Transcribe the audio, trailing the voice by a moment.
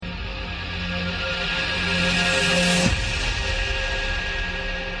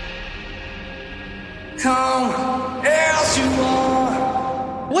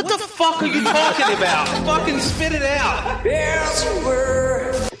What the fuck are you talking about? Fucking spit it out.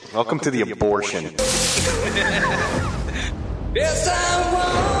 Welcome to the abortion. Yes, I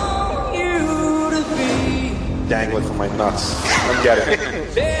want you to be. Dangling from my nuts. I'm getting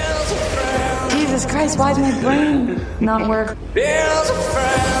it. Jesus Christ, why is my brain not work? There's a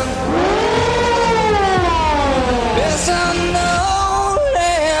friend. There's an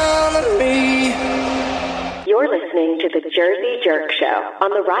enemy. You're listening to the Jersey Jerk Show on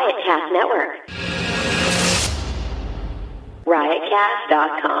the Riotcast Network.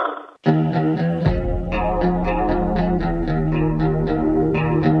 Riotcast.com.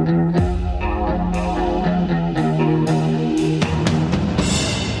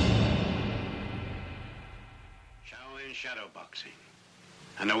 Shadowboxing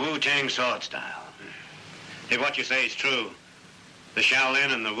and the Wu-Tang sword style. If what you say is true, the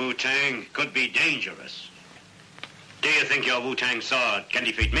Shaolin and the Wu-Tang could be dangerous. Do you think your Wu-Tang sword can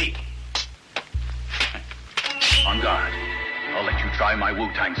defeat me? On guard. I'll let you try my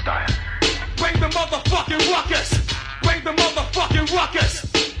Wu-Tang style. Bring the motherfucking ruckus. Bring the motherfucking ruckus.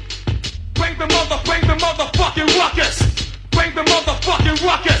 Bring the motherfucking ruckus. Bring the motherfucking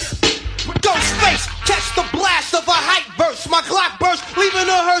ruckus. Ghostface, catch the blast of a hype burst. My Glock burst, leaving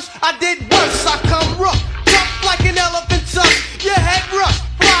a hearse. I did worse. I come rough, tough like an elephant tusk. Your head rush,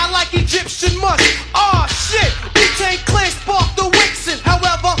 fly like Egyptian musk. Aw shit, Wu-Tang Clan sparked the Wixen.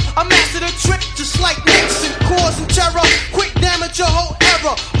 However, I mastered a trick just like Nixon, causing terror, quick damage your whole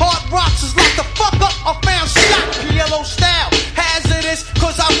era. Hard rocks is locked the fuck up. I found shot, PLO style, hazardous,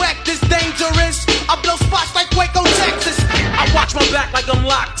 cause I wreck this dangerous. I blow spots like Waco, Texas. I watch my back like I'm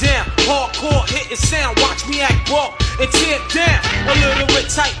locked down. Hardcore hitting sound, watch me act raw and tear down. A little bit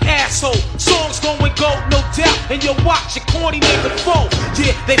tight asshole. Songs going gold, no doubt. And you watch your corny nigga fold.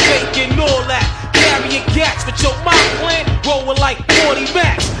 Yeah, they faking all that. Carrying gats, but your mind plan rolling like 40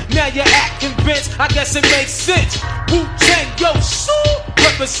 max. Now you act convinced, I guess it makes sense. Wu-Tang, yo, so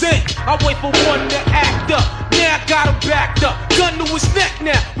represent. I wait for one to act up. Now I got him backed up. Gun to his neck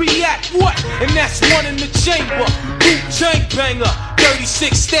now, react what? And that's one in the chamber. Wu-Tang banger,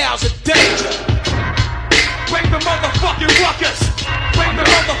 36 styles of danger. Bring the motherfucking ruckus. Bring the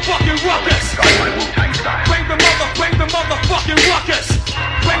motherfucking ruckus. Bring the motherfucking ruckus.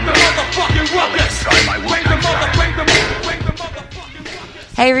 Bring the motherfucking ruckus. Bring the motherfucking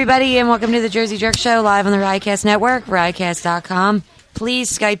ruckus. Hey, everybody, and welcome to the Jersey Jerk Show live on the Riotcast Network, riotcast.com.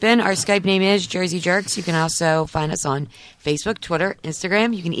 Please Skype in. Our Skype name is Jersey Jerks. You can also find us on Facebook, Twitter,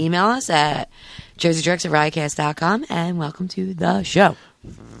 Instagram. You can email us at jerseyjerks@riotcast.com. And welcome to the show.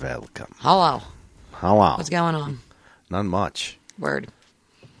 Welcome. Hello. Hello. What's going on? Not much. Word.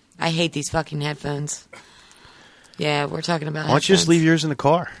 I hate these fucking headphones. Yeah, we're talking about Why don't you just leave yours in the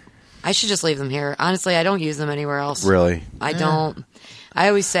car? I should just leave them here. Honestly, I don't use them anywhere else. Really? I don't. I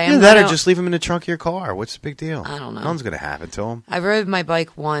always say Either that or just leave them in the trunk of your car. What's the big deal? I don't know. Nothing's going to happen to them. I rode my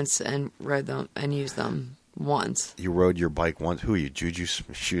bike once and rode them and used them once. You rode your bike once? Who are you? Juju?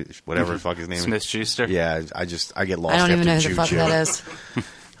 Whatever the fuck his name is. Smith Schuster? Yeah, I get lost. I don't even know after who the fuck Juju. that is.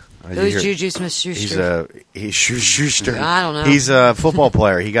 Who's Juju Smith Schuster? He's Schuster. I don't know. He's a football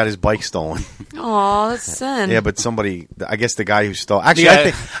player. He got his bike stolen. Oh, that's sin. Yeah, but somebody, I guess the guy who stole. Actually,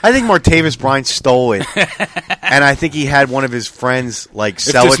 yeah. I think Martavis Bryant stole it, and I think he had one of his friends sell it to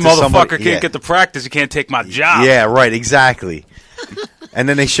somebody. If this motherfucker can't get to practice, he can't take my job. Yeah, right, exactly. And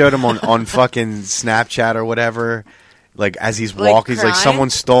then they showed him on fucking Snapchat or whatever. As he's walking, he's like, someone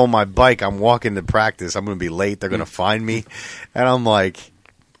stole my bike. I'm walking to practice. I'm going to be late. They're going to find me. And I'm like,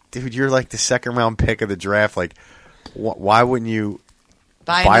 dude, you're the second round pick of the draft. Why wouldn't you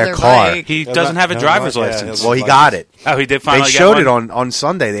buy a car? Bike. He doesn't have a driver's license. Well, he got it. Oh, he did finally They showed it on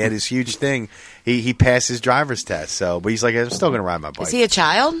Sunday. They had this huge thing. He passed his driver's test. But he's like, I'm still going to ride my bike. Is he a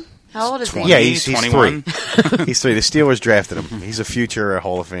child? How old is he? Yeah, he's 21. 3. He's 3. The Steelers drafted him. He's a future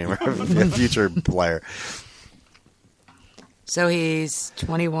Hall of Famer, a future player. So he's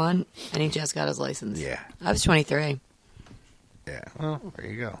 21, and he just got his license. Yeah. I was 23. Yeah. Well, there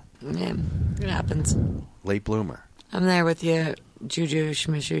you go. Yeah, it happens. Late bloomer. I'm there with you, Juju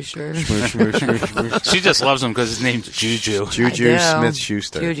Schmishuster. Shmoosh. She just loves him because his name's Juju. Juju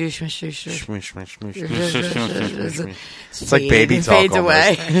Smith-Schuster. Juju Schmishuster. It's like baby talk. Fades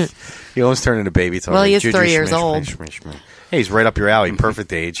away. He almost turned into baby talk. Well, he is 3 years old. Hey, he's right up your alley.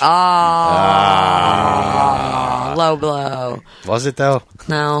 Perfect age. Low blow. Was it, though?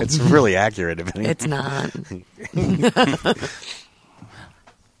 No. It's really accurate. It's not.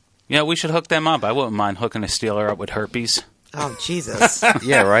 Yeah, we should hook them up. I wouldn't mind hooking a Steeler up with herpes. Oh, Jesus.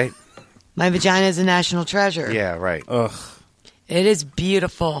 Yeah, right? My vagina is a national treasure. Yeah, right. Ugh. It is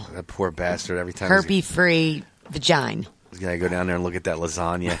beautiful. That poor bastard every time. Herpes-free vagina. Gotta go down there and look at that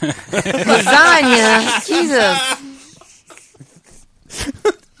lasagna. Lasagna? Jesus.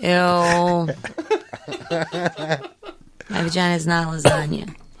 Ew. My vagina is not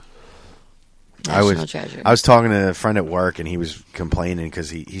lasagna. National treasure. I was talking to a friend at work, and he was complaining because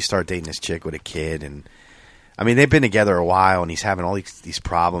he started dating this chick with a kid, and I mean they've been together a while, and he's having all these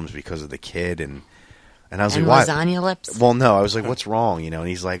problems because of the kid, and I was like, "What?" Lasagna lips? Well, no, I was like, "What's wrong?" And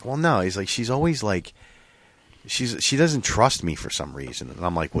he's like, "Well, no." He's like, "She's always like." She doesn't trust me for some reason. And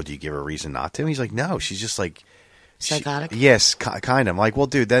I'm like, well, do you give her a reason not to? And he's like, no, she's just like... Psychotic? Yes, kind of. I'm like, well,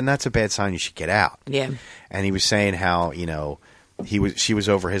 dude, then that's a bad sign. You should get out. Yeah. And he was saying how, she was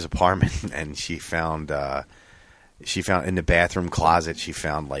over his apartment and she found in the bathroom closet, she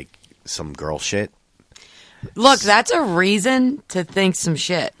found like some girl shit. Look, that's a reason to think some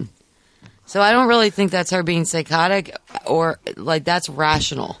shit. So I don't really think that's her being psychotic or like that's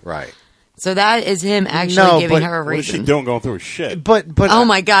rational. Right. So that is him actually giving her a What is reason. she doing going through shit? But oh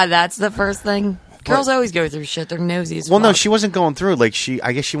my God, that's the first thing. Girls always go through shit. They're nosy as fuck. Well, no, she wasn't going through. Like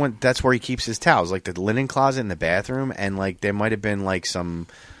I guess she went. That's where he keeps his towels, like the linen closet in the bathroom, and like there might have been like some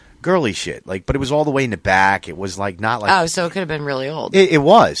girly shit. Like, but it was all the way in the back. It was like not like. Oh, so it could have been really old. It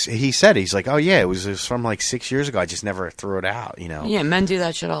was. He said he's like, oh yeah, it was from like 6 years ago. I just never threw it out. Yeah, men do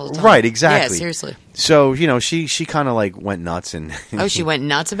that shit all the time. Right, exactly. Yeah, seriously. So she kind of like went nuts and. Oh, she went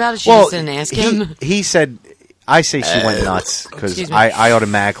nuts about it. She just didn't ask him. He said, I say she went nuts because I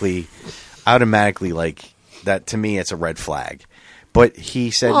automatically like that. To me, it's a red flag. But he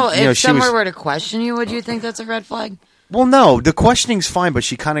said, well, if she someone were to question you, would you think that's a red flag? Well, no, the questioning's fine, but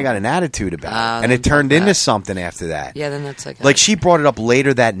she kind of got an attitude about it, and it turned into something after that. Yeah, then that's like she brought it up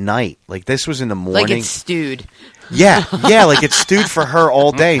later that night. Like this was in the morning. Like it stewed. Yeah, like it stewed for her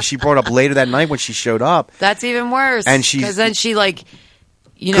all day. She brought it up later that night when she showed up. That's even worse. And because then she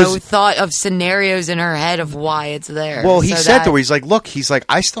thought of scenarios in her head of why it's there. Well, he said to her, he's like,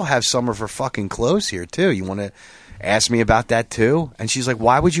 I still have some of her fucking clothes here too. You want to ask me about that too? And she's like,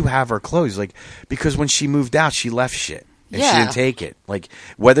 why would you have her clothes? He's like, because when she moved out, she left shit. And she didn't take it. Like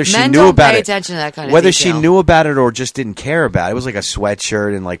whether she Men knew don't about pay it, attention to that kind of whether detail. she knew about it or just didn't care about it. It was like a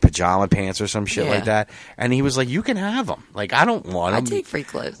sweatshirt and like pajama pants or some shit like that. And he was like, "You can have them. Like I don't want them. I take free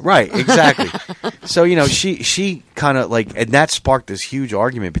clothes." Right, exactly. So she kind of like, and that sparked this huge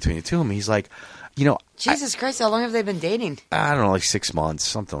argument between the two of them. He's like, Jesus Christ, how long have they been dating? I don't know, like 6 months,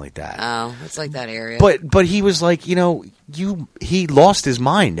 something like that. Oh, it's like that area. But he was like, he lost his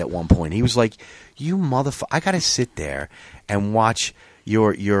mind at one point. He was like, you motherfucker, I got to sit there and watch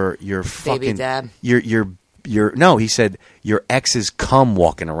your fucking baby dad. Your no, he said your ex's cum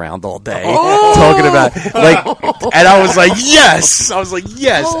walking around all day talking about like, and I was like, yes, Holy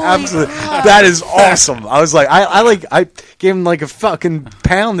absolutely, crap. that is awesome. I was like, I gave him like a fucking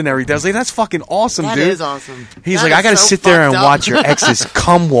pound and everything. I was like, that's fucking awesome, That dude. is awesome. He's That like, is I got to so sit there and fucked up. watch your ex's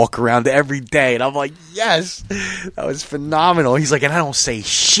cum walk around every day, and I'm like, yes, that was phenomenal. He's like, and I don't say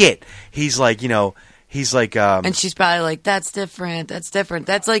shit. He's like, He's like, and she's probably like, that's different.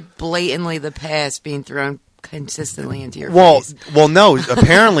 That's like blatantly the past being thrown consistently into your face. Well, no.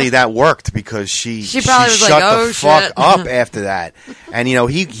 Apparently that worked because she probably was shut like, the "Oh, fuck shit." up after that. And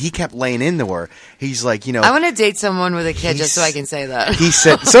he kept laying into her. He's like, I want to date someone with a kid just so I can say that. He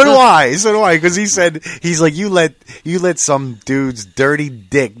said, so do I, because he's like, you let some dude's dirty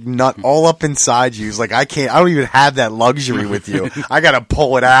dick nut all up inside you. He's like, I don't even have that luxury with you. I gotta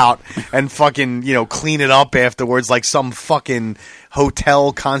pull it out and fucking, clean it up afterwards like some fucking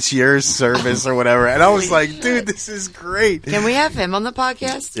hotel concierge service or whatever. And I was like, dude, this is great. Can we have him on the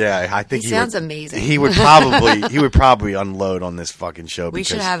podcast? Yeah, I think he sounds amazing. He would probably unload on this fucking show. We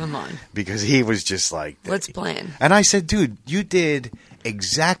should have him on because he was just like, let's plan. And I said, dude, you did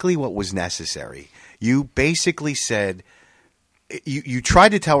exactly what was necessary. You basically said you tried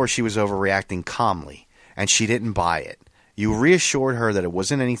to tell her she was overreacting calmly, and she didn't buy it. You reassured her that it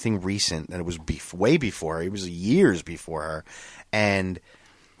wasn't anything recent, that it was way before her. It was years before her. And,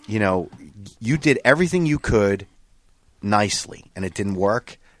 you did everything you could nicely, and it didn't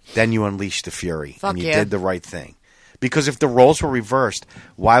work. Then you unleashed the fury, and you did the right thing. Because if the roles were reversed,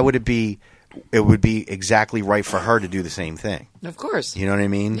 why would it be? It would be exactly right for her to do the same thing. Of course. You know what I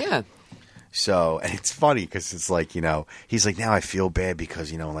mean? Yeah. So, and it's funny because it's like, he's like, now I feel bad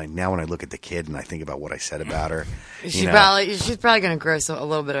because, like now when I look at the kid and I think about what I said about her. She's probably going to grow a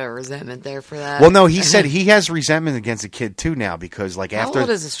little bit of resentment there for that. Well, no, he said he has resentment against the kid too now because like How after. How old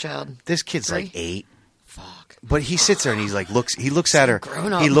is this child? This kid's 3? like 8. Fuck. But he sits there and he's like, he looks at her.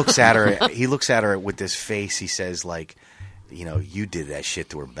 He looks at her with this face. He says like, you did that shit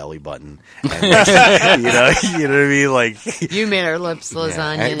to her belly button. And, you know what I mean? Like, you made her lips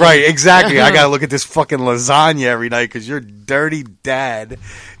lasagna. and, right, exactly. I got to look at this fucking lasagna every night because your dirty dad,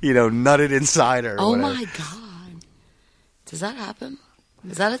 nutted inside her. Oh whatever. my God. Does that happen?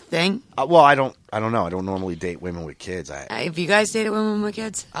 Is that a thing? Well, I don't know. I don't normally date women with kids. Have you guys dated women with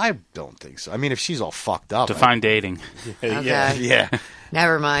kids? I don't think so. I mean, if she's all fucked up. Define dating. Okay. Yeah.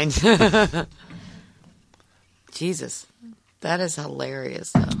 Never mind. Jesus. That is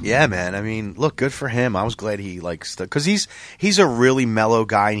hilarious, though. Yeah, man. I mean, look, good for him. I was glad he because he's a really mellow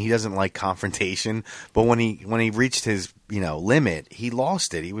guy and he doesn't like confrontation. But when he reached his limit, he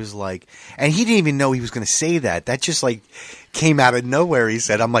lost it. He was like, and he didn't even know he was going to say that. That just like came out of nowhere. He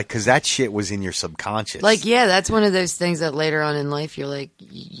said, "I'm like," because that shit was in your subconscious. Like, yeah, that's one of those things that later on in life you're like,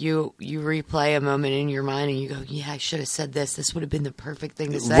 you replay a moment in your mind and you go, "Yeah, I should have said this. This would have been the perfect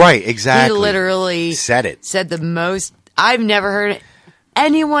thing to say." Right? Exactly. He literally said it. Said the most. I've never heard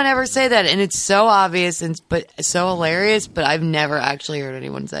anyone ever say that, and it's so obvious but so hilarious. But I've never actually heard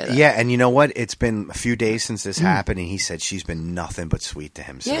anyone say that. Yeah, and you know what? It's been a few days since this happened, and he said she's been nothing but sweet to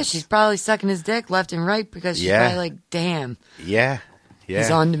him. Yeah, since. she's probably sucking his dick left and right because she's probably like, "Damn, yeah, he's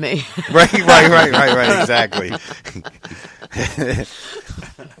on to me." right, exactly.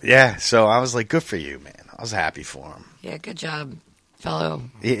 Yeah, so I was like, good for you, man. I was happy for him. Yeah, good job, fellow.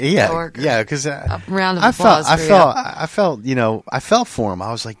 Yeah, because round of applause. I felt for him.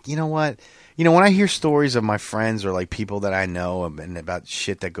 I was like, you know what? When I hear stories of my friends or like people that I know and about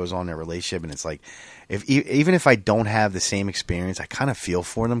shit that goes on in their relationship, and it's like, even if I don't have the same experience, I kind of feel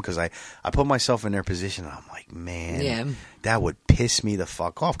for them because I put myself in their position and I'm like, man, that would piss me the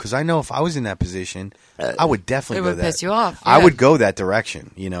fuck off. Because I know if I was in that position, I would definitely it would piss you off. I would go that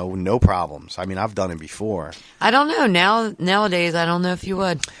direction, no problems. I mean, I've done it before. I don't know. Nowadays, I don't know if you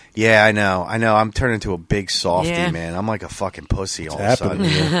would. Yeah, I know. I'm turning into a big softy, man. I'm like a fucking pussy all of a sudden.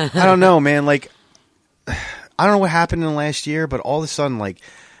 I don't know, man. Like, I don't know what happened in the last year, but all of a sudden, like,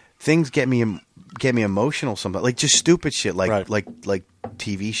 things get me emotional. Sometimes, like just stupid shit, like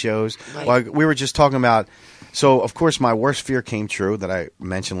TV shows. Right. Like we were just talking about. So, of course, my worst fear came true that I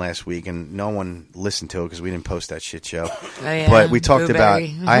mentioned last week, and no one listened to it because we didn't post that shit show. Oh, yeah. But we talked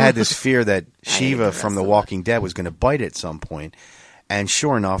Blueberry. about. I had this fear that Shiva from The of Walking Dead was going to bite at some point. And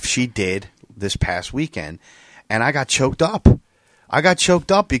sure enough, she did this past weekend. And I got choked up.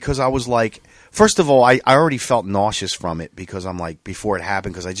 Because I was like, first of all, I already felt nauseous from it because I'm like, before it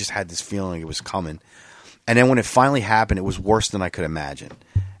happened, because I just had this feeling it was coming. And then when it finally happened, it was worse than I could imagine.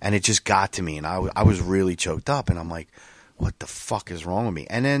 And it just got to me. And I was really choked up. And I'm like, what the fuck is wrong with me?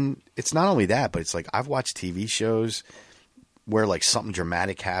 And then it's not only that, but it's like I've watched TV shows where like something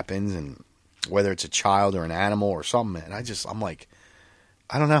dramatic happens, and whether it's a child or an animal or something, and I'm like,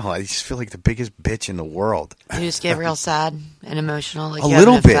 I don't know. I just feel like the biggest bitch in the world. You just get real sad and emotional. Like a you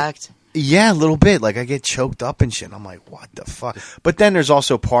little have an bit. effect. Yeah, a little bit. Like I get choked up and shit. And I'm like, what the fuck? But then there's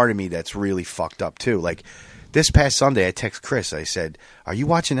also part of me that's really fucked up too. Like this past Sunday, I text Chris. I said, "Are you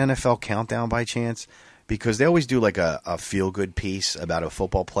watching NFL Countdown by chance?" Because they always do like a feel good piece about a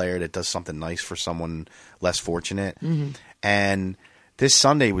football player that does something nice for someone less fortunate. Mm-hmm. And this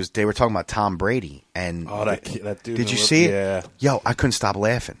Sunday they were talking about Tom Brady, and that dude. Did you see it? Yeah. Yo, I couldn't stop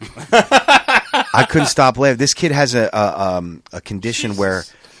laughing. I couldn't stop laughing. This kid has a condition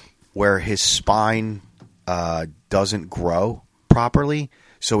where his spine doesn't grow properly,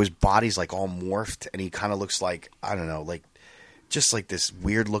 so his body's like all morphed, and he kind of looks like, I don't know, like just like this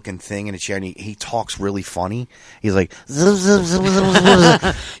weird looking thing in a chair, and he talks really funny. He's like,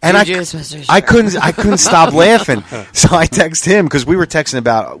 and I couldn't stop laughing. So I text him because we were texting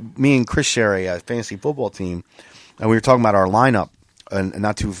about me and Chris share a fantasy football team, and we were talking about our lineup, and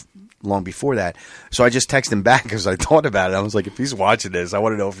not too long before that. So I just texted him back because I thought about it. I was like, if he's watching this, I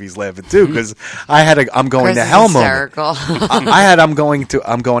want to know if he's laughing too, because I'm going to hell moment. I'm going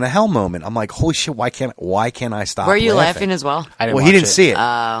to hell moment. I'm like, holy shit, why can't I stop? Were you laughing as well? He didn't see it.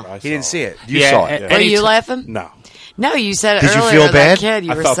 He didn't see it. You saw it. Were you laughing? No. No, you said it Did earlier. you feel bad? That kid,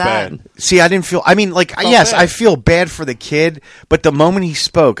 you I were felt sad. bad. See, I didn't feel. I mean, like, yes, I feel bad for the kid, but the moment he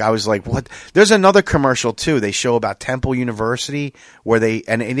spoke, I was like, "What?" There's another commercial too. They show about Temple University where they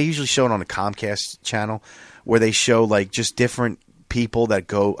usually show it on the Comcast channel, where they show like just different people that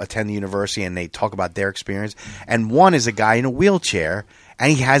go attend the university and they talk about their experience. And one is a guy in a wheelchair.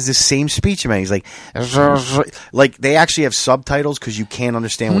 And he has this same speech, man. He's like they actually have subtitles because you can't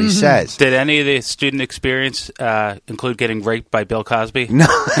understand what he says. Did any of the student experience include getting raped by Bill Cosby? No,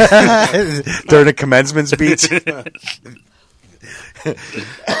 during a commencement speech.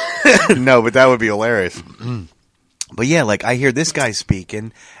 No, but that would be hilarious. But yeah, like I hear this guy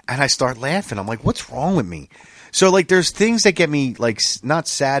speaking, and I start laughing. I'm like, what's wrong with me? So, like, there's things that get me, like, not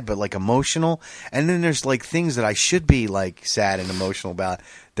sad, but, like, emotional. And then there's, like, things that I should be, like, sad and emotional about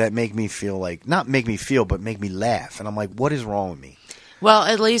that make me feel like, not make me feel, but make me laugh. And I'm like, what is wrong with me? Well,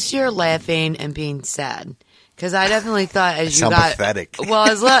 at least you're laughing and being sad. Because I definitely thought as you got... pathetic. Well,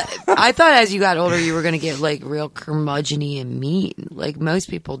 I thought as you got older, you were going to get, like, real curmudgeon-y and mean. Like most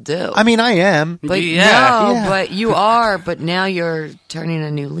people do. I mean, I am. But but you are. But now you're turning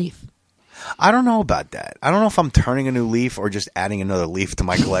a new leaf. I don't know about that. I don't know if I'm turning a new leaf or just adding another leaf to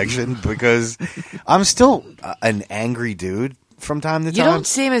my collection because I'm still an angry dude from time to time. You don't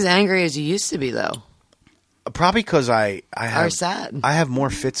seem as angry as you used to be, though. Probably because I have Are sad. I have more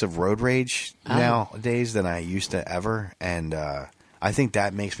fits of road rage nowadays than I used to ever, and I think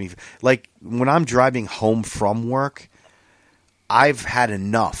that makes me like when I'm driving home from work. I've had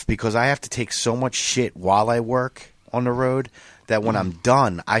enough because I have to take so much shit while I work on the road that when I'm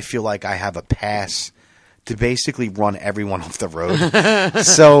done, I feel like I have a pass to basically run everyone off the road.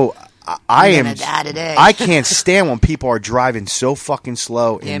 So I can't stand when people are driving so fucking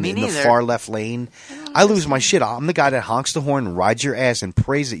slow in the far left lane. I lose my shit. I'm the guy that honks the horn, rides your ass, and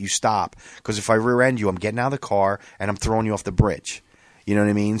prays that you stop. Because if I rear end you, I'm getting out of the car and I'm throwing you off the bridge. You know what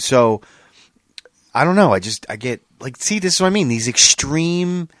I mean? So I don't know. I get like, see, this is what I mean. These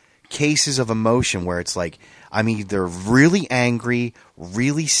extreme cases of emotion where it's like I'm either really angry,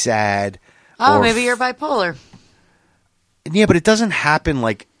 really sad. Oh, or maybe you're bipolar. Yeah, but it doesn't happen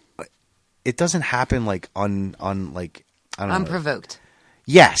like. It doesn't happen like like I don't know. Unprovoked.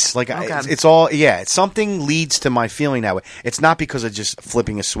 Yes, like okay. it's all something leads to my feeling that way. It's not because of just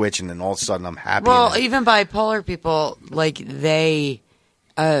flipping a switch and then all of a sudden I'm happy. Well, even bipolar people, like they,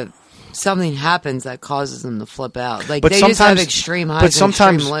 something happens that causes them to flip out. Like they just have extreme highs and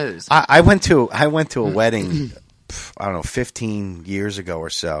extreme lows. I went to a wedding, I don't know, 15 years ago or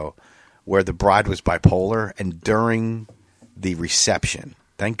so, where the bride was bipolar, and during the reception.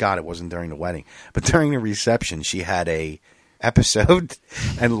 Thank God it wasn't during the wedding. But during the reception, she had a episode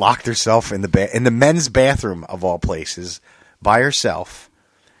and locked herself in the men's bathroom of all places by herself.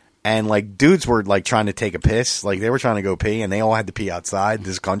 And like dudes were like trying to take a piss, like they were trying to go pee, and they all had to pee outside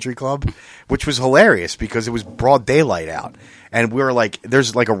this country club, which was hilarious because it was broad daylight out. And we were like,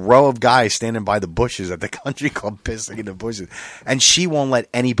 there's like a row of guys standing by the bushes at the country club pissing in the bushes. And she won't let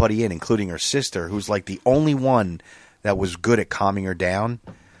anybody in, including her sister, who's like the only one that was good at calming her down.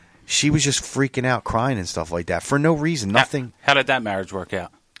 She was just freaking out, crying and stuff like that for no reason, nothing. How did that marriage work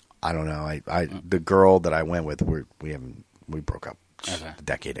out? I don't know. The girl that I went with, we broke up a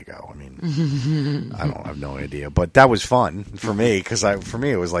decade ago. I mean, I have no idea, but that was fun for me because for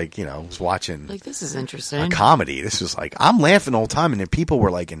me it was like, you know, I was watching like this is interesting a comedy. This was like I'm laughing the whole time, and then people were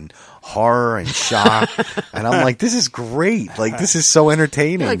like in horror and shock, and I'm like, this is great. Like this is so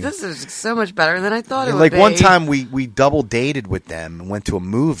entertaining. Like this is so much better than I thought it would like be. One time we double dated with them and went to a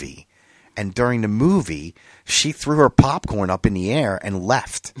movie, and during the movie she threw her popcorn up in the air and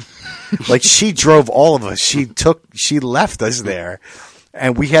left. Like she drove all of us. She left us there.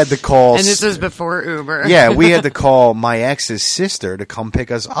 And we had to call. And this was before Uber. Yeah, we had to call my ex's sister to come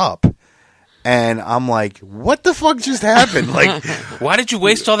pick us up. And I'm like, what the fuck just happened? Like, why did you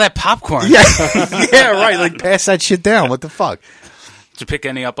waste all that popcorn? Yeah, yeah, right. Like, pass that shit down. What the fuck? Did you pick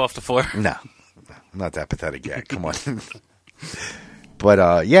any up off the floor? No, I'm not that pathetic yet. Come on.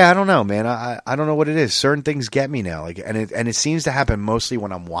 But yeah, I don't know, man. I don't know what it is. Certain things get me now, like, and it seems to happen mostly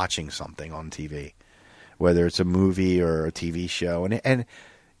when I'm watching something on TV, whether it's a movie or a TV show, and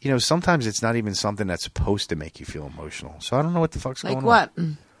you know, sometimes it's not even something that's supposed to make you feel emotional. So I don't know what the fuck's going on. Like what?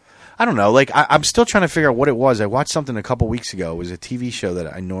 I don't know. Like I'm still trying to figure out what it was. I watched something a couple weeks ago. It was a TV show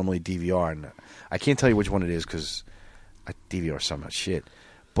that I normally DVR, and I can't tell you which one it is because I DVR so much shit.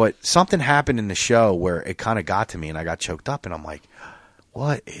 But something happened in the show where it kind of got to me, and I got choked up, and I'm like,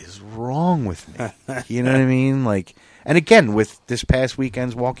 what is wrong with me? You know what I mean? Like, and again, with this past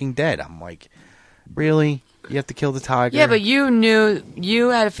weekend's Walking Dead, I'm like, really? You have to kill the tiger? Yeah, but you knew, you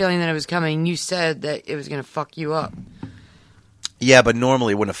had a feeling that it was coming. You said that it was going to fuck you up. Yeah, but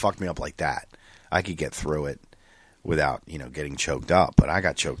normally it wouldn't have fucked me up like that. I could get through it without, you know, getting choked up. But I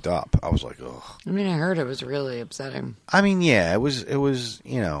got choked up. I was like, ugh. I mean, I heard it was really upsetting. I mean, yeah, it was,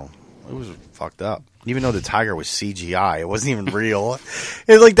 you know, it was fucked up. Even though the tiger was CGI, it wasn't even real.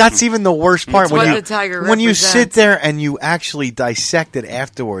 Like, that's even the worst part. It's when the tiger when you sit there and you actually dissect it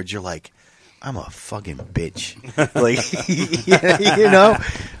afterwards, you're like, I'm a fucking bitch. Like, you know?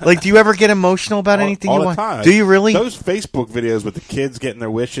 Like, do you ever get emotional about anything all you the want? time. Do you really? Those Facebook videos with the kids getting their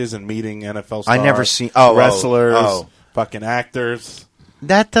wishes and meeting NFL stars. I never seen wrestlers, fucking actors.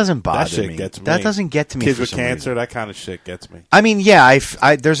 That doesn't bother that shit me. Gets me. That doesn't get to me. Kids for with some cancer, reason. that kind of shit gets me. I mean, yeah,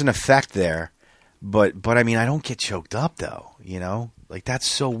 there's an effect there, But I mean, I don't get choked up though. You know, like that's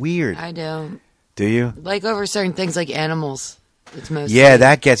so weird. I do. Do you? Like over certain things, like animals. It's mostly Yeah,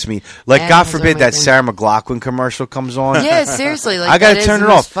 that gets me. Like, God animals forbid are that my thing. Sarah McLachlan commercial comes on. Yeah, seriously. Like, I gotta that is turn the it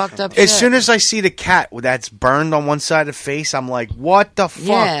most off. Fucked up As shit. soon as I see the cat that's burned on one side of the face, I'm like, what the fuck?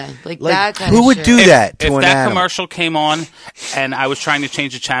 Yeah, like that kind who of would shit. do that to If an that animal? commercial came on and I was trying to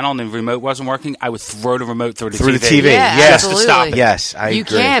change the channel and the remote wasn't working, I would throw the remote through the TV. Yeah, Yes. absolutely. Just to stop it. Yes, I You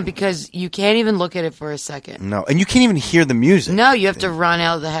agree. can't because you can't even look at it for a second. No, and you can't even hear the music. No, you have to run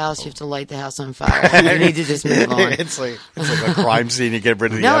out of the house. You have to light the house on fire. You need to just move on. it's like a crime scene. You get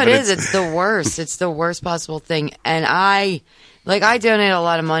rid of the No, it evidence. is. It's the worst. It's the worst possible thing. And I donate a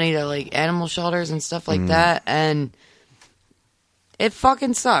lot of money to like animal shelters and stuff like that, and it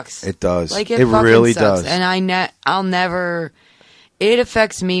fucking sucks. It does. Like It fucking really sucks. does. And I'll never. It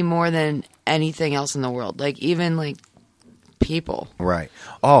affects me more than anything else in the world. Like even like people. Right.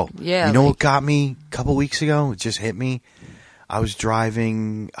 Oh, Yeah, You know like- what got me a couple weeks ago? It just hit me. I was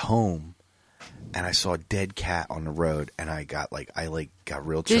driving home, and I saw a dead cat on the road, and I got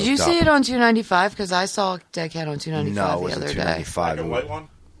real choked Did you up. see it on 295? Because I saw a dead cat on 295 No, it the wasn't other 295. day. It was- one?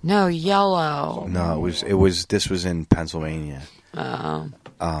 No, yellow. No, it was. This was in Pennsylvania. Oh.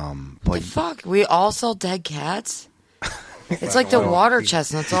 Like The fuck? We all saw dead cats? It's like the water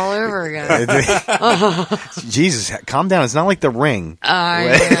chestnuts all over again. Jesus, calm down. It's not like The Ring. What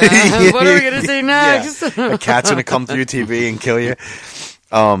are we going to say next? A cat's gonna come through your TV and kill you.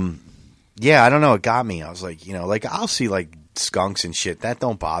 Yeah, I don't know. It got me. I was like, like I'll see like skunks and shit. That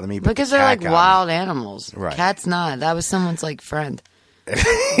don't bother me. But Because the they're cat like got me. wild animals. Right. Cat's not. That was someone's like friend.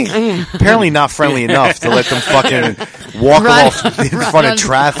 Apparently not friendly enough to let them fucking walk off in front of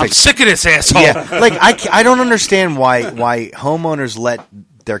traffic. I'm sick of this asshole. Yeah, like I don't understand why homeowners let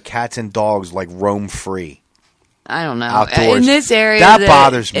their cats and dogs like roam free. I don't know. Outdoors. In this area, That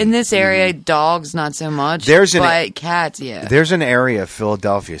bothers me. In this area, dogs not so much. There's an- but cats, yeah. There's an area of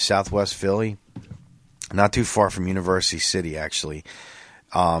Philadelphia, Southwest Philly, not too far from University City, actually.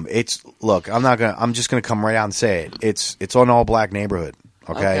 I'm just gonna come right out and say it. It's an all black neighborhood,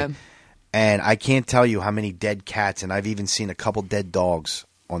 okay? And I can't tell you how many dead cats, and I've even seen a couple dead dogs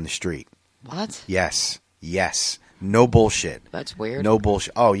on the street. What? Yes. No bullshit. That's weird. No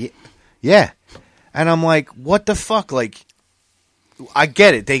bullshit. Oh yeah. And I'm like, what the fuck? Like, I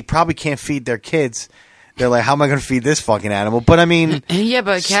get it. They probably can't feed their kids. They're like, how am I going to feed this fucking animal? But I mean, Yeah,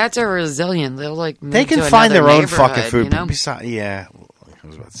 but cats are resilient. They'll like move they can to find their another own fucking neighborhood, food. You know? But besides, yeah. I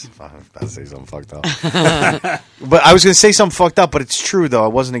was about to say something fucked up. But I was going to say something fucked up, but it's true, though. I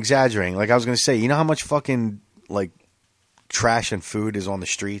wasn't exaggerating. Like, I was going to say, you know how much fucking, like, trash and food is on the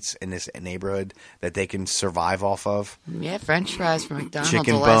streets in this neighborhood that they can survive off of? Yeah, French fries from McDonald's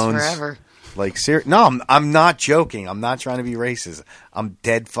Chicken will last bones. forever. Like, no, I'm not joking. I'm not trying to be racist. I'm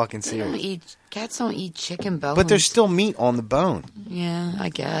dead fucking serious. Cats don't eat chicken bones. But there's still meat on the bone. Yeah, I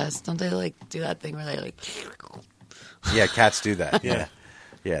guess. Don't they like do that thing where they like? Yeah, cats do that.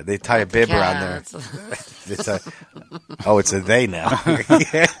 Yeah, they tie a bib around there. It's a they now.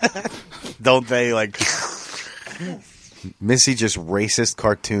 Don't they like? Missy just racist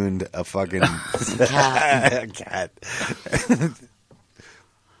cartooned a fucking cat.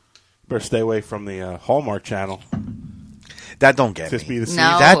 Better stay away from the Hallmark Channel. That don't get Just me. be the No, seed.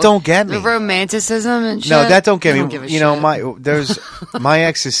 That don't get me. The romanticism and shit. No, that don't get I me. give a You know, shit. my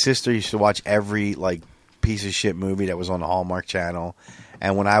ex's sister used to watch every like piece of shit movie that was on the Hallmark Channel,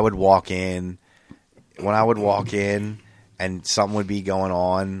 and when I would walk in and something would be going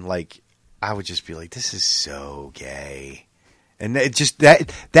on, like I would just be like, "This is so gay." And it just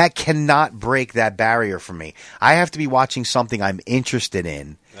that cannot break that barrier for me. I have to be watching something I'm interested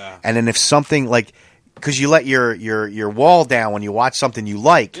in, and then if something like, because you let your wall down when you watch something you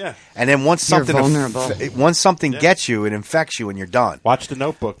like, and then once You're something vulnerable. gets you, it infects you, and you're done. Watch The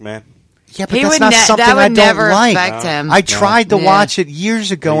Notebook, man. Yeah, but He that's would not ne- something that would I don't never like. affect him. I tried to Yeah. watch it years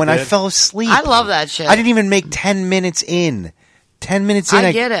ago, You and I did? fell asleep. I love that shit. I didn't even make 10 minutes in. 10 minutes in,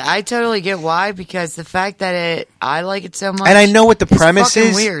 I get it. I totally get why, because the fact that I like it so much, and I know what the it's premise fucking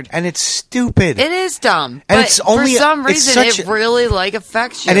is, weird. and it's stupid. It is dumb, And but it's only- for some it's reason such it a- really like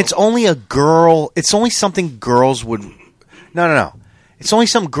affects you. And it's only a girl. It's only something girls would. No. It's only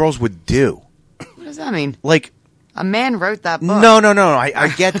something girls would do. What does that mean? Like, A man wrote that book. no.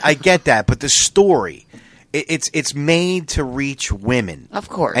 I get that, but the story, it's made to reach women, Of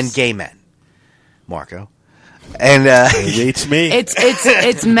course. and gay men. Marco, and It reach me.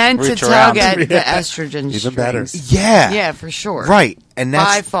 It's meant to Reach tug around. at the estrogen Even better. strings. yeah, Yeah, for sure. right, and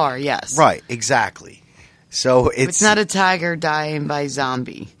that's By far, yes. right, exactly. So It's not a tiger dying by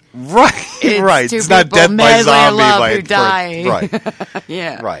zombie. Right. Right. two It's not people death by madly in zombie love by who die. Right.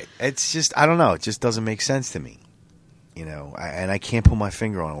 Yeah. Right. It's just I don't know. It just doesn't make sense to me. You know, and I can't put my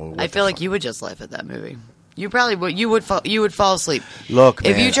finger on it. What I the feel like fuck? you would just laugh at that movie. You probably would. You would fall asleep. Look,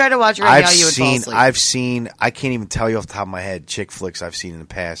 if man, you try to watch it right now, you would fall asleep. I've seen. I can't even tell you off the top of my head chick flicks I've seen in the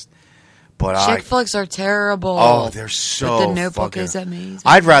past. But Chick flicks are terrible. Oh, they're so. But The Notebook fucking, is amazing.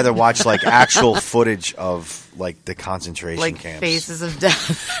 I'd rather watch like actual footage of like the concentration like camps. Faces of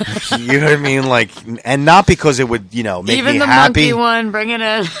Death. You know what I mean? Like, and not because it would, make Even me the happy. monkey one, bring it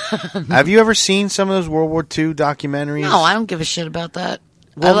in. Have you ever seen some of those World War II documentaries? No, I don't give a shit about that.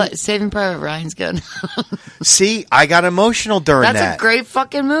 Well, Saving Private Ryan's good. See, I got emotional during that. That's a great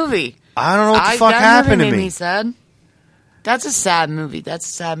fucking movie. I don't know what the fuck that happened movie to made me. sad. That's a sad movie.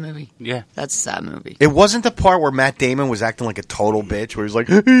 Yeah. That's a sad movie. It wasn't the part where Matt Damon was acting like a total bitch, where he was like,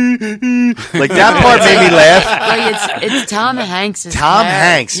 like that part made me laugh. Like it's Tom Hanks. Tom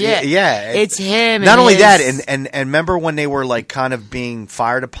Hanks, yeah. It's him. Not only that, and remember when they were like kind of being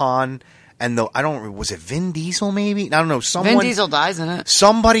fired upon, and was it Vin Diesel maybe? I don't know. Vin Diesel dies in it.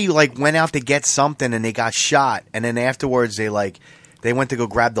 Somebody like went out to get something and they got shot, and then afterwards they went to go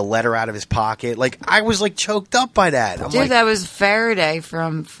grab the letter out of his pocket. Like, I was, like, choked up by that. Dude, that was Faraday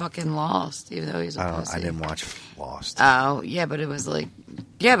from fucking Lost, even though he's a pussy. I didn't watch Lost. Oh, yeah, but it was like...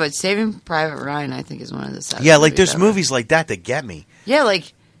 Yeah, but Saving Private Ryan, I think, is one of the saddest Yeah, like, there's ever. movies like that get me. Yeah,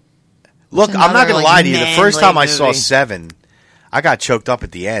 like... Look, I'm not going to lie to you. The first time I saw movie. Seven, I got choked up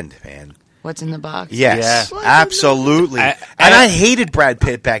at the end, man. What's in the box? Yes, Yeah. absolutely. And I hated Brad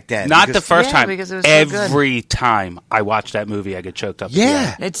Pitt back then. Not because- the first Yeah, time. because it was so Every time I watch that movie, I get choked up.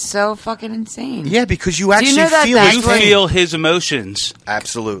 Yeah. It's so fucking insane. Yeah, because you actually know that feel that's his You what- pain. feel his emotions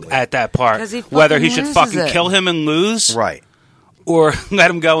Absolutely. at that part. 'Cause he Whether fucking he should loses fucking it. kill him and lose, Right. or let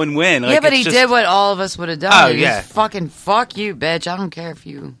him go and win. Yeah, Like, but it's he just- did what all of us would have done. Oh, He was yeah. fucking fuck you, bitch. I don't care if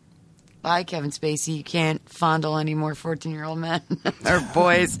you... Bye, Kevin Spacey. You can't fondle any more 14-year-old men or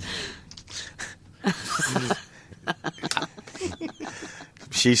boys.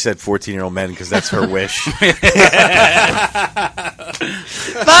 She said 14-year-old men because that's her wish. Fuck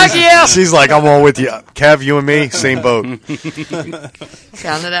you! She's like, I'm all with you. Kev, you and me, same boat.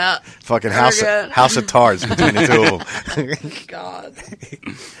 Count it out. Fucking We're good. house of Tards between the two of them. God.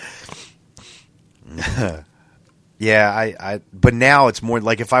 Yeah, I but now it's more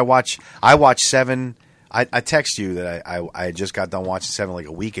like if I watch Seven. I text you that I just got done watching Seven like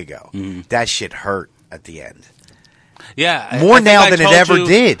a week ago. That shit hurt at the end. Yeah, More I think now I than it told ever you-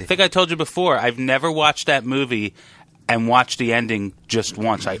 did. I think I told you before. I've never watched that movie and watched the ending just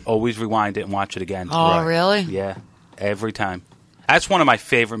once. I always rewind it and watch it again. Oh, Right. really? Yeah, every time. That's one of my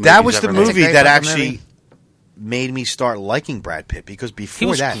favorite movies. That was the ever made. movie great that fucking actually movie. made me start liking Brad Pitt because He before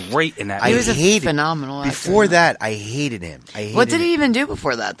was that, great in that. I He movie. was a hated phenomenal actor. Before that, I hated him. What did he even do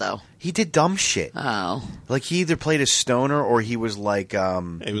before that, though? He did dumb shit. Oh. Like he either played a stoner or he was like,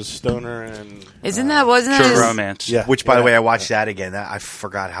 It was Stoner and Wasn't that True his... Romance. yeah. which by the yeah. way, I watched that again. I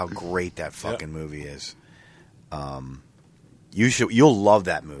forgot how great that fucking movie is. You'll love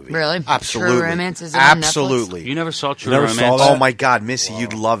that movie. Really? Absolutely. True Romance is it on Netflix? Absolutely. You never saw True never Romance? saw that? Oh my God, Missy,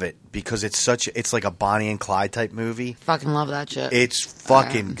 you'd love it because it's like a Bonnie and Clyde type movie. Fucking love that shit. It's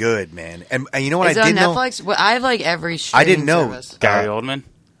fucking good, man. And you know what Is I it on didn't know? Netflix? Well, I have like every I streaming didn't know. service. Gary Oldman.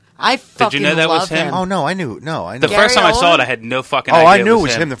 I fucking know that was love him? Oh no, I knew. No, I The knew. first time I saw Oldman? it, I had no fucking Oh, idea. I knew it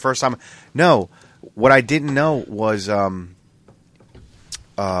was him the first time. No, what I didn't know was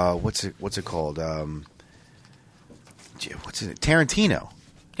what's it called? What's it? Tarantino.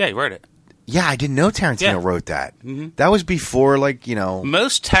 Yeah, you wrote it. Yeah, I didn't know Tarantino Yeah. wrote that. That was before, like,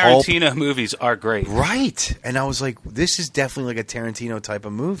 Most Tarantino movies are great. right. And I was like, this is definitely like a Tarantino type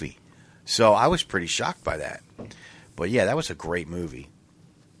of movie. So I was pretty shocked by that. But yeah, that was a great movie.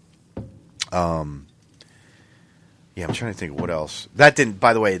 Yeah, I'm trying to think of what else. That didn't.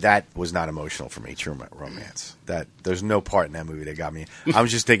 By the way, that was not emotional for me. True Romance. That there's no part in that movie that got me. I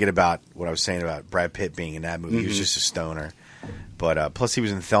was just thinking about what I was saying about Brad Pitt being in that movie. He was just a stoner. But plus, he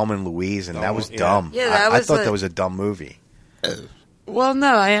was in Thelma and Louise, and that was yeah. dumb. Yeah, that I was thought the- that was a dumb movie. Well,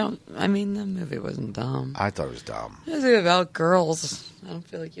 no, I don't. I mean, the movie wasn't dumb. I thought it was dumb. It was about girls. I don't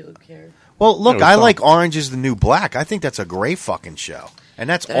feel like you would care. Well, look, was I dumb. like Orange is the New Black. I think that's a great fucking show, and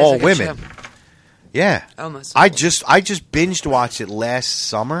that's That is all a good women. show. Yeah, Almost. I just binged watched it last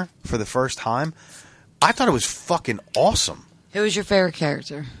summer for the first time. I thought it was fucking awesome. Who was your favorite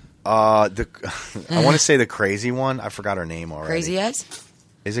character? I want to say the crazy one. I forgot her name already. Crazy Eyes?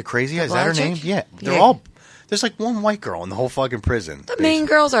 Is it Crazy? The Is that her black name? chick? Yeah, they're Yeah. all. There's like one white girl in the whole fucking prison. The main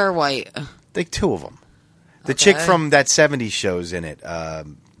girls are white. Like two of them. The Okay. chick from that '70s show's in it.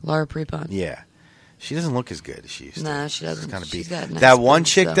 Laura Prepon. Yeah, She doesn't look as good as she used to. No, she doesn't. Kind of She's beat. got nice That one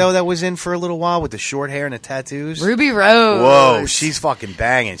boobs, chick though. though that was in for a little while with the short hair and the tattoos. Ruby Rose. Whoa, she's fucking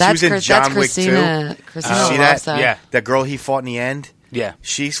banging. She was in John Wick Christina. 2. Christina See loves that? that. Yeah. That girl he fought in the end. Yeah.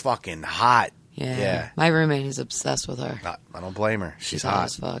 She's fucking hot. Yeah. My roommate is obsessed with her. I don't blame her. She's hot hot.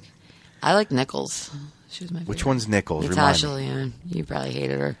 as fuck. I like Nichols. She was my favorite. Which one's Nichols? Natasha Remind me. Leone. You probably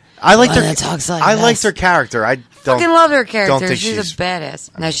hated her. I liked her. That talks like I this. liked her character. I don't fucking loved her character. Don't think she's a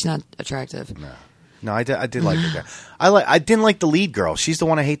badass. No, she's not attractive. No, I did like her. I didn't like the lead girl. She's the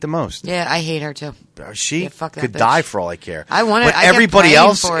one I hate the most. Yeah, I hate her too. She fuck that could bitch. die for all I care. I wanted. But I kept everybody praying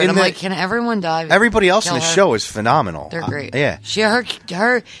else for it. in I'm the like, can everyone die? everybody else in Kill the her. show is phenomenal. They're great. Yeah,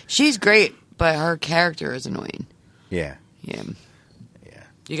 her. She's great, but her character is annoying. yeah. Yeah.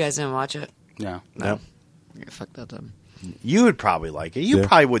 You guys didn't watch it? No. No. Yeah, fuck that then. You would probably like it. You Yeah.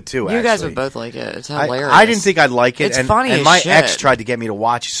 probably would too. You guys actually. would both like it. It's hilarious. I didn't think I'd like it. It's and, funny and as my shit. ex tried to get me to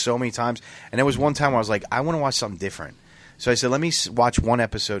watch it so many times, and there was one time where I was like, I want to watch something different. So I said, let me watch one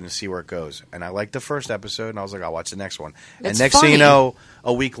episode and see where it goes. And I liked the first episode, and I was like, I'll watch the next one. And It's next thing funny. you know,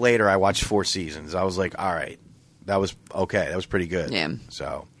 a week later, I watched 4 seasons. I was like, all right, that was okay. That was pretty good. Yeah.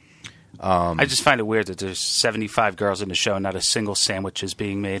 So I just find it weird that there's 75 girls in the show and not a single sandwich is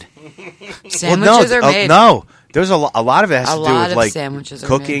being made. Sandwiches are made. No, there's a lot of it has A to do lot with of like sandwiches are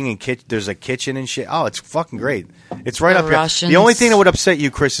cooking and there's a kitchen and shit. Oh, it's fucking great. It's right The up here. Russians. The only thing that would upset you,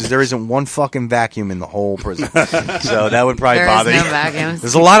 Chris, is there isn't one fucking vacuum in the whole prison. So that would probably There is bother no you. vacuums.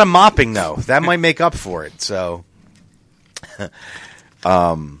 There's a lot of mopping though. That might make up for it. So,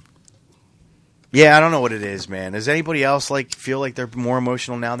 yeah, I don't know what it is, man. Does anybody else feel like they're more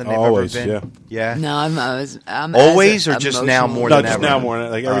emotional now than they've Always, ever been? yeah. No, I'm Always as or just now emotional. more No, than just ever? now more.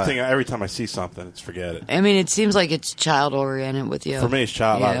 Like everything. Every time I see something, it's forget it. I mean, it seems like it's child oriented with you. For me, it's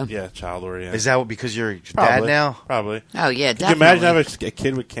child. Yeah. Child oriented. Is that because you're dad Probably. now? Probably. Oh yeah, Could you definitely. imagine having a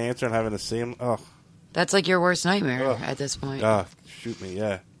kid with cancer and having to see him? Oh, That's like your worst nightmare Ugh. at this point. shoot me,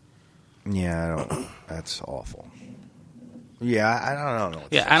 yeah. Yeah, I don't. That's awful. Yeah, I don't know.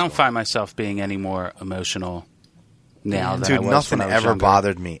 Yeah, I don't find myself being any more emotional now than I Dude, was nothing when I was ever younger.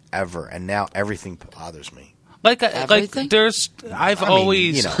 bothered me ever, and now everything bothers me. Like Everything? there's I've I mean,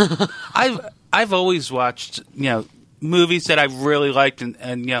 always you know. I've always watched movies that I really liked,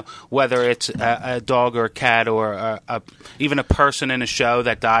 and whether it's a dog or a cat or even a person in a show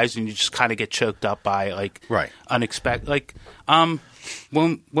that dies, and you just kind of get choked up by Right. unexpected. Like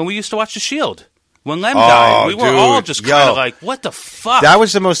when we used to watch The Shield, when Lem died, we were all dude. just kind Yo. of like, what the fuck? That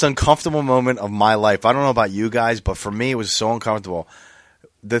was the most uncomfortable moment of my life. I don't know about you guys, but for me, it was so uncomfortable.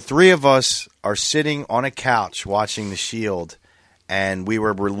 The three of us are sitting on a couch watching The Shield, and we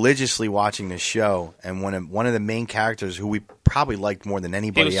were religiously watching the show. And one of the main characters, who we probably liked more than He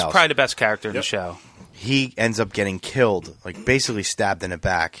anybody was else, probably the best character in the show. he ends up getting killed, like basically stabbed in the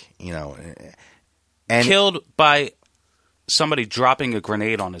back. And Killed by somebody dropping a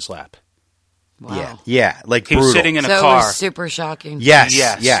grenade on his lap. Wow. yeah, like He was brutal. sitting in a So it car. was super shocking. Yes,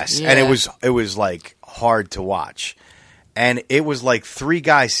 Yes. yes. Yeah. And it was like hard to watch. And it was like 3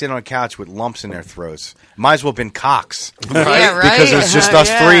 guys sitting on a couch with lumps in their throats. Might as well have been cocks. Yeah, right? Because it was just us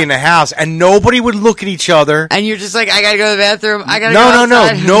Yeah. 3 in the house. And nobody would look at each other. And you're just like, I gotta go to the bathroom. I gotta No, go no,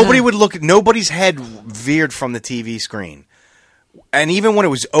 outside. no. Nobody would look at, nobody's head veered from the TV screen. And even when it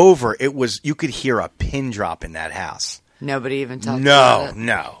was over, you could hear a pin drop in that house. Nobody even talked No, about it.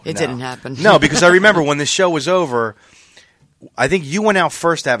 no. It no. didn't happen. No, because I remember when the show was over, I think you went out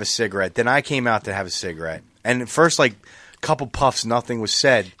first to have a cigarette. Then I came out to have a cigarette. And at first, couple puffs, nothing was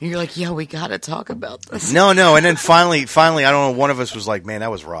said. And you're like, yo, we gotta talk about this. No. And then finally, I don't know, one of us was like, man, that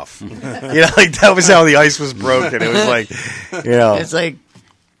was rough. That was how the ice was broken. It was like, It's like,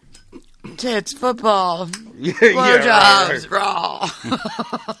 tits, football, blowjobs, raw.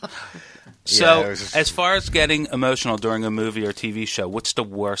 So, Yeah, it was just- as far as getting emotional during a movie or TV show, what's the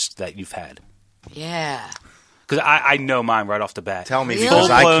worst that you've had? Yeah. Because I know mine right off the bat. Tell me, Really? because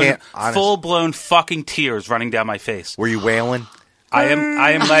I Full-blown- can't. Honestly. full-blown fucking tears running down my face. Were you wailing? I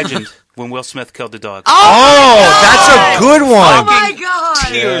am Legend when Will Smith killed the dog. Oh, that's a good one. Oh my god.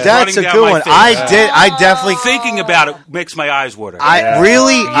 Tears That's a running down good my one. face. I definitely. Thinking about it makes my eyes water.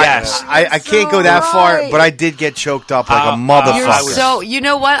 Really? Yes. I can't go that far, right. but I did get choked up like a You're motherfucker. so, you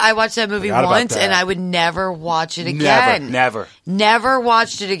know what? I watched that movie Forgot about once that. and I would never watch it again. Never. Never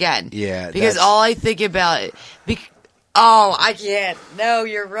watched it again. Yeah, Because that's- all I think about it. I can't. No,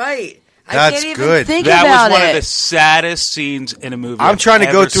 you're right. I That's can't even good. think That about was one it. of the saddest scenes in a movie. I'm I've trying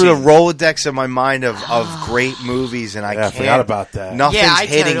to go ever through the seen. Rolodex of my mind of great movies, and I Yeah, I can't. forgot about that. Nothing's Yeah, I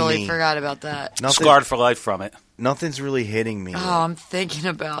hitting totally me. forgot about that. Scarred for life from it. Nothing's really hitting me. Oh, I'm thinking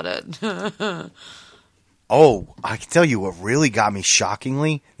about it. Oh, I can tell you what really got me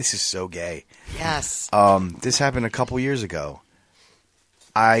shockingly. This is so gay. Yes. This happened a couple years ago.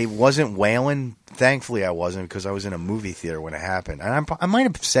 I wasn't wailing. Thankfully, I wasn't because I was in a movie theater when it happened. And I might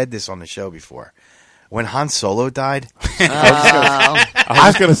have said this on the show before. When Han Solo died, I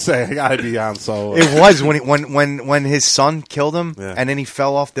was going to say I got to be Han Solo. it was when his son killed him, and then he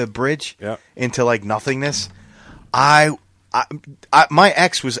fell off the bridge into like nothingness. My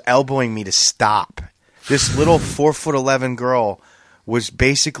ex was elbowing me to stop. This little 4'11" girl was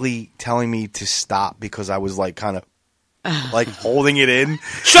basically telling me to stop because I was like kind of like holding it in.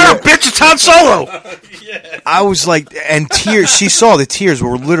 Shut up, bitch! It's Han Solo. I was like, and tears. She saw the tears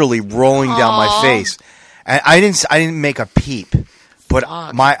were literally rolling down my face, and I didn't make a peep,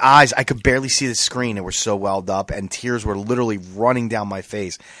 but my eyes, I could barely see the screen. It were so welled up, and tears were literally running down my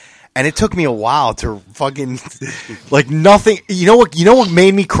face. And it took me a while to fucking like nothing. You know what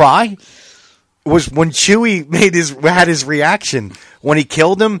made me cry was when Chewie had his reaction when he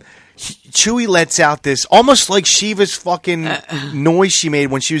killed him. Chewie lets out this almost like Shiva's fucking noise she made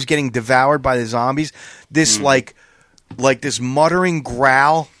when she was getting devoured by the zombies. This like this muttering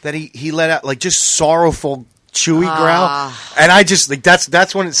growl that he let out, like just sorrowful Chewie growl. And I just like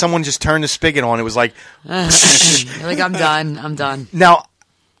that's when someone just turned the spigot on. It was like, You're like I'm done. Now,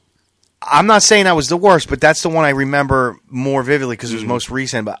 I'm not saying I was the worst, but that's the one I remember more vividly because it was most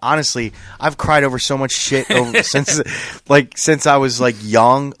recent. But honestly, I've cried over so much shit since I was like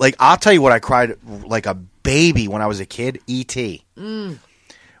young. Like I'll tell you what, I cried like a baby when I was a kid. E.T.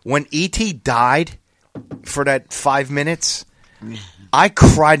 When E.T. died for that 5 minutes, I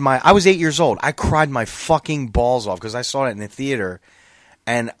was 8 years old. I cried my fucking balls off because I saw it in the theater,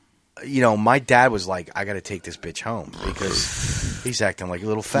 and you know, my dad was like, I got to take this bitch home because he's acting like a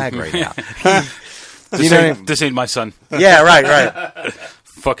little fag right now. This ain't my son. Yeah, right.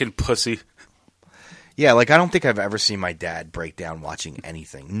 Fucking pussy. Yeah, like I don't think I've ever seen my dad break down watching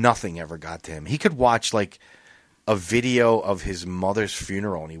anything. Nothing ever got to him. He could watch like a video of his mother's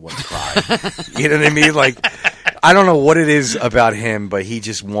funeral and he wouldn't cry. You know what I mean? Like, I don't know what it is about him, but he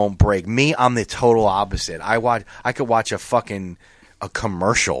just won't break. Me, I'm the total opposite. I could watch a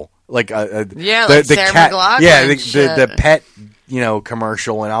commercial. Like like the Sarah cat, McLachlan the pet,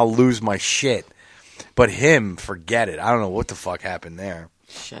 commercial, and I'll lose my shit. But him, forget it. I don't know what the fuck happened there.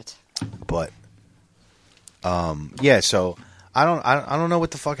 Shit. But, yeah. So I don't know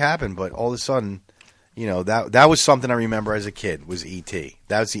what the fuck happened. But all of a sudden, that was something I remember as a kid was E.T.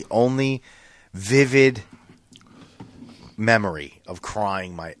 That was the only vivid memory of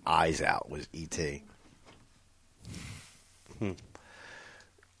crying my eyes out was E.T.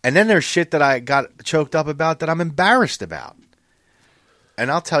 And then there's shit that I got choked up about that I'm embarrassed about.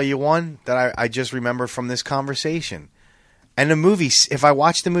 And I'll tell you one that I just remember from this conversation. And the movie, if I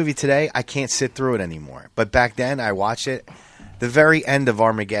watch the movie today, I can't sit through it anymore. But back then, I watched it, the very end of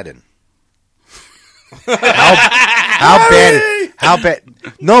Armageddon. How bad?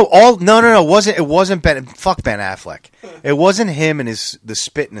 No, it wasn't Ben. Fuck Ben Affleck. It wasn't him and the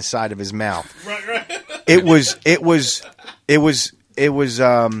spit in the side of his mouth. Right. It was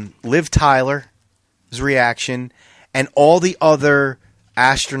Liv Tyler's reaction and all the other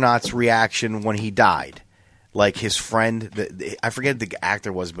astronauts' reaction when he died. Like his friend, I forget who the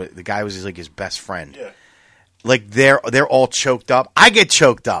actor was, but the guy was like his best friend. Yeah. Like they're all choked up. I get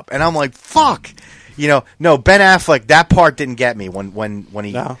choked up, and I'm like, fuck. No, Ben Affleck. That part didn't get me when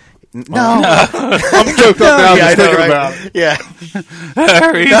he. No. I'm choked up now. Yeah, thinking about it. Yeah.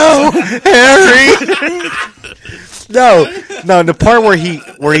 Harry. No, Harry. No, the part where he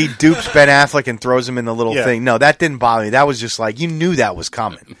dupes Ben Affleck and throws him in the little thing. No, that didn't bother me. That was just like you knew that was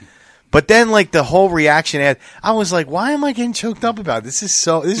coming. But then, like the whole reaction, I was like, "Why am I getting choked up about this? This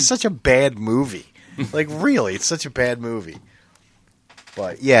is such a bad movie. Like, really, it's such a bad movie."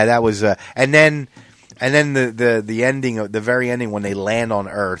 But yeah, that was, and then the ending of the very ending when they land on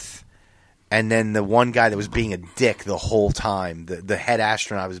Earth, and then the one guy that was being a dick the whole time, the head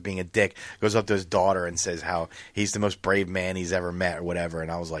astronaut was being a dick, goes up to his daughter and says how he's the most brave man he's ever met or whatever,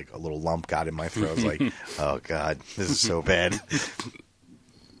 and I was like, a little lump got in my throat. I was like, oh god, this is so bad.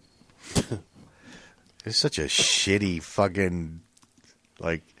 It's such a shitty fucking,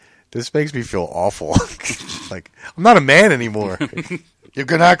 like, this makes me feel awful. Like, I'm not a man anymore. You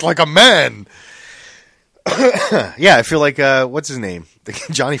can act like a man. Yeah, I feel like, what's his name?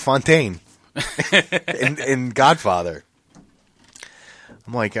 Johnny Fontaine in Godfather.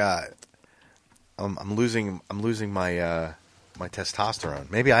 I'm like, I'm losing my my testosterone.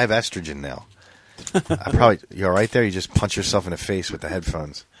 Maybe I have estrogen now. You all right there? You just punch yourself in the face with the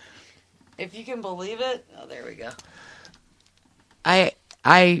headphones. If you can believe it. Oh, there we go. I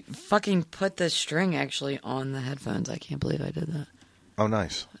I fucking put the string actually on the headphones. I can't believe I did that. Oh,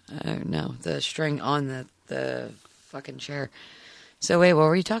 nice. No, the string on the fucking chair. So wait, what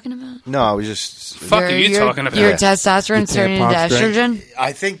were you talking about? No, I was just... Fuck are you talking about? Your testosterone turning into estrogen?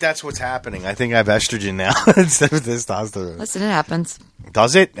 I think that's what's happening. I think I have estrogen now instead of testosterone. Listen, it happens.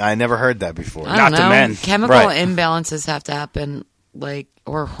 Does it? I never heard that before. I don't know. to men. Chemical Right. imbalances have to happen,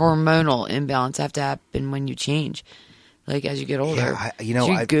 or hormonal imbalance have to happen when you change, as you get older. Yeah,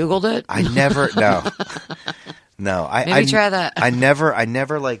 I Googled it. I never... No. No, Maybe try that. I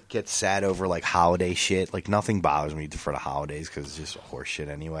never get sad over holiday shit. Nothing bothers me for the holidays because it's just horse shit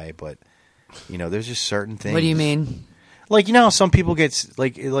anyway. But there's just certain things. What do you mean? Some people get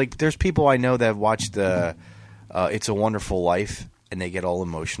there's people I know that watch the It's a Wonderful Life and they get all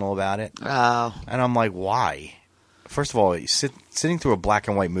emotional about it. Oh, and I'm like, why? First of all, sitting through a black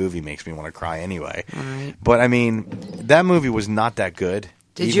and white movie makes me want to cry anyway. Right. But I mean, that movie was not that good.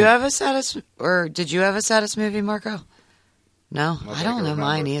 Did you have a saddest movie, Marco? No, I don't know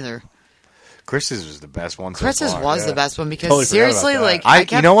mine either. Chris's was the best one. Chris's so far. was the best one because Totally seriously, I I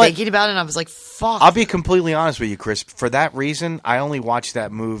kept thinking about it and I was like, fuck. I'll be completely honest with you, Chris. For that reason, I only watched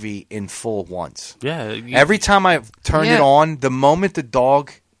that movie in full once. Yeah. Every time I turned it on, the moment the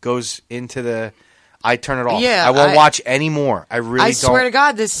dog goes into I turn it off. Yeah, I won't watch any more. I swear to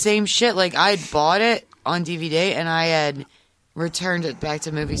God, this same shit. I had bought it on DVD and I had returned it back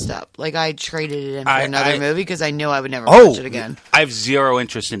to movie stop. I traded it in for another movie because I knew I would never watch it again. I have zero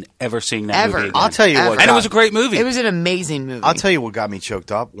interest in ever seeing that movie again. I'll tell you what. And it was a great movie. It was an amazing movie. I'll tell you what got me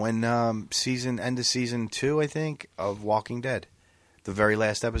choked up when end of season 2, I think, of Walking Dead. The very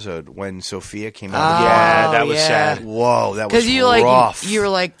last episode when Sophia came out. That was sad. Whoa, that was rough. rough. You were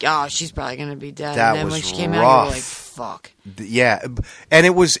like, oh, she's probably going to be dead. That and then was when she came rough. out, you were like, fuck. Yeah, and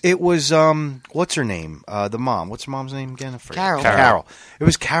it was what's her name? The mom. What's her mom's name again? Carol. It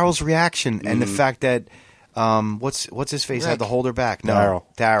was Carol's reaction and the fact that what's his face had to hold her back. No,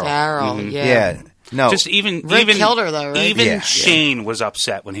 Daryl. Daryl. Yeah. No. Just even killed her though, right? Even Shane was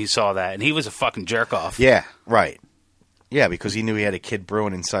upset when he saw that, and he was a fucking jerk off. Yeah, right. Yeah, because he knew he had a kid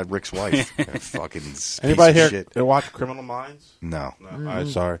brewing inside Rick's wife. Fucking Anybody piece of here shit. watch Criminal Minds? No. I'm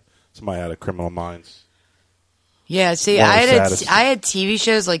sorry. Somebody had a Criminal Minds. Yeah, see, One I of the had saddest. I had TV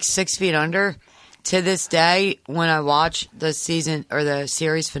shows like 6 Feet Under. To this day, when I watch the season or the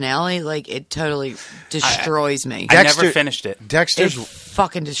series finale, it totally destroys me. I never finished it. It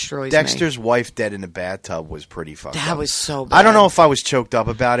fucking destroys me. Dexter's wife dead in the bathtub was pretty fucked up. That was so bad. I don't know if I was choked up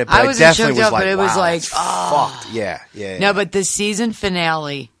about it, but I wasn't definitely choked was up, like, but it was wow, like, that's fucked. Yeah. No, but the season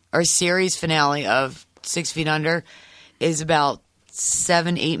finale or series finale of 6 Feet Under is about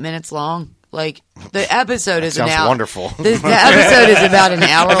 7-8 minutes long. The episode is sounds wonderful. The episode is about an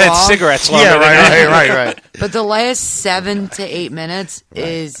hour I've had long. cigarettes long. Yeah, right. But the last 7 to 8 minutes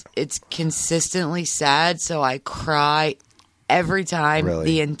it's consistently sad, so I cry every time,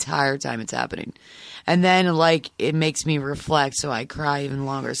 the entire time it's happening. And then it makes me reflect, so I cry even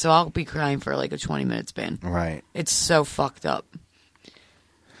longer. So I'll be crying for a 20-minute span. Right. It's so fucked up.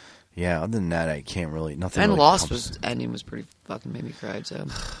 Yeah, other than that, I can't really. Nothing. And really Lost ending was pretty fucking made me cry. So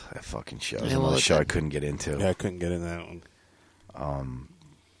that fucking show. Yeah, It was another well, show I that- couldn't get into. Yeah, I couldn't get in that one.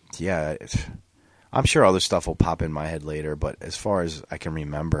 Yeah, I'm sure other stuff will pop in my head later, but as far as I can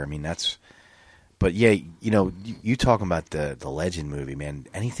remember, I mean that's. But yeah, you talking about the Legend movie, man?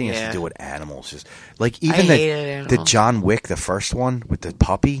 Anything has to do with animals, just even hated the animals. John Wick, the first one with the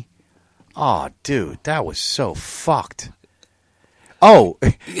puppy. Oh, dude, that was so fucked. Oh,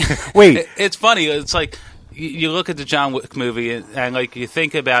 wait. It's funny. It's like you look at the John Wick movie and you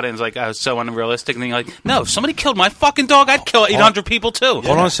think about it and it's it's so unrealistic. And then you're like, no, if somebody killed my fucking dog, I'd kill 800 people too. Hold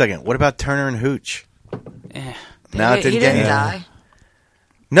on a second. What about Turner and Hooch? No, it he didn't didn't die.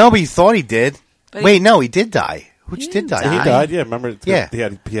 No, but you thought he did. But Wait, no, he did die. Hooch did die. He died. Yeah, remember? Yeah. he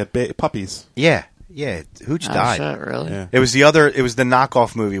had puppies. Yeah. Hooch died. Shit, really? Yeah. It was the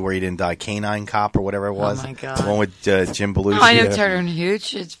knockoff movie where he didn't die. Canine Cop or whatever it was. Oh my God. The one with Jim Belushi. Oh, I know Turner and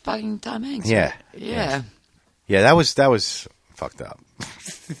Hooch. It's fucking Tom Hanks. Yeah. Yeah. Yeah, that was fucked up.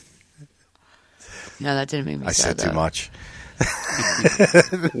 No, that didn't make me I sad. said too much.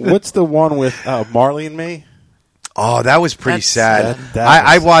 What's the one with Marley and Me? Oh, that was pretty sad. that was-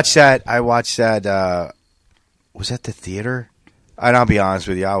 I watched that. Was that the theater? And I'll be honest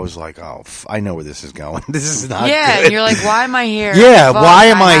with you, I was like, oh, I know where this is going. This is not Yeah, good. and you're like, why am I here? Yeah, Fuck, why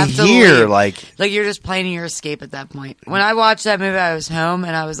am I have to here? leave. Like you're just planning your escape at that point. When I watched that movie, I was home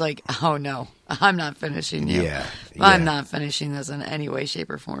and I was like, oh no, I'm not finishing you. Yeah, I'm not finishing this in any way, shape,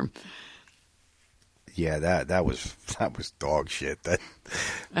 or form. Yeah, that was dog shit. That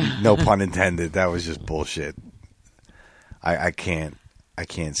no pun intended. That was just bullshit. I can't I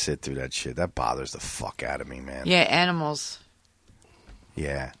can't sit through that shit. That bothers the fuck out of me, man. Yeah, animals.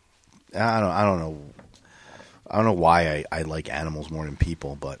 Yeah. I don't know. I don't know why I like animals more than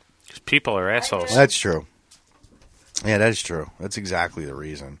people, but 'Cause people are assholes. that's true. Yeah, that is true. That's exactly the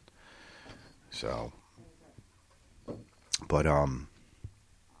reason. So, but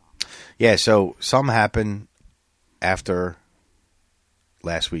yeah. So something happened after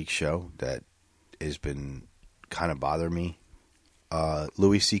last week's show that has been kind of bothering me.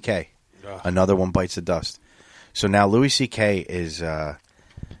 Louis C.K. Another one bites the dust. So now Louis C.K. is part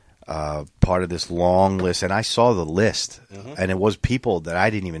of this long list, and I saw the list, and it was people that I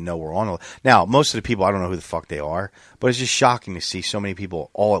didn't even know were on it. Now, most of the people, I don't know who the fuck they are, but it's just shocking to see so many people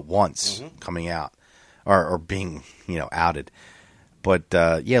all at once coming out or being, outed. But,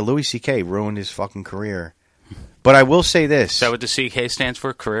 yeah, Louis C.K. ruined his fucking career. But I will say this. Is that what the CK stands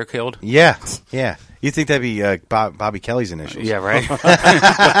for? Career killed? Yeah. You think that'd be Bobby Kelly's initials. Yeah, right?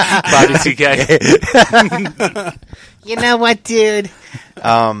 Bobby CK. You know what, dude?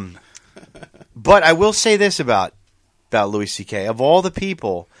 But I will say this about Louis C.K. Of all the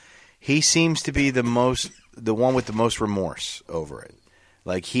people, he seems to be the one with the most remorse over it.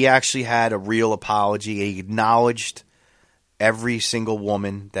 Like, he actually had a real apology. He acknowledged every single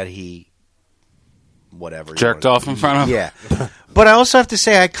woman that he jerked off in front of him. Yeah. But I also have to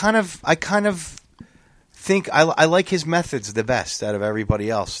say, I kind of think I like his methods the best out of everybody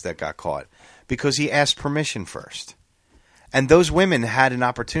else that got caught, because he asked permission first. And those women had an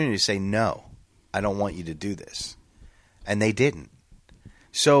opportunity to say, no, I don't want you to do this. And they didn't.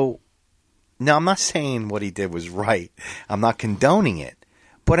 So, now I'm not saying what he did was right. I'm not condoning it.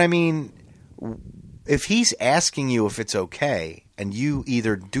 But I mean, if he's asking you if it's okay, and you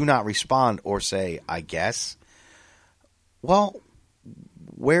either do not respond or say, I guess, well,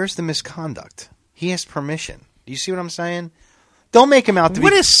 where's the misconduct? He asked permission. Do you see what I'm saying? Don't make him out to be...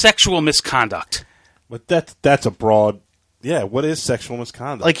 What is sexual misconduct? But that's a broad... Yeah, what is sexual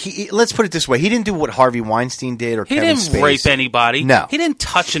misconduct? Like, let's put it this way. He didn't do what Harvey Weinstein did or Kevin Spacey. He didn't rape anybody. No. He didn't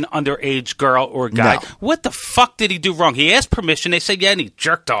touch an underage girl or guy. No. What the fuck did he do wrong? He asked permission. They said, yeah, and he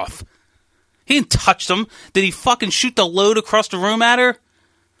jerked off. He didn't touch them. Did he fucking shoot the load across the room at her?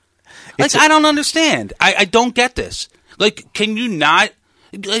 Like, I don't understand. I don't get this. Like, can you not...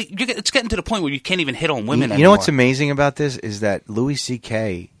 Like, it's getting to the point where you can't even hit on women anymore. You know what's amazing about this is that Louis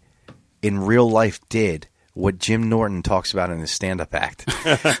C.K. in real life did what Jim Norton talks about in his stand-up act.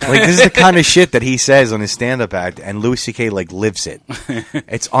 Like, this is the kind of shit that he says on his stand-up act, and Louis C.K. like lives it.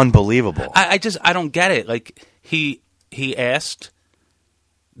 It's unbelievable. I don't get it. Like, he asked...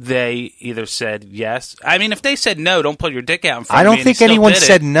 They either said yes. I mean, if they said no, don't pull your dick out in front I of me. don't think anyone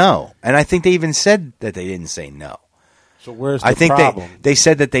said no. And I think they even said that they didn't say no. So where's the problem? They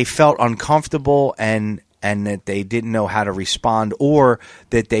said that they felt uncomfortable and that they didn't know how to respond, or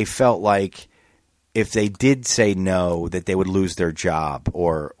that they felt like if they did say no, that they would lose their job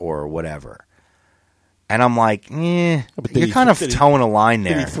or whatever. And I'm like, you're kind of towing a line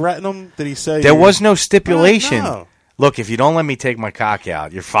there. Did he threaten them? Did he say... There was no stipulation. No. Look, if you don't let me take my cock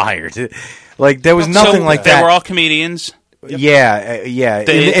out, you're fired. Like, there was nothing like that. They were all comedians? Yep. Yeah.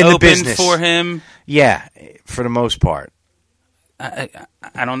 They in the opened business. for him? Yeah, for the most part. I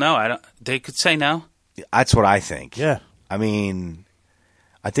don't know. They could say no. That's what I think. Yeah. I mean,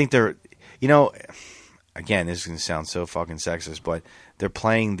 I think they're... again, this is going to sound so fucking sexist, but they're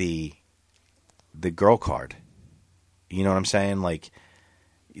playing the girl card. You know what I'm saying? Like...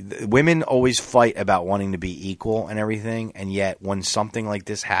 Women always fight about wanting to be equal and everything, and yet when something like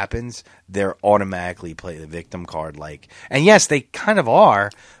this happens, they're automatically play the victim card. Like, and yes, they kind of are,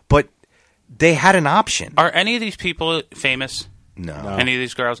 but they had an option. Are any of these people famous? No. Any of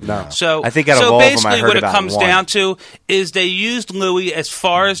these girls? No. So I think out of all of them, I basically, heard what it about comes one. down to is they used Louis as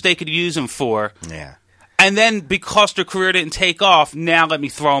far as they could use him for. Yeah. And then because their career didn't take off, now let me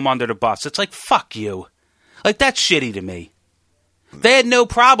throw him under the bus. It's like, fuck you. Like, that's shitty to me. They had no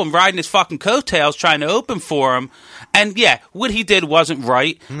problem riding his fucking coattails trying to open for him. And, yeah, what he did wasn't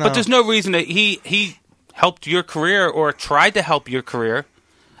right. No. But there's no reason that he helped your career or tried to help your career.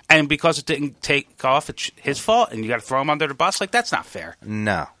 And because it didn't take off, it's his fault. And you got to throw him under the bus? Like, that's not fair.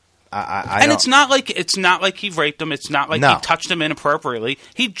 No. And it's not like he raped him. It's not like he touched him inappropriately.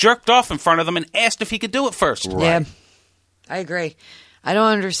 He jerked off in front of them and asked if he could do it first. Right. Yeah, I agree. I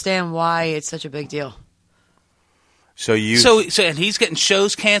don't understand why it's such a big deal. So and he's getting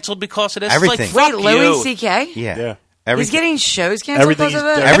shows canceled because of this. Everything. It's like, fuck Wait, Louis you. C.K.? Yeah. He's getting shows canceled because of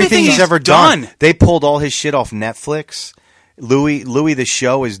it? Everything he's ever done. They pulled all his shit off Netflix. Louis, the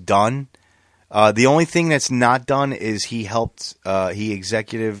show is done. The only thing that's not done is he helped. He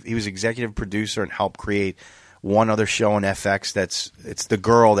was executive producer and helped create one other show on FX it's the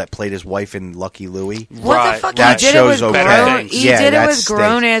girl that played his wife in Lucky Louie. What the fuck? That he did it with show's okay. He did it with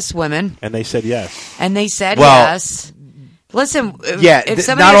grown-ass women. And they said yes. And they said yes. Listen, if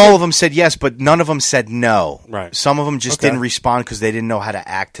not all of them said yes, but none of them said no. Right. Some of them just didn't respond because they didn't know how to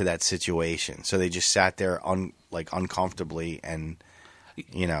act to that situation. So they just sat there uncomfortably and,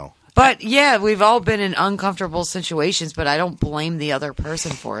 you know. But, yeah, we've all been in uncomfortable situations, but I don't blame the other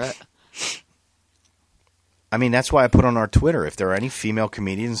person for it. I mean, that's why I put on our Twitter, if there are any female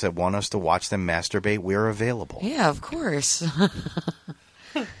comedians that want us to watch them masturbate, we're available. Yeah, of course.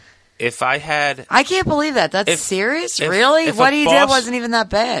 If I had... I can't believe that. That's serious? Really? What he did wasn't even that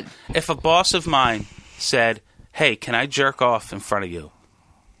bad. If a boss of mine said, hey, can I jerk off in front of you?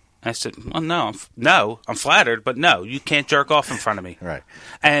 I said, well, no, I'm flattered, but no, you can't jerk off in front of me. Right.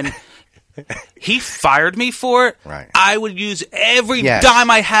 And he fired me for it. Right. I would use every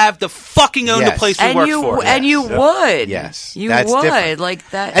dime I have to fucking own the place we work for. And you would. Yes. You That's would. different. Like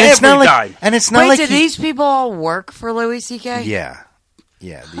that. And it's not like, dime. and it's not Wait, like did these people all work for Louis C.K.? Yeah.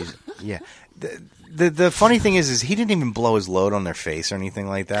 Yeah. The funny thing is he didn't even blow his load on their face or anything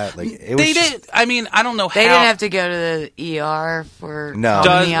like that. Like it was. I mean, I don't know how they didn't have to go to the ER for no.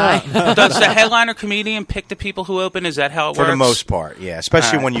 Does the headliner comedian pick the people who open? Is that how it works? For the most part, yeah.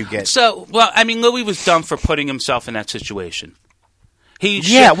 Especially when you get I mean, Louis was dumb for putting himself in that situation.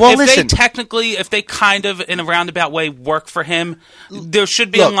 If they kind of in a roundabout way work for him, there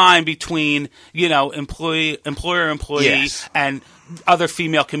should be a line between employer-employee and other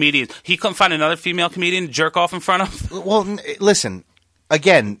female comedians. He couldn't find another female comedian to jerk off in front of. Well, listen,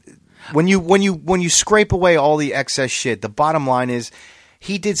 again, when you scrape away all the excess shit, the bottom line is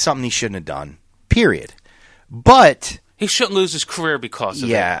he did something he shouldn't have done. Period. But he shouldn't lose his career because of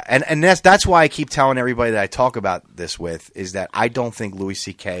it. Yeah, and that's why I keep telling everybody that I talk about this with is that I don't think Louis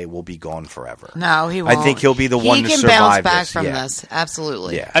C.K. will be gone forever. No, he won't. I think he'll be the one to survive this. He can bounce back from this.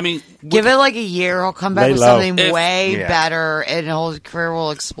 Absolutely. Yeah. I mean, give it like a year. He'll come back with something way better, and his career will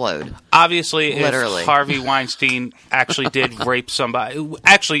explode. Obviously, if Harvey Weinstein actually did rape somebody,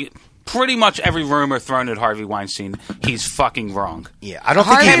 pretty much every rumor thrown at Harvey Weinstein, he's fucking wrong. Yeah, I don't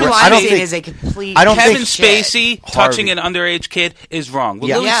Harvey think Weinstein is a complete. Kevin Spacey touching an underage kid is wrong. What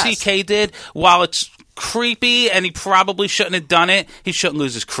Louis C.K. did, while it's creepy and he probably shouldn't have done it, he shouldn't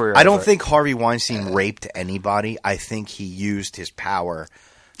lose his career. I don't think Harvey Weinstein raped anybody. I think he used his power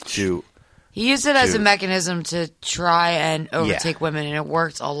to. He used it as a mechanism to try and overtake women, and it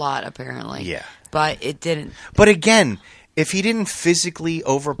worked a lot apparently. Yeah, but it didn't. But again. If he didn't physically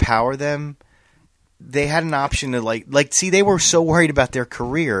overpower them, they had an option to see, they were so worried about their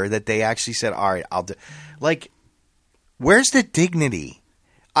career that they actually said, all right, I'll do. Like, where's the dignity?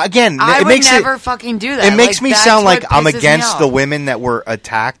 Again, I would never fucking do that. It makes me sound like I'm against the women that were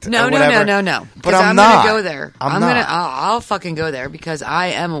attacked. No. But I'm not. Gonna go there. I'll fucking go there because I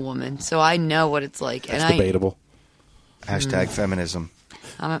am a woman, so I know what it's like. That's debatable. Hashtag feminism.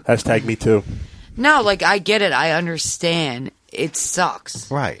 Hashtag me too. No, I get it. I understand. It sucks.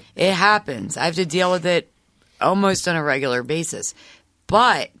 Right. It happens. I have to deal with it almost on a regular basis.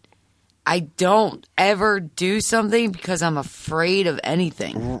 But I don't ever do something because I'm afraid of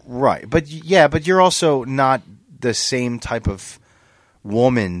anything. Right. But you're also not the same type of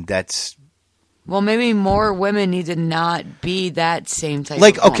woman that's... Well, maybe more women need to not be that same type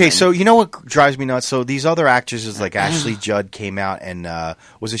of woman. So you know what drives me nuts? So these other actresses like Ashley Judd came out and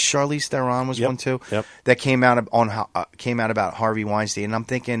was it Charlize Theron was one too? Yep. That came out about Harvey Weinstein, and I'm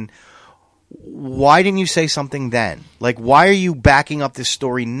thinking, why didn't you say something then? Like, why are you backing up this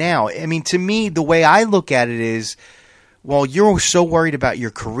story now? I mean, to me, the way I look at it is, well, you're so worried about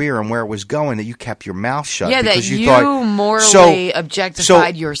your career and where it was going that you kept your mouth shut. Yeah, because that you thought, morally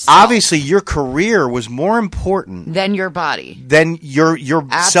objectified yourself. Obviously, your career was more important than your body, than your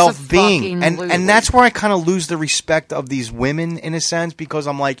self-being, and that's where I kind of lose the respect of these women in a sense, because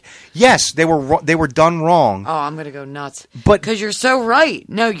I'm like, yes, they were done wrong. Oh, I'm gonna go nuts, but because you're so right.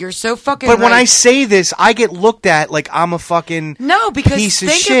 No, you're so fucking. But when I say this, I get looked at like I'm a fucking piece of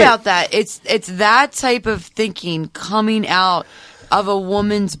shit. Think about that. It's that type of thinking coming out of a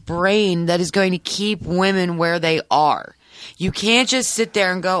woman's brain that is going to keep women where they are. You can't just sit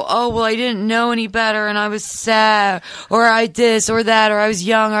there and go, oh, well, I didn't know any better and I was sad, or I this or that, or I was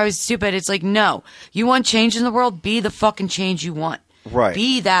young, or I was stupid. It's like, no. You want change in the world? Be the fucking change you want. Right.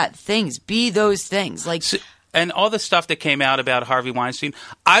 Be be those things. And all the stuff that came out about Harvey Weinstein,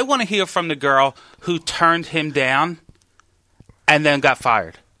 I want to hear from the girl who turned him down and then got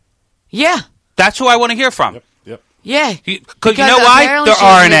fired. Yeah. That's who I want to hear from. Yep. Yeah. Because you know why? There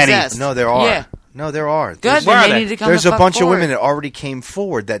aren't any. No, there are. Yeah. No, there are. Good. They need to come There's the a bunch forward. of women that already came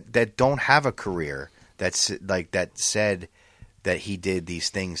forward that don't have a career, that said that he did these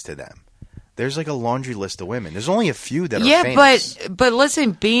things to them. There's like a laundry list of women. There's only a few that are famous. but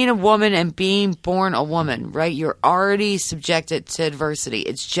listen, being a woman and being born a woman, right? You're already subjected to adversity.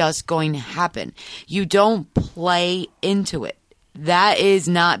 It's just going to happen. You don't play into it. That is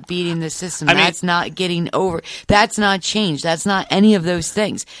not beating the system. That's not getting over. That's not change. That's not any of those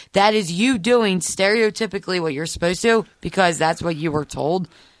things. That is you doing stereotypically what you're supposed to because that's what you were told.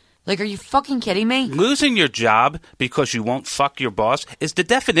 Like, are you fucking kidding me? Losing your job because you won't fuck your boss is the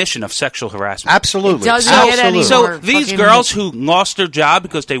definition of sexual harassment. Absolutely. It doesn't get any So more these fucking- girls who lost their job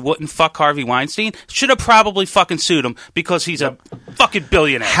because they wouldn't fuck Harvey Weinstein should have probably fucking sued him because he's a fucking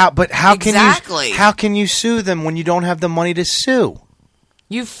billionaire. How Exactly. can you sue them when you don't have the money to sue?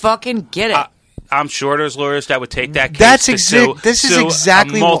 You fucking get it. I'm sure there's lawyers that would take that case That's to sue, this is sue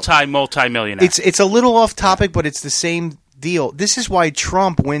exactly a multi-millionaire. It's a little off topic, but it's the same deal. This is why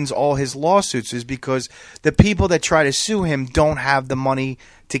Trump wins all his lawsuits, is because the people that try to sue him don't have the money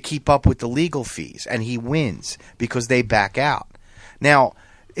to keep up with the legal fees, and he wins because they back out. Now,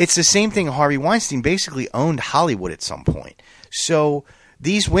 it's the same thing. Harvey Weinstein basically owned Hollywood at some point. So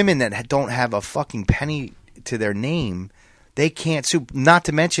these women that don't have a fucking penny to their name, they can't sue. Not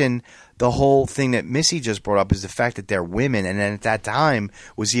to mention the whole thing that Missy just brought up is the fact that they're women, and then at that time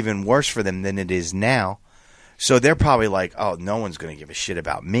was even worse for them than it is now. So they're probably like, oh, no one's going to give a shit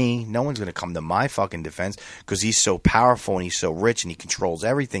about me. No one's going to come to my fucking defense because he's so powerful and he's so rich and he controls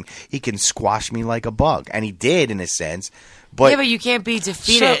everything. He can squash me like a bug. And he did, in a sense. But but you can't be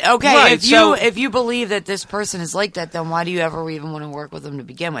defeated. So- Okay, right, if you believe that this person is like that, then why do you ever even want to work with them to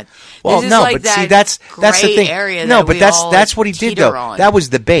begin with? Well, This is no, like but that see, that's the gray thing. Area No, that but we that's all, what he did teeter though. on. That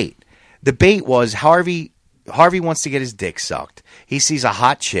was the bait. The bait was Harvey wants to get his dick sucked. He sees a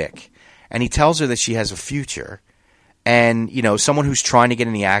hot chick, and he tells her that she has a future. And, you know, someone who's trying to get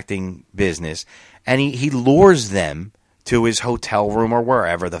in the acting business, and he lures them to his hotel room or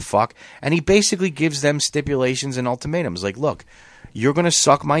wherever the fuck, and he basically gives them stipulations and ultimatums. Like, look, you're going to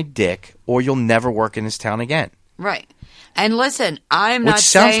suck my dick or you'll never work in this town again. Right. And listen, I'm Which not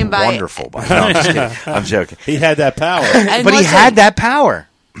sounds saying by wonderful. No, I'm just kidding. I'm joking. He had that power. And But he listen, had that power.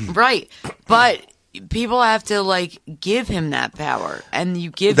 right. But people have to like give him that power, and you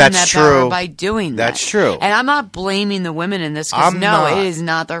give him That's that true. power by doing that. That's true. And I'm not blaming the women in this because I'm no, not. it is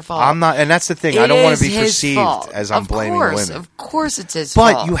not their fault. I'm not, and that's the thing. I It don't want is to be his perceived fault. as I'm blaming course, women. Of course, it's his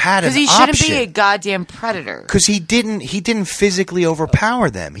But fault. you had an because he shouldn't be option. a goddamn predator. Because he didn't physically overpower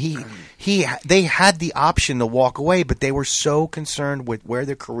them. They had the option to walk away, but they were so concerned with where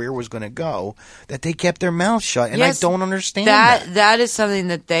their career was going to go that they kept their mouths shut. And Yes, I don't understand that. That is something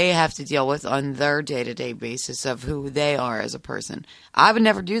that they have to deal with on their day-to-day basis of who they are as a person. I would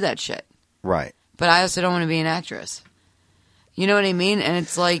never do that shit. Right. But I also don't want to be an actress. You know what I mean? And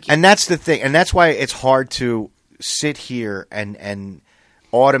it's like... And that's the thing. And that's why it's hard to sit here and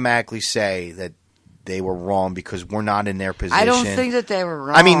automatically say that they were wrong because we're not in their position. I don't think that they were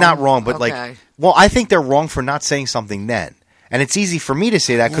wrong. I mean, not wrong, but Okay. I think they're wrong for not saying something then. And it's easy for me to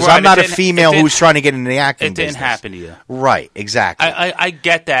say that because Right, I'm not it a didn't- female it didn't- who's trying to get into the acting It didn't business. happen to you. Right, exactly. I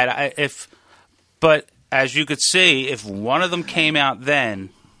get that. But as you could see, if one of them came out then,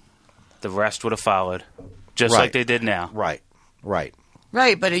 the rest would have followed, just Right. like they did now. Right. Right,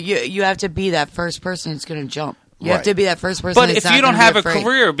 but you have to be that first person that's going to jump. You have Right. to be that first person But that's if not you don't gonna be have a afraid.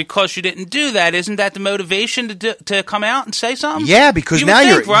 career because you didn't do that, isn't that the motivation to come out and say something? Yeah, because You now would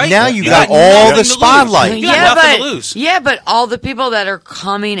think, you're right? now you You got got all nothing the to lose. spotlight. You got Yeah, nothing but to lose. yeah, but all the people that are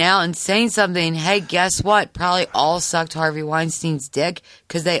coming out and saying something, hey, guess what? Probably all sucked Harvey Weinstein's dick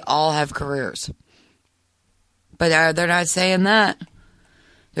because they all have careers. But they're not saying that.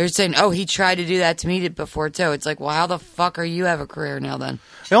 They're saying, oh, he tried to do that to me before too. It's like, well, how the fuck are you have a career now then?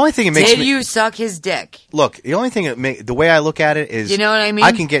 The only thing it makes Did me you suck his dick? look. The only thing the way I look at it is, You know what I mean?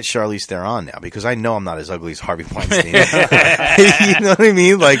 I can get Charlize Theron now because I know I'm not as ugly as Harvey Weinstein. You know what I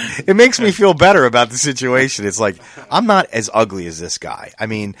mean? Like it makes me feel better about the situation. It's like I'm not as ugly as this guy. I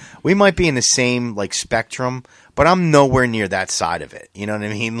mean, we might be in the same like spectrum, but I'm nowhere near that side of it. You know what I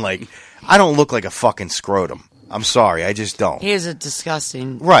mean? Like I don't look like a fucking scrotum. I'm sorry, I just don't. He is a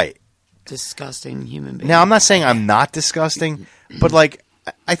disgusting, Right. disgusting human being. Now, I'm not saying I'm not disgusting, but like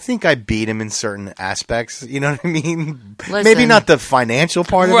I think I beat him in certain aspects. You know what I mean? Listen. Maybe not the financial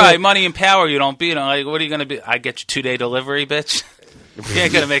part of Right, it. money and power, you don't beat them. Like, what are you going to be? I get you 2-day delivery, bitch. You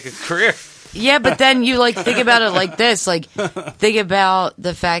ain't going to make a career. Yeah, but then you like think about it like this. Like think about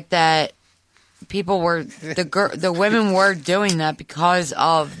the fact that people were the women were doing that because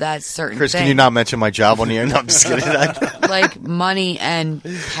of that certain Chris, thing. can you not mention my job on here? No, I'm just kidding. Like money and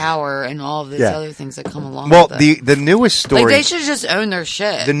power and all of these other things that come along. Well, with it. the newest story. Like they should just own their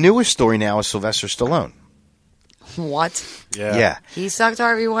shit. The newest story now is Sylvester Stallone. What? Yeah. He sucked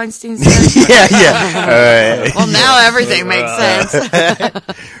Harvey Weinstein's dick? yeah. Well, now everything makes sense.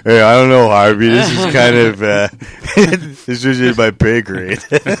 Hey, I don't know, Harvey. This is kind of this is in my pay grade.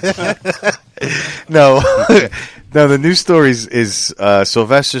 No, the news story is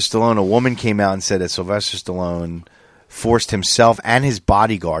Sylvester Stallone. A woman came out and said that Sylvester Stallone forced himself and his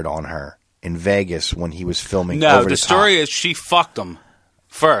bodyguard on her in Vegas when he was filming. No, Over the Top. story is she fucked him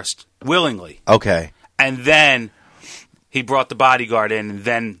first, willingly. Okay. And then he brought the bodyguard in and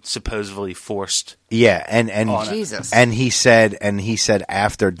then supposedly forced. Yeah, and Jesus. And he said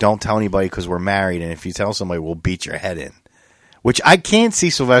after, don't tell anybody because we're married, and if you tell somebody, we'll beat your head in. Which I can't see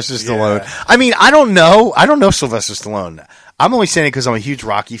Sylvester Stallone. Yeah. I mean, I don't know Sylvester Stallone. I'm only saying it because I'm a huge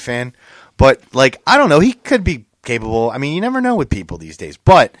Rocky fan. But like, I don't know. He could be capable. I mean, you never know with people these days.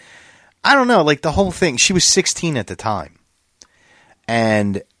 But I don't know. Like the whole thing. She was 16 at the time,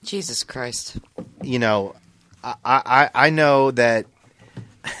 and Jesus Christ. you know, I know that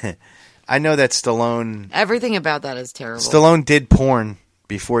I know that Stallone Everything about that is terrible. Stallone did porn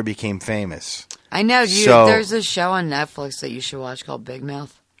before he became famous. I know. So- There's a show on Netflix that you should watch called Big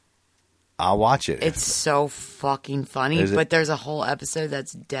Mouth. I'll watch it. It's so fucking funny, Is it? but there's a whole episode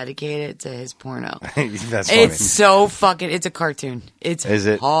that's dedicated to his porno. That's funny. It's so fucking. It's a cartoon. It's Is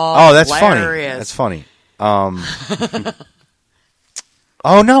it? hilarious. Oh, that's funny. That's funny.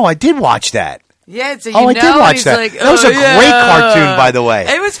 Oh no, I did watch that. Yeah, so I did watch he's that. like, That was a great cartoon, by the way.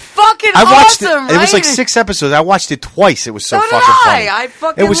 It was fucking I watched awesome, it. It was like right? 6 episodes. I watched it twice. It was so So did fucking funny. I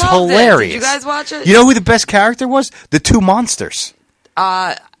fucking It was loved hilarious. Did you guys watch it? You know who the best character was? The two monsters.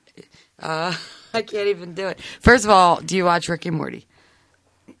 I can't even do it. First of all, do you watch Rick and Morty?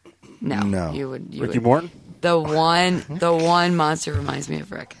 No. You would. Ricky Morton? The one monster reminds me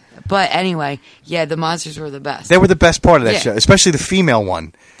of Rick. But anyway, yeah, the monsters were the best. They were the best part of that Yeah. show, especially the female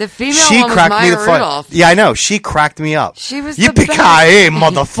one. The female one was cracked me Maya the fuck. Rudolph. Yeah, I know. She cracked me up. She was the Yippee-ki-yay, best.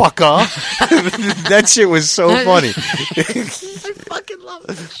 motherfucker. That shit was so funny. I fucking love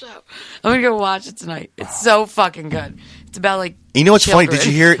this show. I'm gonna go watch it tonight. It's so fucking good. It's about like You know what's funny?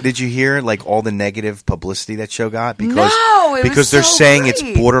 children. Did you hear like all the negative publicity that show got? Because No, it was because they're so saying great.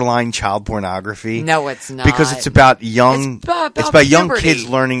 it's borderline child pornography. No, it's not. Because it's about young It's about young puberty. kids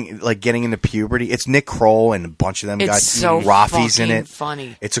learning, like getting into puberty. It's Nick Kroll and a bunch of them It's got so Rafi's in fucking it.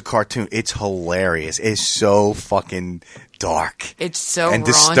 funny. It's a cartoon. It's hilarious. It's so fucking dark. It's so and raunchy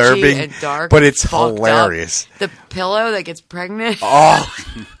disturbing, and dark, but it's fucked hilarious. Up. The pillow that gets pregnant. Oh,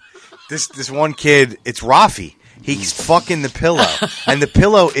 this one kid, it's Rafi. He's fucking the pillow, and the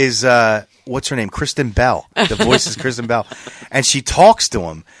pillow is what's her name? Kristen Bell. The voice is Kristen Bell, and she talks to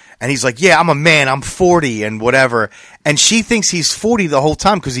him, and he's like, "Yeah, I'm a man. I'm 40 and whatever." And she thinks he's 40 the whole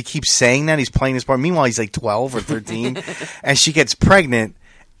time because he keeps saying that he's playing his part. Meanwhile, he's like 12 or 13, and she gets pregnant,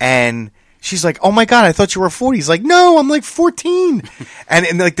 and she's like, "Oh my god, I thought you were 40." He's like, "No, I'm like 14."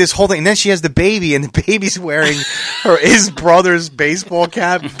 And like this whole thing, and then she has the baby, and the baby's wearing his brother's baseball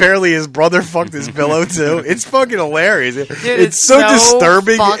cap. Barely his brother fucked his pillow too. It's fucking hilarious. It's so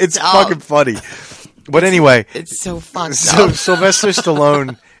disturbing. It's fucked up. fucking funny. But anyway, It's so fucked so up. Sylvester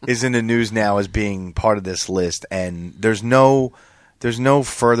Stallone is in the news now as being part of this list, and there's no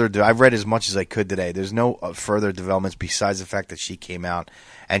further. I've read as much as I could today. There's no further developments besides the fact that she came out,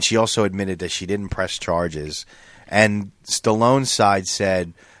 and she also admitted that she didn't press charges. And Stallone's side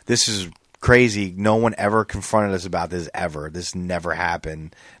said, "This is crazy. No one ever confronted us about this ever. This never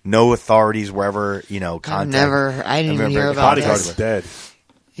happened. No authorities were ever, contacted." I didn't even hear about Bodyguard's this. dead.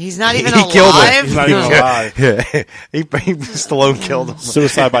 He's not even He alive. killed him. He's not even alive. Yeah, Stallone killed him.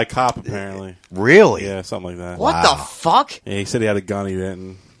 Suicide by cop, apparently. Really? Yeah, something like that. What Wow. the fuck? Yeah, he said he had a gun he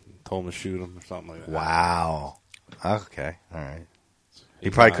didn't. Told him to shoot him or something like that. Wow. Okay. All right. He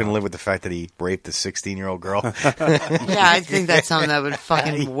probably couldn't live with the fact that he raped a 16-year-old girl. Yeah, I think that's something that would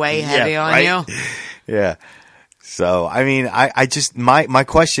fucking weigh heavy on right? you. Yeah. So, I mean, I just my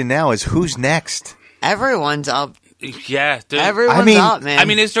question now is who's next? Everyone's up. Yeah, dude. Everyone's up, man. I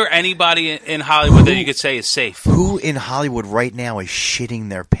mean, is there anybody in Hollywood that you could say is safe? Who in Hollywood right now is shitting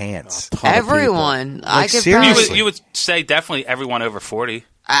their pants? everyone. I Like, could seriously? probably, You would say definitely everyone over 40.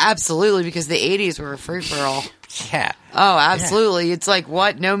 absolutely, because the 80s were a free for all. Yeah. Oh, absolutely. It's like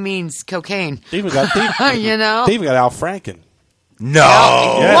what? No means cocaine. They even got You know? They even got Al Franken. No.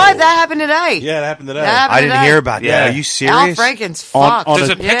 Yeah. What? That happened today. Yeah, it happened today. That happened I didn't today. hear about that. Yeah. Are you serious? Al Franken's On- fucked. on There's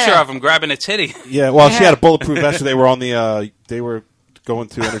a picture Yeah. of him grabbing a titty. Yeah, well, she Yeah. had a bulletproof vest. They were on the. They were going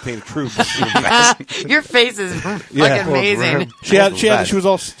to entertain a troupe. Your face is fucking amazing. She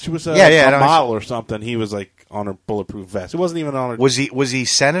was a model or something. He was like on her bulletproof vest. It wasn't even on her. Was he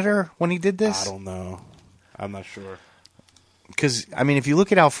senator when he did this? I don't know. I'm not sure. Because I mean, if you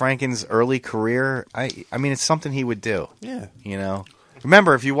look at Al Franken's early career, I mean, it's something he would do. Yeah. You know.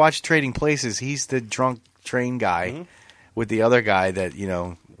 Remember, if you watch Trading Places, he's the drunk train guy with the other guy that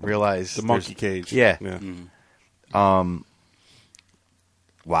realized the monkey cage. Yeah. Mm-hmm.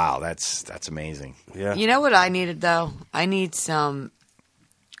 Wow, that's amazing. Yeah. You know what I needed though? I need some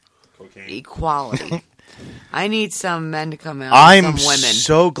equality. I need some men to come out. I'm some women.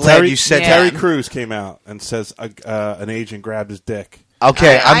 so glad you said Terry Crews came out and says an agent grabbed his dick.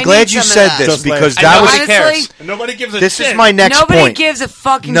 Okay, I'm glad you said this because that was cares. Nobody gives a shit. This is my next point. Nobody gives a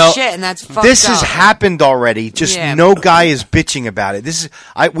fucking shit, and that's fucked up. This has happened already. Just no guy is bitching about it.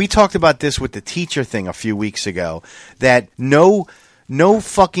 We talked about this with the teacher thing a few weeks ago. That no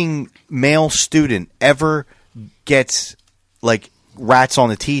fucking male student ever gets like rats on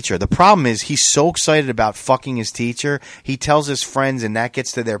the teacher. The problem is he's so excited about fucking his teacher, he tells his friends, and that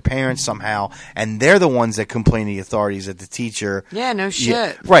gets to their parents somehow, and they're the ones that complain to the authorities that the teacher. Yeah, no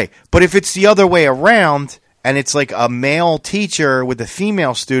shit. Right. But if it's the other way around, and it's like a male teacher with a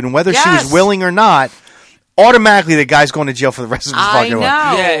female student, whether she was willing or not, automatically the guy's going to jail for the rest of his fucking life.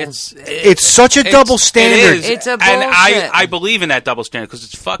 Yeah, it's such a double standard. It's a bullshit. And I believe in that double standard because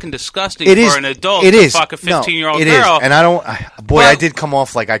it's fucking disgusting for an adult to fuck a 15-year-old girl. It is. And I don't... I did come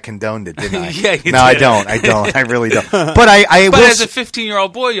off like I condoned it, didn't I? Yeah, you did. I don't. I really don't. But I But will as a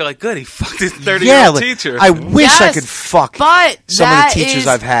 15-year-old boy, you're like, good, he fucked his 30-year-old teacher. I wish I could fuck some of the teachers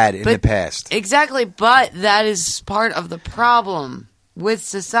I've had in the past. Exactly, but that is part of the problem with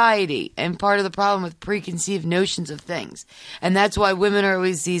society and part of the problem with preconceived notions of things. And that's why women are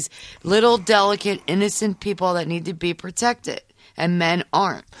always these little, delicate, innocent people that need to be protected. And men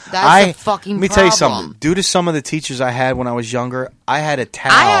aren't. That's the fucking problem. Let me tell you something. Due to some of the teachers I had when I was younger, I had a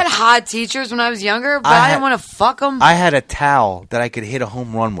towel. I had hot teachers when I was younger, but I didn't want to fuck them. I had a towel that I could hit a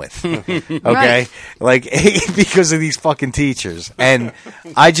home run with. Okay? Right. Like, because of these fucking teachers. And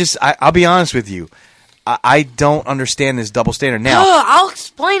I'll be honest with you. I don't understand this double standard. Now, I'll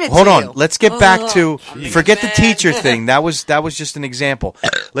explain it to you. Hold on. Let's get back to... Forget the teacher thing. That was just an example.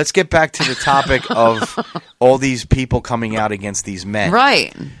 Let's get back to the topic of all these people coming out against these men.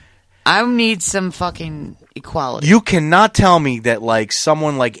 Right. I need some fucking equality. You cannot tell me that like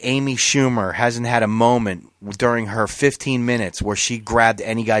someone like Amy Schumer hasn't had a moment during her 15 minutes where she grabbed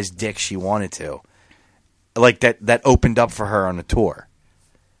any guy's dick she wanted to. Like that opened up for her on a tour.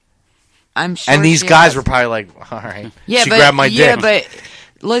 I'm sure. And these guys were probably like, all right, she grabbed my dick. Yeah, but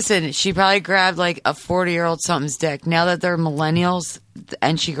listen, she probably grabbed like a 40-year-old something's dick. Now that they're millennials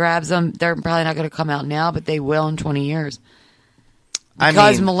and she grabs them, they're probably not going to come out now, but they will in 20 years.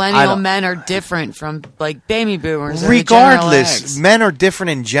 Because millennial men are different from like baby boomers. Regardless, men are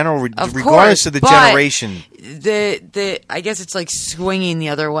different in general, regardless of the generation. I guess it's like swinging the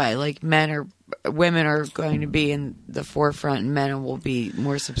other way. Like women are going to be in the forefront and men will be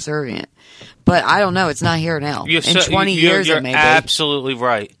more subservient. But I don't know. It's not here now. In 20 years, it may be. You're absolutely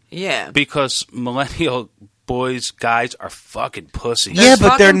right. Yeah. Because millennial guys are fucking pussies. Yeah,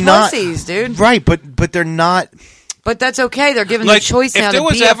 but they're not pussies, dude. Right, but they're not. But that's okay. They're given the choice now to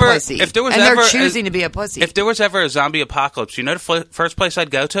be a pussy. They're choosing to be a pussy. If there was ever a zombie apocalypse, you know the first place I'd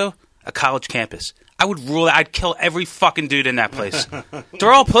go to? A college campus. I would rule it. I'd kill every fucking dude in that place.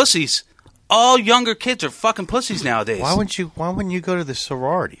 They're all pussies. All younger kids are fucking pussies nowadays. Why wouldn't you go to the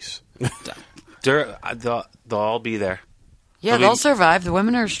sororities? They'll all be there. Yeah, they'll survive. The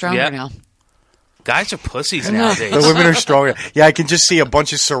women are stronger now. Guys are pussies nowadays. The women are stronger. Yeah, I can just see a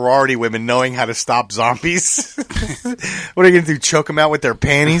bunch of sorority women knowing how to stop zombies. What are you going to do, choke them out with their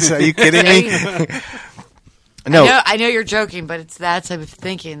panties? Are you kidding me? No, I know you're joking, but it's that type of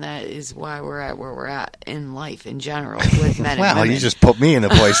thinking that is why we're at where we're at in life in general with men and women. Wow, you just put me in a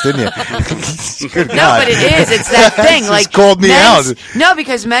place, didn't you? Good God. No, but it is. It's that thing. Like called me out. No,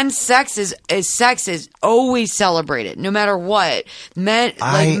 because men's sex is always celebrated, no matter what. Men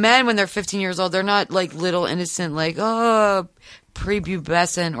when they're 15 years old, they're not like little innocent, like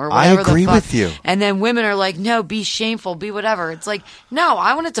prepubescent or whatever. I agree the fuck. with you. And then women are like, no, be shameful, be whatever. It's like, no,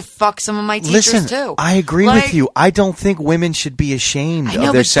 I wanted to fuck some of my teachers too. I agree with you. I don't think women should be ashamed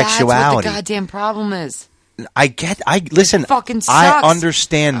of their sexuality. That's what the goddamn problem is. Listen, fucking sucks. I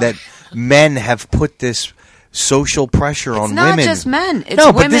understand that men have put this social pressure on women. It's not just men. It's no,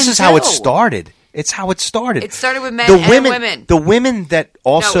 women but this is too. how it started. It's how it started. It started with men and women. The women that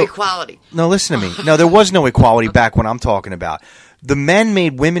also... No, equality. No, listen to me. No, there was no equality back when I'm talking about. the men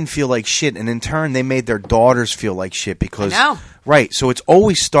made women feel like shit, and in turn, they made their daughters feel like shit because. I know. Right. So it's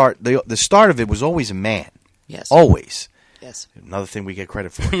always the start of it was always a man. Yes. Always. Yes. Another thing we get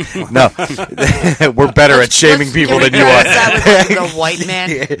credit for. No, we're better at shaming people than you are. That with the white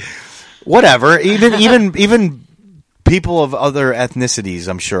man. Whatever. Even people of other ethnicities,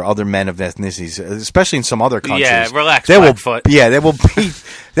 I'm sure, other men of ethnicities, especially in some other countries. Yeah, relax, Blackfoot. Yeah,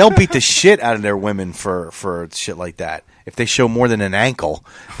 they'll beat the shit out of their women for shit like that. If they show more than an ankle,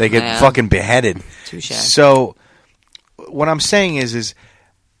 they get fucking beheaded. Touché. So, what I'm saying is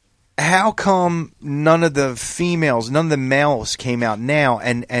how come none of the males came out now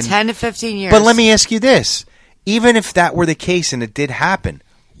and 10 to 15 years? But let me ask you this: even if that were the case and it did happen,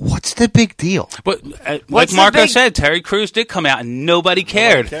 what's the big deal? But like Marco said, Terry Crews did come out and nobody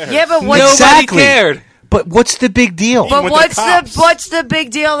cared. Yeah, but nobody cared. But what's the big deal? But what's the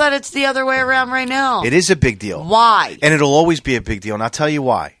big deal that it's the other way around right now? It is a big deal. Why? And it'll always be a big deal, and I'll tell you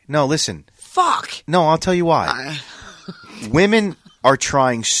why. No, listen. Fuck. No, I'll tell you why. Women are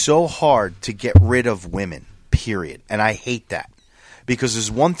trying so hard to get rid of women, period. And I hate that. Because there's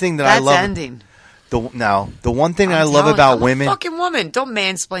one thing that I love. That's ending. The one thing I love about women. I'm a fucking woman. Don't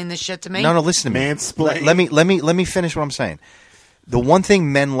mansplain this shit to me. No, listen to me. Mansplain. Let me finish what I'm saying. The one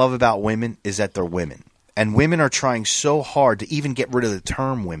thing men love about women is that they're women. And women are trying so hard to even get rid of the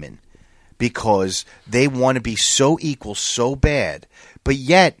term women because they want to be so equal so bad. But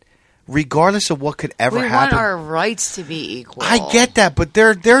yet, regardless of what could ever happen, we want our rights to be equal. I get that, but there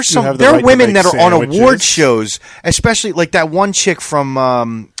are women that are on award shows, especially like that one chick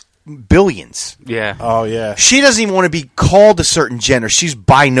from Billions. Yeah. Oh yeah. She doesn't even want to be called a certain gender. She's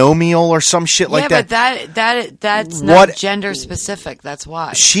binomial or some shit like that. Yeah, but that's not gender specific. That's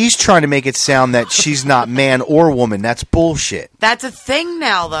why. She's trying to make it sound that she's not man or woman. That's bullshit. That's a thing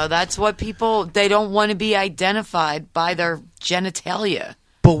now, though. That's what they don't want to be identified by their genitalia.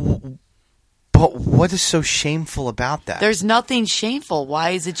 But what is so shameful about that? There's nothing shameful.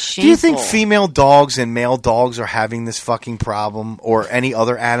 Why is it shameful? Do you think female dogs and male dogs are having this fucking problem, or any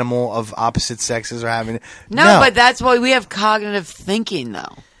other animal of opposite sexes are having it? No, but that's why we have cognitive thinking,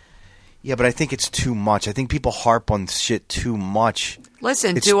 though. Yeah, but I think it's too much. I think people harp on shit too much.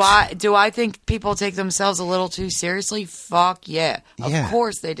 Listen, do I think people take themselves a little too seriously? Fuck yeah. Of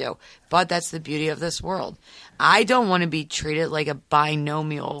course they do. But that's the beauty of this world. I don't want to be treated like a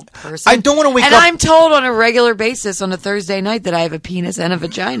binomial person. I don't want to wake up... And I'm told on a regular basis on a Thursday night that I have a penis and a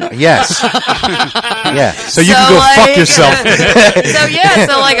vagina. Yes. Yeah. So you can go fuck yourself.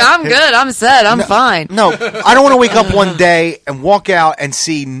 So I'm good. I'm set. I'm fine. No, I don't want to wake up one day and walk out and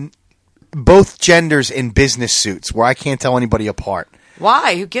see both genders in business suits where I can't tell anybody apart.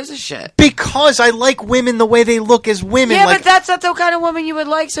 Why? Who gives a shit? Because I like women the way they look as women. Yeah, but that's not the kind of woman you would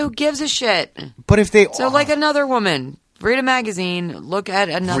like, so who gives a shit? But if they... So like another woman. Read a magazine. Look at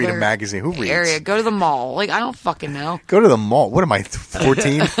another... Read a magazine. Who reads? Area. Go to the mall. I don't fucking know. Go to the mall. What am I,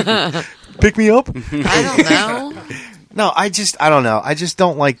 14? Pick me up? I don't know. No, I don't know. I just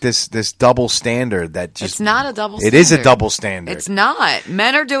don't like this double standard that just... It's not a double standard. It is a double standard. It's not.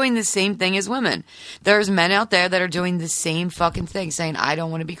 Men are doing the same thing as women. There's men out there that are doing the same fucking thing, saying, I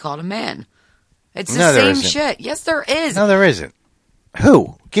don't want to be called a man. It's the same shit. Yes, there is. No, there isn't.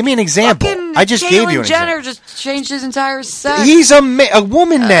 Who? Give me an example. I just gave you an Jenner example. just changed his entire sex. He's a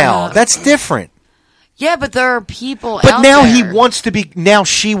woman now. That's different. Yeah, but there are people But out now there. Now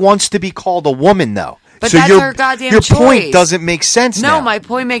she wants to be called a woman, though. But so that's her goddamn choice. Your point doesn't make sense now. No, my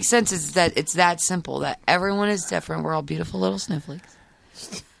point makes sense is that it's that simple, that everyone is different. We're all beautiful little snowflakes.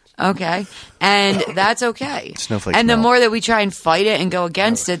 Okay? And that's okay. Snowflakes. And the more that we try and fight it and go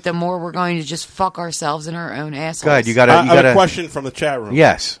against it, the more we're going to just fuck ourselves in our own assholes. Go ahead. You got I have a question from the chat room.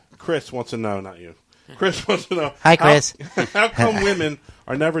 Yes. Chris wants to know, not you. Chris wants to know. Hi, Chris. How come women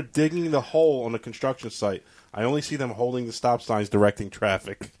are never digging the hole on a construction site? I only see them holding the stop signs directing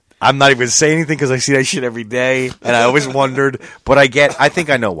traffic. I'm not even going to say anything because I see that shit every day, and I always wondered. But I think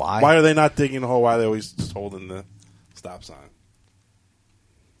I know why. Why are they not digging the hole? Why are they always just holding the stop sign?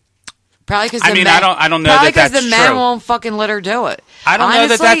 Probably because I don't know probably that that's because the men true. won't fucking let her do it. I don't know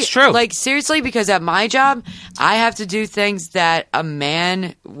that that's true. Like, seriously, because at my job, I have to do things that a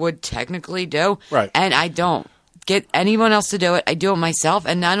man would technically do. Right. And I don't get anyone else to do it. I do it myself.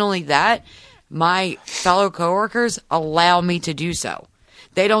 And not only that, my fellow coworkers allow me to do so.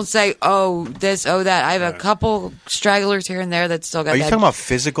 They don't say, oh, this, oh, that. I have a couple stragglers here and there that still got that. Are you talking about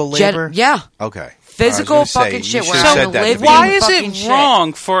physical labor? Yeah. Okay. Physical fucking shit where I said have to that live Why in is fucking it shit.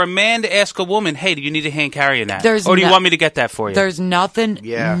 wrong for a man to ask a woman, "Hey, do you need a hand carrying that?" There's or do you no- want me to get that for you? There's nothing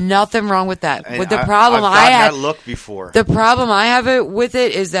wrong with that. And With the problem I've I gotten had, that look before. the problem I have with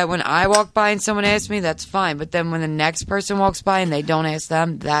it is that when I walk by and someone asks me, that's fine. But then when the next person walks by and they don't ask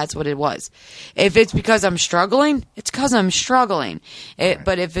them, that's what it was. If it's because I'm struggling, it's because I'm struggling.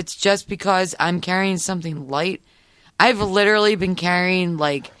 But if it's just because I'm carrying something light, I've literally been carrying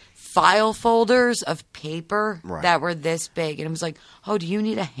like file folders of paper that were this big, and it was like, "Oh, do you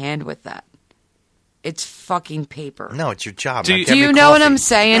need a hand with that?" It's fucking paper. No, it's your job. Do you know what I'm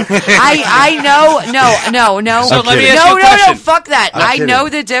saying? I know. No. So let me ask you a question. No. Fuck that. I'm I kidding. know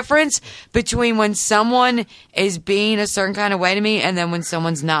the difference between when someone is being a certain kind of way to me and then when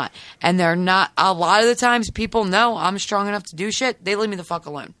someone's not. And they're not. A lot of the times, people know I'm strong enough to do shit. They leave me the fuck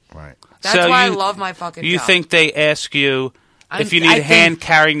alone. Right. That's why I love my fucking You job. think they ask you if you need a hand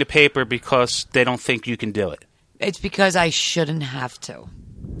carrying the paper because they don't think you can do it? It's because I shouldn't have to,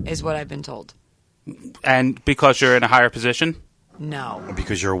 is what I've been told. And because you're in a higher position? No.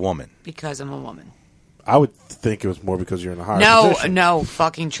 Because you're a woman. Because I'm a woman. I would think it was more because you're in a higher position. No,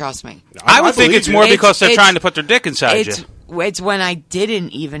 fucking trust me. I would think it's more because they're trying to put their dick inside you. It's when I didn't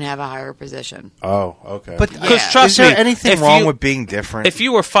even have a higher position. Oh, okay. But Because trust is there me, anything if wrong you- with being different? If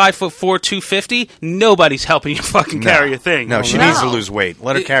you were 5'4", 250, nobody's helping you fucking carry a thing. No, she needs to lose weight.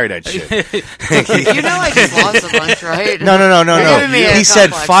 Let her carry that shit. You know I just lost a bunch, right? No. You're giving me a He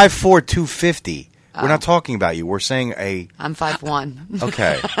said complex. 5'4", 250. We're not talking about you. We're saying I'm 5'1".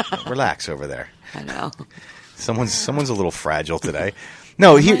 Okay, relax over there. I know. Someone's a little fragile today.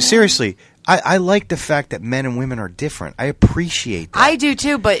 No, seriously, I like the fact that men and women are different. I appreciate that. I do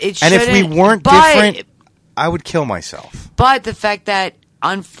too, but it and shouldn't. if we weren't different, I would kill myself. But the fact that,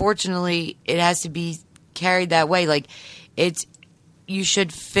 unfortunately, it has to be carried that way, like, you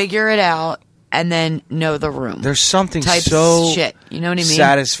should figure it out and then know the room. There's something type so shit. You know what I mean?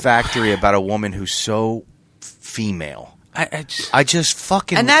 satisfactory about a woman who's so female. I just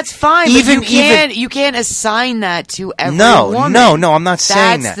fucking, and that's fine. But you can't assign that to every woman. No, I'm not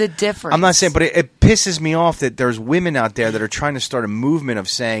saying that. That's the difference. I'm not saying, but it pisses me off that there's women out there that are trying to start a movement of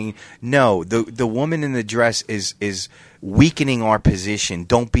saying, no, the woman in the dress is weakening our position.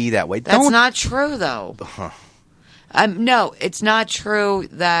 Don't be that way. That's not true, though. No, it's not true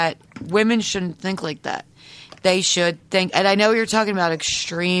that women shouldn't think like that. They should think, and I know you're talking about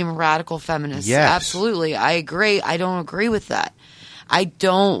extreme radical feminists. Yes. Absolutely. I agree. I don't agree with that. I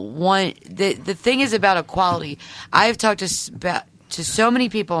don't want, the thing is about equality. I've talked to so many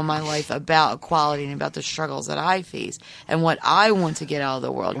people in my life about equality and about the struggles that I face and what I want to get out of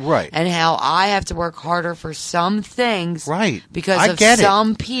the world. Right. And how I have to work harder for some things. Right. Because I of get it.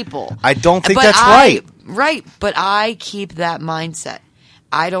 some people. I don't think But that's right. Right. But I keep that mindset.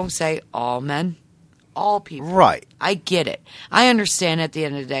 I don't say all men. All people. Right. I get it. I understand at the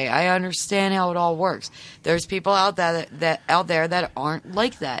end of the day. I understand how it all works. There's people out there that aren't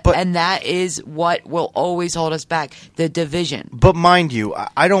like that. And that is what will always hold us back. The division. But mind you,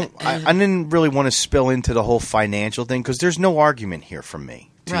 I didn't really want to spill into the whole financial thing because there's no argument here from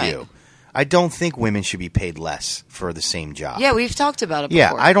me to you. I don't think women should be paid less for the same job. Yeah, we've talked about it before.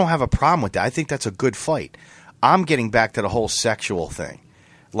 Yeah, I don't have a problem with that. I think that's a good fight. I'm getting back to the whole sexual thing.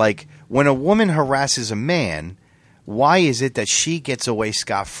 Like, when a woman harasses a man, why is it that she gets away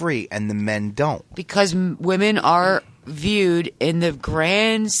scot-free and the men don't? Because women are viewed in the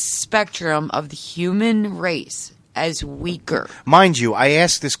grand spectrum of the human race as weaker. Mind you, I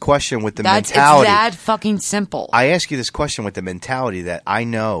ask this question with the mentality. It's that fucking simple. I ask you this question with the mentality that I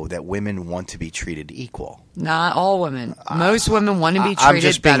know that women want to be treated equal. Not all women. Most women want to be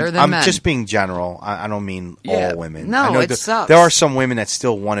treated better than men. I'm just being general. I don't mean all women. No, I know it sucks. There are some women that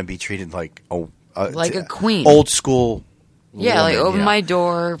still want to be treated like a queen. Old school. Yeah, woman, like open my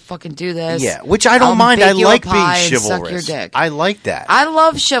door, fucking do this. Yeah, which I don't mind. bake I you a like pie being and suck chivalrous. your dick. I like that. I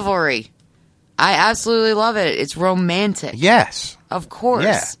love chivalry. I absolutely love it. It's romantic. Yes. Of course.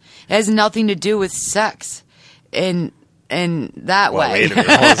 Yeah. It has nothing to do with sex in that way. Wait a minute.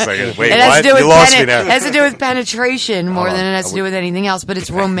 Hold on a second. Wait, It has what? to do with You lost me now. It has to do with penetration more Hold than on. it has to do with anything else, but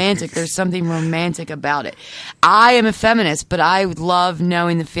it's romantic. There's something romantic about it. I am a feminist, but I love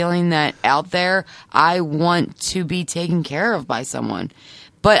knowing the feeling that out there I want to be taken care of by someone.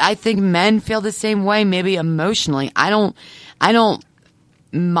 But I think men feel the same way, maybe emotionally. I don't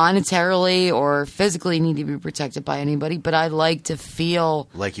monetarily or physically need to be protected by anybody, but I like to feel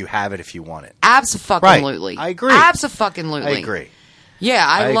like you have it if you want it. Abso-fucking-lutely. Right. I agree. Abso-fucking-lutely. I agree. Yeah,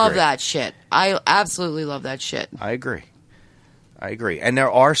 I love agree. that shit. I absolutely love that shit. I agree. And there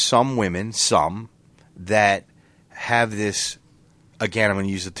are some women, that have this again, I'm going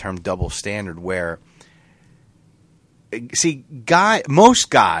to use the term double standard, where, see, most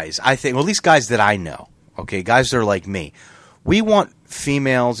guys, I think, well, at least guys that I know, okay, guys that are like me, we want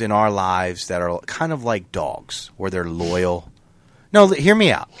females in our lives that are kind of like dogs, where they're loyal. No, hear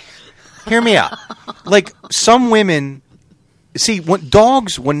me out. Hear me out. Like, some women, see, when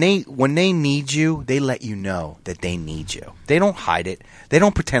dogs, when they need you, they let you know that they need you. They don't hide it. They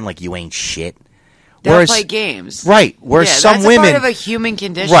don't pretend like you ain't shit. They'll play games. Right. Whereas some that's women... That's part of a human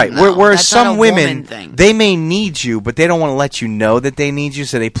condition, right. though. Whereas that's some not a women, thing. they may need you, but they don't want to let you know that they need you,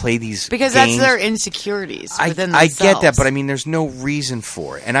 so they play these because games. that's their insecurities within I themselves. get that, but I mean, there's no reason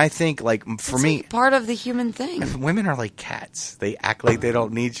for it. And I think, like, for it's me... like part of the human thing. Women are like cats. They act like they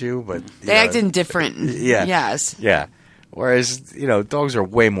don't need you, but... They act indifferent. Yeah. Yes. Yeah. Whereas, dogs are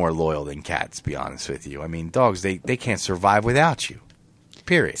way more loyal than cats, to be honest with you. I mean, dogs, they can't survive without you.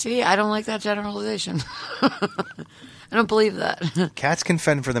 Period. See, I don't like that generalization. I don't believe that. Cats can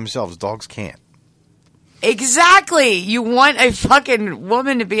fend for themselves. Dogs can't. Exactly. You want a fucking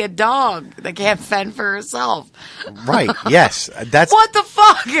woman to be a dog that can't fend for herself. Right. Yes. That's what the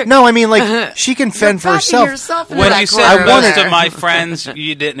fuck. No, I mean, like, she can fend for herself. When you said most of my friends,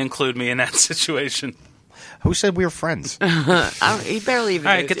 you didn't include me in that situation. Who said we were friends? He barely even.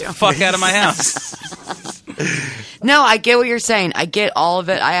 All right, get the fuck out of my house. No, I get what you're saying. I get all of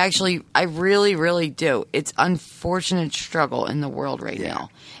it. I really, really do. It's unfortunate struggle in the world right now.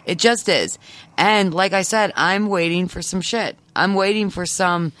 It just is. And like I said, I'm waiting for some shit. I'm waiting for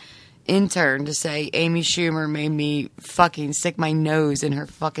some intern to say Amy Schumer made me fucking stick my nose in her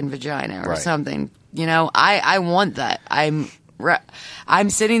fucking vagina or something. I want that. I'm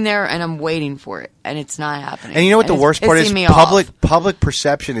sitting there and I'm waiting for it, and it's not happening. And you know what the worst part is? Public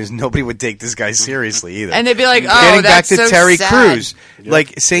perception is nobody would take this guy seriously either. And they'd be like, "Oh, getting that's back to so Terry sad." Crews,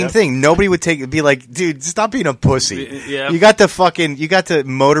 like same thing. Nobody would be like, "Dude, stop being a pussy." Yep. You got to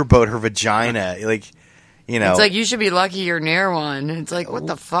motorboat her vagina, like. It's like you should be lucky you're near one. It's like, what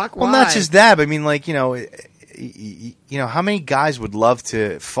the fuck? Why? Well, not just that, but I mean, like, how many guys would love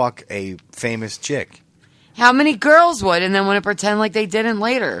to fuck a famous chick? How many girls would and then want to pretend like they didn't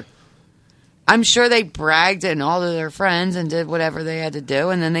later? I'm sure they bragged and all of their friends and did whatever they had to do,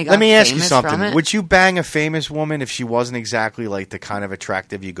 and then they got. Let me ask you famous from something. it. Would you bang a famous woman if she wasn't exactly like the kind of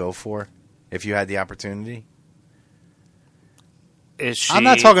attractive you go for? If you had the opportunity? Is she? I'm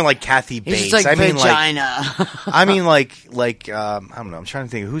not talking like Kathy Bates. It's like vagina. I mean, like I don't know. I'm trying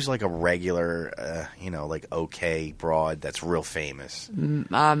to think who's like a regular, like okay broad that's real famous.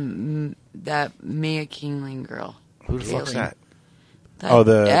 That Mia Kingling girl. Who the fuck's that?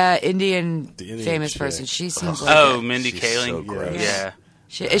 The Indian famous chick. person. She seems like Mindy Kaling. So gross. Yeah.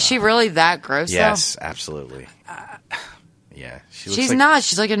 Is she really that gross? Yes, though? absolutely. Yeah, she's not.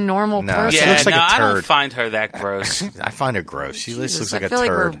 She's like a normal person. She looks like a I turd. don't find her that gross. I find her gross. She just looks like I a feel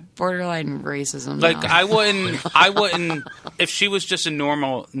turd. like we're borderline racism. Like now. I wouldn't. If she was just a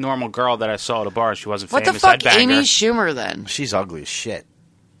normal girl that I saw at a bar and she wasn't what famous, the I'd fuck, bang Amy her. Schumer? Then She's ugly as shit.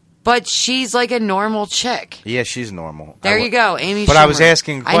 but she's like a normal chick. Yeah, she's normal. There you go, Amy. But Schumer. I was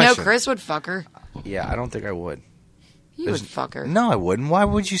asking a question. I know Chris would fuck her. Yeah, I don't think I would. You would fuck her. No, I wouldn't. Why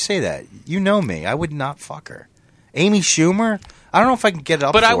would you say that? You know me. I would not fuck her. Amy Schumer? I don't know if I can get it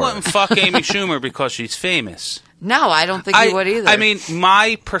up But for I her. wouldn't fuck Amy Schumer because she's famous. No, I don't think you would either. I mean,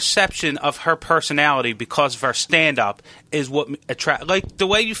 my perception of her personality because of her stand-up is what attract. Like the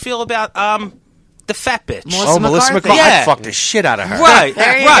way you feel about the fat bitch. Melissa McCarthy. Yeah. I'd fuck the shit out of her. Right,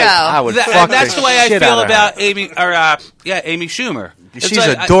 There you right. go. I would fuck That's the the way I shit feel out of about her. Amy Schumer. It's She's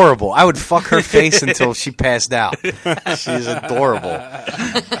like, adorable. I would fuck her face until she passed out. She's adorable.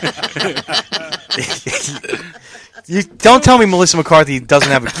 You don't tell me Melissa McCarthy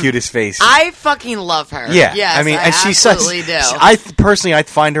doesn't have the cutest face. I fucking love her. Yeah, yes, I mean, and she's such. absolutely do. I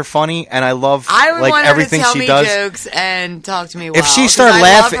find her funny, and I love I would like want her everything to tell she me does. jokes and talk to me. If she start started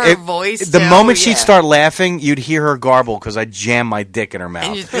laughing, love her voice the too, moment she'd yeah. start laughing, you'd hear her garble because I'd jam my dick in her mouth.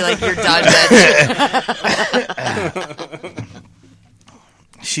 and you'd be like, "You're done, bitch."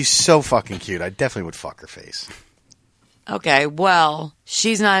 She's so fucking cute. I definitely would fuck her face. Okay, well,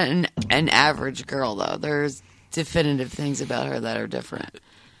 she's not an average girl though. There's definitive things about her that are different.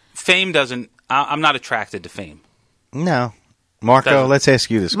 Fame doesn't. I'm not attracted to fame. No. Marco, let's ask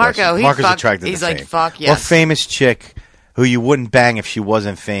you this Marco, question. he Marco's fuck- attracted he's to like, fame. fuck What yes. famous chick who you wouldn't bang if she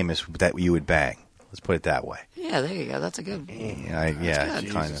wasn't famous that you would bang? Let's put it that way. Yeah, there you go. That's a good. Yeah,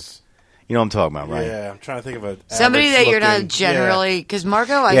 kind of. You know what I'm talking about, right? Yeah, I'm trying to think of a Somebody that you're not average-looking- generally, because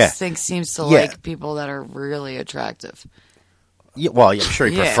Marco, I Yeah. think, seems to Yeah. like people that are really attractive. Yeah, well, I'm sure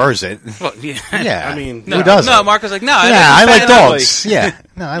he Yeah. prefers it. Well, yeah. Yeah, I mean, who doesn't? No, Marco's like, no. Yeah, I like dogs. Yeah,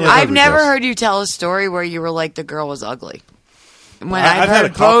 no, I like I've ugly never girls. heard you tell a story where you were like the girl was ugly. When I've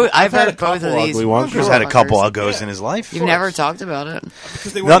heard both of these. Ugly ones. He's had a couple uggos in his life. You've never talked about it.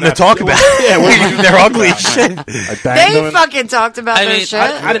 Nothing to talk about. Yeah, they're ugly as shit. They fucking talked about their shit.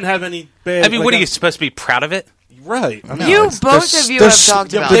 I didn't have any bad... I mean, what are you supposed to be proud of it? Right. Both of you have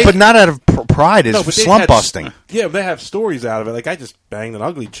talked about it. But not out of pride. It's slump busting. Yeah, they have stories out of it. Like, I just banged an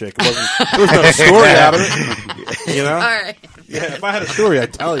ugly chick. There was no story out of it. You know? All right. Yeah, if I had a story,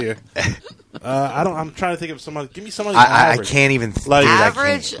 I'd tell you. I'm trying to think of somebody. Give me somebody I average. can't even... Like,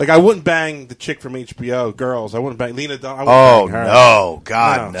 average? Like, I wouldn't bang the chick from HBO, Girls. I wouldn't bang Lena Dunham. Oh, no.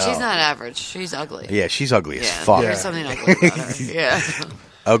 God, no. She's not average. She's ugly. Yeah, she's ugly as fuck. There's something ugly about her. Yeah.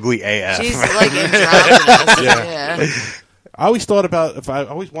 Ugly AF. She's like androgynous. Yeah. I always thought about I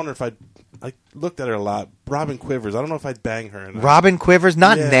always wondered if I looked at her a lot. Robin Quivers. I don't know if I'd bang her. Robin Quivers?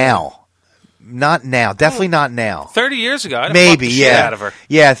 Not now. Not now. Definitely not now. 30 years ago, I'd maybe, fuck the shit out of her.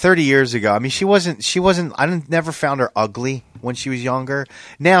 Yeah, 30 years ago. I mean, she wasn't. Never found her ugly when she was younger.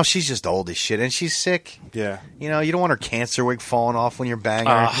 Now she's just old as shit, and she's sick. Yeah. You know, you don't want her cancer wig falling off when you're banging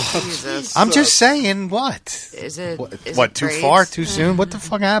her. Jesus. I'm just saying. What? Is it? What? Too far? Too soon? What the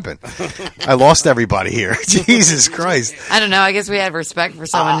fuck happened? I lost everybody here. Jesus Christ. I don't know. I guess we had respect for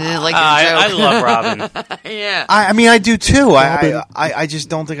someone who didn't like your I joke. love Robin. Yeah. I mean, I do too. I just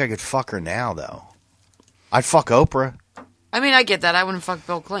don't think I could fuck her now, though. I'd fuck Oprah. I mean, I get that. I wouldn't fuck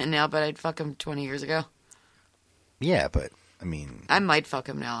Bill Clinton now, but I'd fuck him 20 years ago. Yeah, but I mean, I might fuck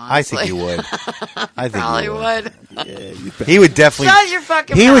him now. Honestly. I think you would. I think Probably you would. Yeah, he would definitely. Shut your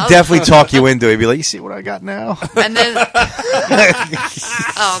fucking He mouth. would definitely talk you into it. He'd be like, "You see what I got now?" And then, oh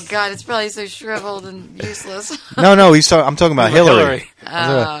god, it's probably so shriveled and useless. No, I'm talking about Hillary.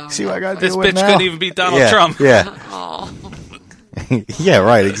 Oh. See what I got? This do with bitch now? couldn't even beat Donald Yeah, Trump. Yeah. Oh. Yeah.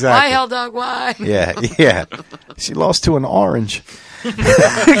 Right. Exactly. Why, hell dog? Why? Yeah. Yeah. She lost to an orange.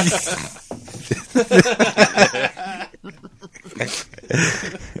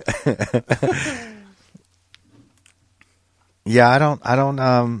 Yeah, I don't.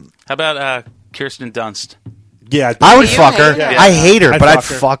 How about Kirsten Dunst? Yeah, I would fuck her. her? I hate her, I'd but I'd fuck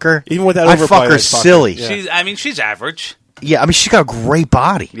her. fuck her. Even with that I'd overplay, fuck her I'd fuck her. silly. Yeah. She's average. Yeah, I mean, she's got a great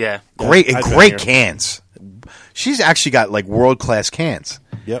body. Yeah. Great I'd great bang her. cans. She's actually got like world class cans.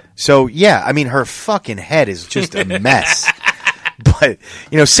 Yep. So yeah, I mean, her fucking head is just a mess. But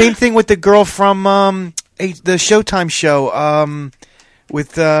same thing with the girl from the Showtime show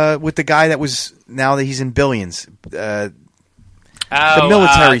with the guy that was now that he's in Billions. The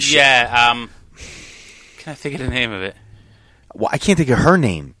military shit. Yeah. Can I think of the name of it? Well, I can't think of her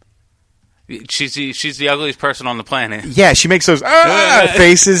name. She's the ugliest person on the planet. Yeah, she makes those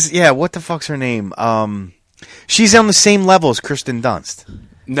faces. Yeah, what the fuck's her name? She's on the same level as Kirsten Dunst.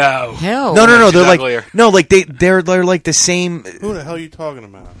 No. Hell. No. She's They're uglier. they're like the same. Who the hell are you talking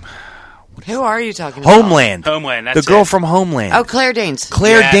about? Who are you talking about? Homeland. That's the girl it. from Homeland. Oh, Claire Danes.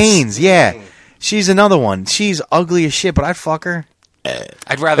 Claire Yes. Danes. Yeah, she's another one. She's ugly as shit, but I'd fuck her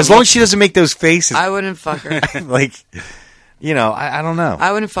I'd rather as long as she doesn't make those faces. I wouldn't fuck her. Like, I don't know.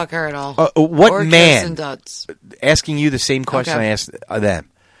 I wouldn't fuck her at all. What or man? Kirsten Dunst. Asking you the same question Okay. I asked them.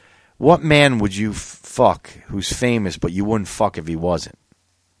 What man would you fuck who's famous, but you wouldn't fuck if he wasn't?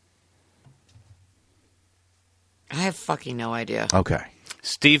 I have fucking no idea. Okay.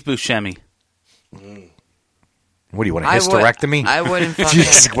 Steve Buscemi. What do you want, a I would- hysterectomy? I wouldn't fuck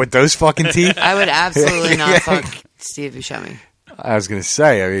Just him. with those fucking teeth? I would absolutely not fuck Steve Buscemi. I was going to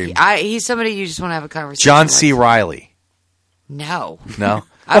say, I mean, He's somebody you just want to have a conversation John with. C. Reilly. No. No?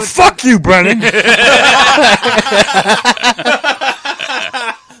 I would fuck you, Brennan.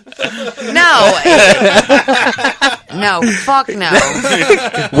 No. No. Fuck no.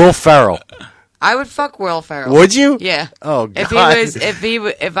 Will Ferrell. I would fuck Will Ferrell. Would you? Yeah. Oh, God.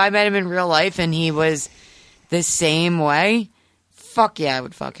 If I met him in real life and he was the same way, fuck yeah, I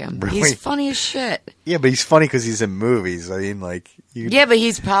would fuck him. Really? He's funny as shit. Yeah, but he's funny because he's in movies. I mean, like... Yeah, but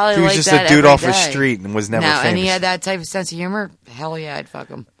he's probably he was like just that a dude every off the day. street and was never No, famous. and he had that type of sense of humor. Hell yeah, I'd fuck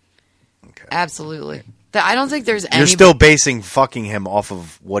him. Okay. Absolutely. I don't think there's any. You're still basing fucking him off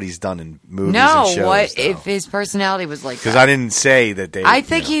of what he's done in movies and shows. No, what though. if his personality was like that? Because I didn't say that they... I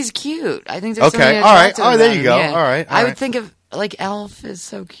think he's cute. I think there's Okay, something all right. attractive Oh, there about you him, go. yeah. All right, all I right. would think of, like, Elf is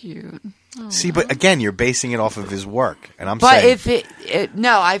so cute. See, but again, you're basing it off of his work. And I'm But saying... if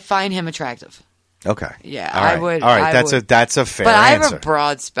no, I find him attractive. Okay. Yeah, All right. I would. All right, I that's would. a fair But I answer. have a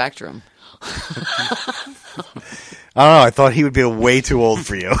broad spectrum. I don't know. I thought he would be way too old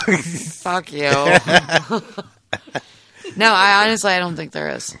for you. Fuck you. No, I don't think there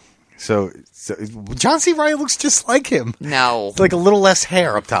is. So John C. Reilly looks just like him. No. It's like a little less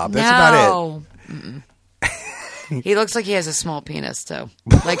hair up top. That's about it. He looks like he has a small penis too,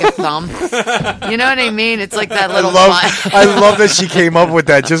 like a thumb. You know what I mean? It's like that little. I love that she came up with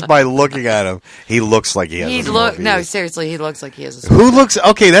that just by looking at him. He looks like he has. No, seriously, he looks like he has a small Who penis. looks?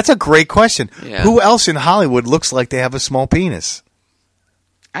 Okay, that's a great question. Yeah. Who else in Hollywood looks like they have a small penis?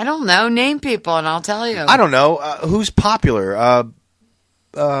 I don't know. Name people, and I'll tell you. I don't know. Who's popular?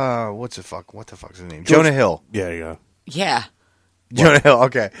 What the fuck's his name? Jonah Hill. Yeah, you go. Yeah. Jonah Hill.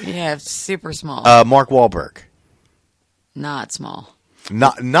 Okay. Yeah, super small. Mark Wahlberg. Not small.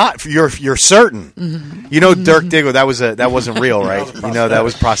 Not. You're certain. Mm-hmm. You know, Dirk Diggler. That wasn't real, right? You know, that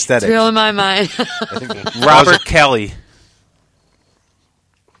was prosthetic. It's real in my mind. Robert Kelly.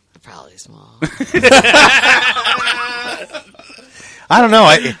 Probably small. I don't know.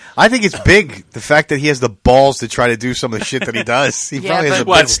 I think it's big. The fact that he has the balls to try to do some of the shit that he does. He probably has a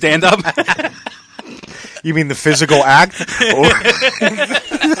What, big- stand up? You mean the physical act?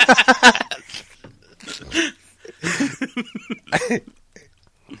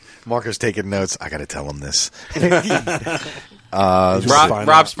 Marcus taking notes. I got to tell him this.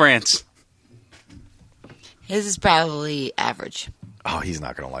 Rob Sprance. His is probably average. Oh, he's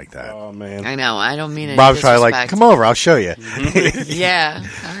not going to like that. Oh, man. I know. I don't mean it. Rob's probably like, come over. I'll show you. Yeah.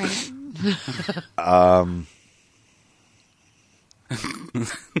 All right.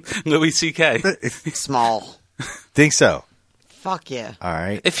 Louis C.K. Small. Think so? Fuck yeah. All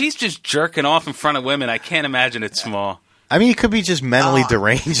right. If he's just jerking off in front of women, I can't imagine it's small. I mean, he could be just mentally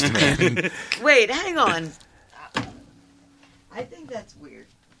deranged, man. Wait, hang on. I think that's weird.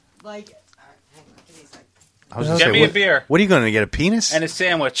 Like, hang on, give me a second. I was gonna Get say, me a beer. What are you going to get, a penis? And a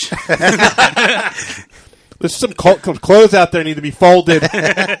sandwich. There's some clothes out there need to be folded.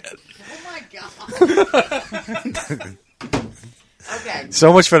 Oh my god. Okay.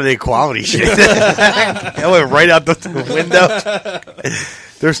 So much for the equality shit. That went right out the window.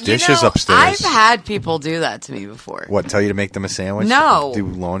 There's dishes upstairs. I've had people do that to me before. What, tell you to make them a sandwich? No. Do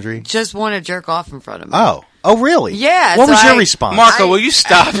laundry? Just want to jerk off in front of me. Oh, really? Yeah. What so was your response? Marco, will you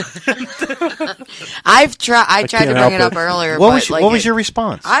stop? I tried to can't bring it help up it. earlier. What but was your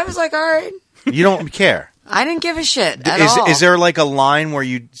response? I was like, all right. You don't care. I didn't give a shit at all. Is there like a line where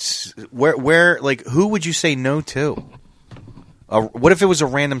you where like who would you say no to? What if it was a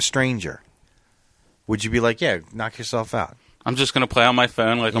random stranger? Would you be like, yeah, knock yourself out? I'm just going to play on my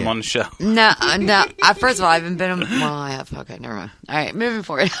phone like I'm on the show. No. First of all, I haven't been. Well, I have. Okay, never mind. All right, moving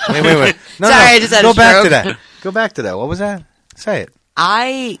forward. Wait. No, Sorry, I just had Go a back to stroke. that. Go back to that. What was that? Say it.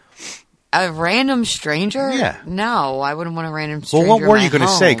 A random stranger? Yeah. No, I wouldn't want a random stranger. Well, what were you going to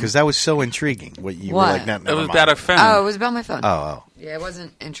say? Because that was so intriguing. What you were like? It was about our phone. Oh, it was about my phone. Oh. Yeah, it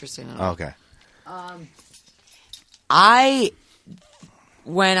wasn't interesting at all. Okay.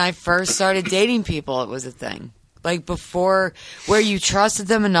 When I first started dating people, it was a thing. Like before, where you trusted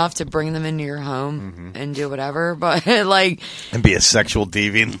them enough to bring them into your home and do whatever, but like, And be a sexual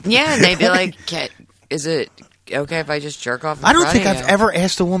deviant. yeah, and they'd be like, "Is it okay if I just jerk off?" I don't think I've ever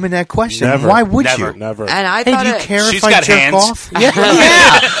asked a woman that question. Never. Why would Never. you? Never. And I Hey, thought do you it, care She's if I got jerk hands. off? Yeah.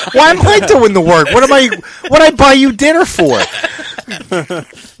 Why am I doing the work? What I buy you dinner for?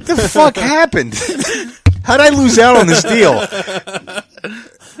 The fuck happened? How'd I lose out on this deal?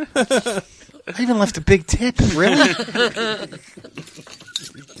 I even left a big tip. Really?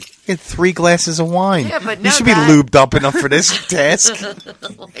 Get 3 glasses of wine. Yeah, but you no, should be that- lubed up enough for this task. oh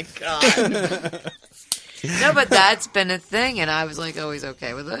my god. No, but that's been a thing, and I was like always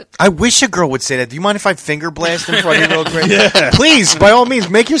okay with it. I wish a girl would say that. Do you mind if I finger blast in front of you real quick? Yeah. Please, by all means,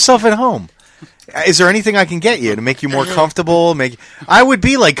 make yourself at home. Is there anything I can get you to make you more comfortable? I would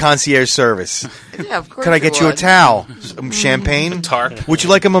be like concierge service. Yeah, of course. Could I get you a would. towel? Some champagne? Tarp. Would you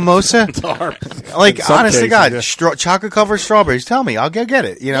like a mimosa? Like, In some honest to cases, God, yeah. chocolate covered strawberries. Tell me. I'll go get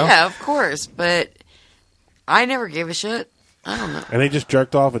it, you know? Yeah, of course, but I never gave a shit. I don't know. And they just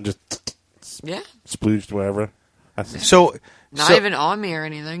jerked off and just Yeah, splooged whatever. That's So, not even on me or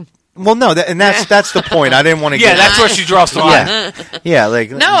anything. well, no, that's the point. I didn't want to Yeah, get that's where she draws the line. Yeah,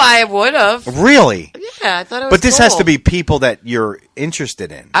 like, No, I would have. really? Yeah, I thought it was. But this has cool. to be people that you're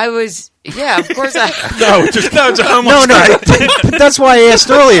interested in. I was. Yeah, of course. I. It's a homeless No, but that's why I asked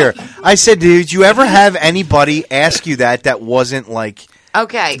earlier. I said, did you ever have anybody ask you that wasn't like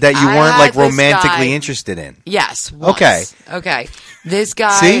Okay, that you I weren't had like this romantically guy- interested in? Yes. Once. Okay. Okay. This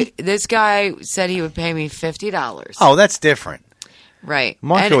guy. See? This guy said he would pay me $50. Oh, that's different. Right.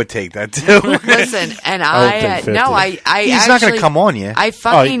 Marco And- would take that too. Listen, and take 50. I He's actually, not going to come on you. I you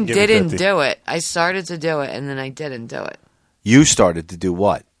fucking can give me didn't 50. do it. I started to do it, and then I didn't do it. You started to do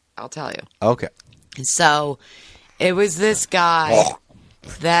what? I'll tell you. Okay. So, it was this guy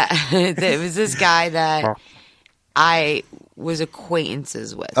that I was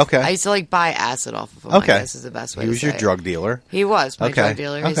acquaintances with. Okay. I used to like buy acid off of him. Okay. I guess is the best way He to was say your it. drug dealer. He was my Okay. drug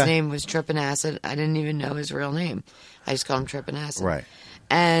dealer. His Okay. name was Trippin' Acid. I didn't even know his real name. I just called him Trippin' Acid. Right.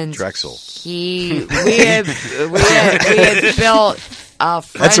 And Drexel. we had built a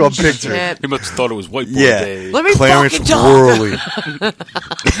friendship. That's what I pictured. He must have thought it was white boy Yeah. day. Let me Clarence fucking talk. Worley.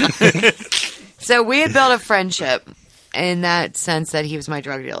 So we had built a friendship in that sense that he was my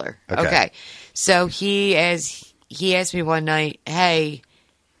drug dealer. Okay. So he asked me one night, "Hey,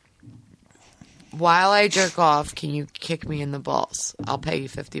 while I jerk off, can you kick me in the balls? I'll pay you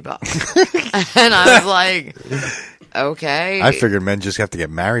 $50." And I was like, "Okay." I figured men just have to get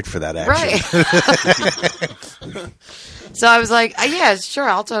married for that action. Right. So I was like, "Yeah, sure,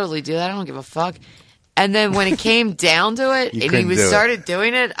 I'll totally do that. I don't give a fuck." And then when it came down to it, You and couldn't do it. started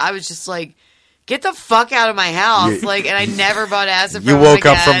doing it, I was just like, "Get the fuck out of my house!" You- And I never bought acid. You from woke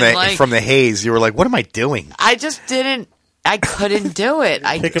him up from again. the from the haze. You were like, "What am I doing?" I just didn't. I couldn't do it.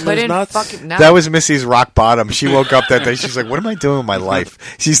 I Kicking those couldn't nuts? fucking. No. That was Missy's rock bottom. She woke up that day. She's like, "What am I doing with my life?"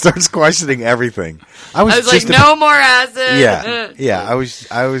 She starts questioning everything. I was like, just no more acid. Yeah, yeah. I was.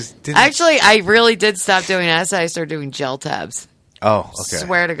 Didn't, Actually, I really did stop doing acid. I started doing gel tabs. oh, okay.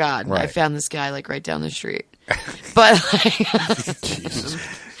 Swear to God, I Right. found this guy like right down the street. But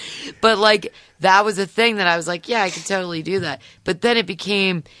but like that was a thing that I was like, yeah, I could totally do that. But then it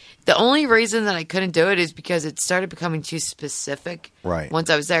became the only reason that I couldn't do it is because it started becoming too specific. Right. Once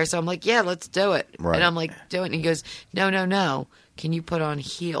I was there, so I'm like, yeah, let's do it. Right. And I'm like, do it. And he goes, no. Can you put on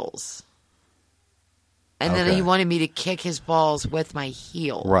heels? And then Okay. he wanted me to kick his balls with my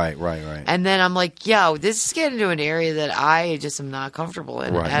heel. Right. And then I'm like, yo, this is getting into an area that I just am not comfortable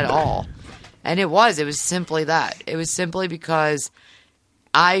in Right. at all. And it was simply that. It was simply because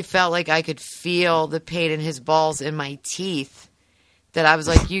I felt like I could feel the pain in his balls in my teeth that I was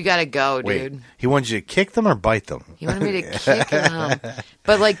like, you got to go, Wait, dude. he wanted you to kick them or bite them? He wanted me to kick him.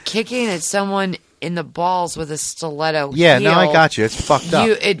 But like kicking at someone in the balls with a stiletto Yeah, heel, no, I got you. It's fucked up.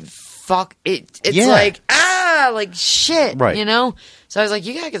 It's Yeah. like, like shit, Right. you know? So I was like,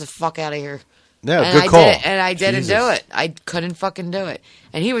 you got to get the fuck out of here. Yeah, And good I call. Did it, and I didn't Jesus. do it. I couldn't fucking do it.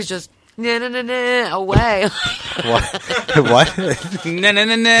 And he was just away. What?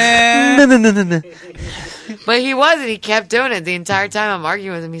 No. But he wasn't. He kept doing it the entire time I'm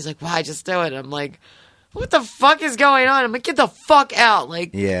arguing with him. He's like, why just do it? I'm like, what the fuck is going on? I'm like, get the fuck out.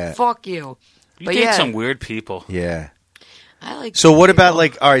 Like, Yeah. fuck you. You But date yeah, some weird people. Yeah. I like. So what about people.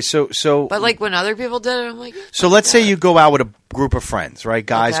 like? All right. So But like when other people did it, I'm like, So let's say you go out with a group of friends, right?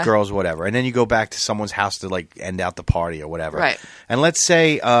 Guys, Okay. girls, whatever. And then you go back to someone's house to like end out the party or whatever. Right. And let's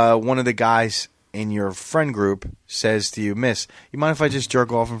say one of the guys in your friend group says to you, "Miss, you mind if I just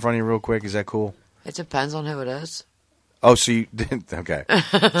jerk off in front of you real quick? Is that cool?" it depends on who it is. Oh, so you okay.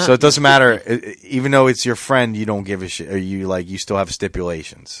 So it doesn't matter even though it's your friend, you don't give a shit, or you still have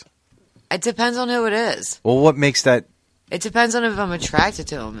stipulations. It depends on who it is. Well, what makes that It depends on if I'm attracted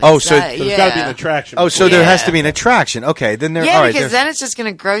to him. Oh, It's so that- There's got to be an attraction. Oh, so there Yeah. has to be an attraction. Okay, then there Yeah, all right, because there's- then it's just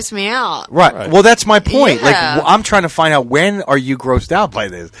going to gross me out. Right. Well, that's my point. Like, Yeah. I'm trying to find out when are you grossed out by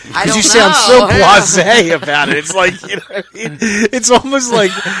this? I Because you don't sound so know. blasé about it. It's like, you know what I mean? It's almost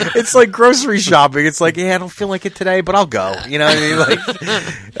like it's like grocery shopping. It's like, yeah, I don't feel like it today, but I'll go. You know what I mean?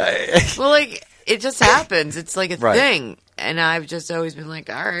 Like, Well, like, it just happens. It's like a Right. thing. And I've just always been like,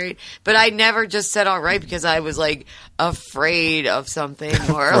 all right. But I never just said all right because I was like afraid of something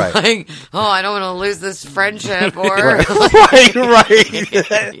or Right. like, oh, I don't want to lose this friendship or right. like,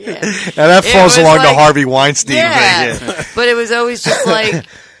 right. Yeah. And that It falls was along the like- Harvey Weinstein Yeah. thing. Yeah. But it was always just like,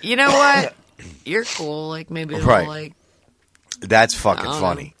 you know what? You're cool. Like maybe it'll Right. like, That's fucking I don't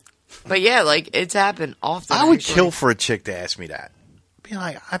funny. but yeah, like it's happened often. I would actually. kill for a chick to ask me that.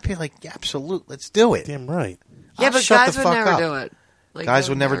 I'd be like, yeah, absolute, let's do it. Damn right. Yeah, I'll but shut guys the would fuck never up. do it. Like, Guys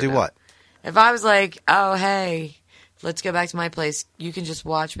they would never do what? If I was like, oh, hey, let's go back to my place, you can just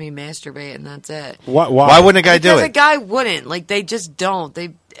watch me masturbate and that's it. Why wouldn't a guy do Because it? a guy wouldn't. Like, they just don't.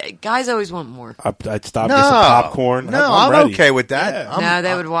 Guys always want more. I'd stop, No. get some popcorn. No, I'm I'm ready. okay with that. Yeah. I'm- No,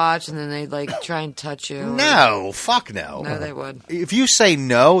 they would watch and then they'd, like, try and touch you. No, fuck no. No, they would. If you say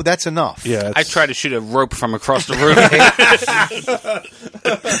no, that's enough. Yeah, I tried to shoot a rope from across the room.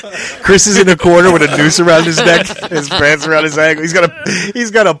 Chris is in a corner with a noose around his neck, his pants around his ankle.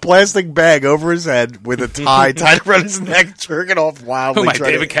 He's got a plastic bag over his head with a tie tied around his neck, jerking off wildly. Who am I,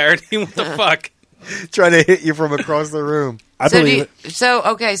 trying David Carradine? What the fuck? trying to hit you from across the room. I believe it.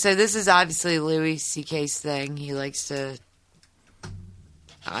 Okay, so this is obviously Louis C.K.'s thing. He likes to,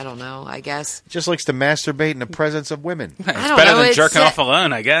 I don't know. I guess Just likes to masturbate in the presence of women. It's don't better know, than it jerking sa- off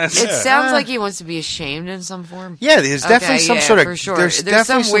alone, I guess. it sounds like he wants to be ashamed in some form. Yeah, there's definitely some yeah, sort of for sure. there's There's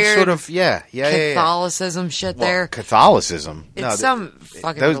definitely some some weird sort of yeah. Catholicism shit Well, there. Catholicism. It's No, some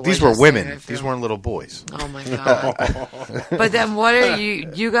fucking. these were religious women. thing, I feel. These weren't little boys. Oh my god! But then, what are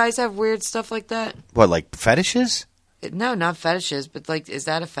you? You guys have weird stuff like that? What, like fetishes? No, not fetishes, but like, is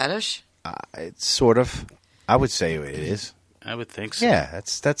that a fetish? It's sort of. I would say it is. I would think so. Yeah,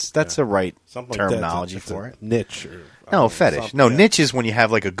 that's a right Something like terminology that. It's for a it. niche. Or, No, fetish. No, niche is when you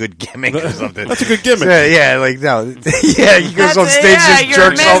have like a good gimmick or something. That's a good gimmick. Yeah, like no. Yeah, he goes on stage and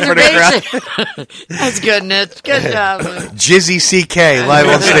you're just jerks over the crowd. That's good, Nick. Good job. Jizzy CK live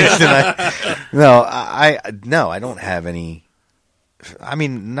on stage tonight. No, I don't have any. I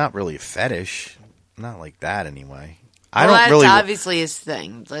mean, not really a fetish. Not like that anyway. I don't that's really. obviously his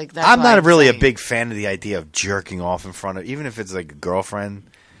thing. Like that's I'm why not really a saying. big fan of the idea of jerking off in front of, even if it's like a girlfriend.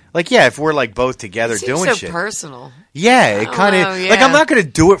 Like, yeah, if we're like both together It seems doing so shit. personal. Yeah, it kind of know, like yeah. I'm not going to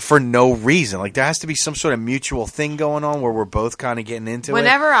do it for no reason. Like there has to be some sort of mutual thing going on where we're both kind of getting into it.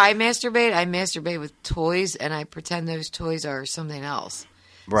 Whenever I masturbate with toys, and I pretend those toys are something else.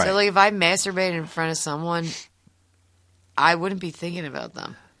 Right. So, like, if I masturbate in front of someone, I wouldn't be thinking about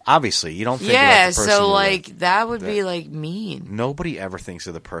them. Obviously, you don't think about Yeah, the person so you're like with. that would be like mean. Nobody ever thinks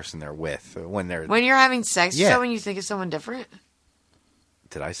of the person they're with when they're. When you're having sex with Yeah. someone, you think of someone different.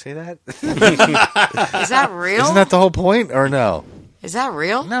 Did I say that? Is that real? Isn't that the whole point, or no? Is that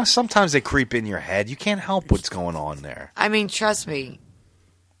real? No, sometimes they creep in your head. You can't help what's going on there. I mean, trust me.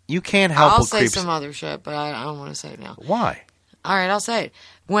 You can't help I'll what say creeps. some other shit, but I don't want to say it now. Why? All right, I'll say it.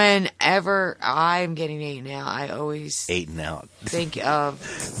 Whenever I'm getting eaten out, I always Eating out. think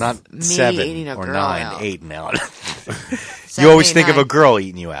of Not me 7 eating a or girl 9, out. 8 out. Seven, You always eight, think of a nine. girl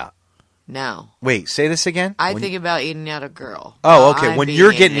eating you out. No. Wait, say this again? I When- think about eating out a girl. Oh, while okay. I'm When being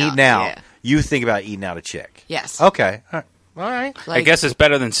you're getting eaten out, yeah. you think about eating out a chick. Yes. Okay. All right. I Like, guess it's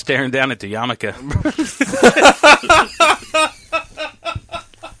better than staring down at the yarmulke.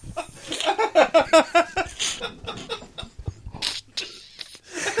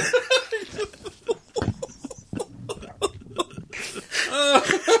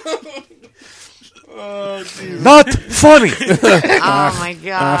 Not funny. oh my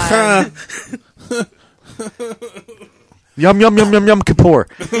god. Yum, yum, yum, yum, yum, kippur.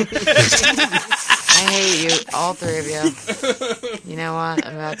 I hate you, all three of you. You know what?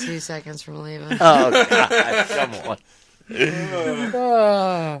 I'm about 2 seconds from leaving. Oh, God. Come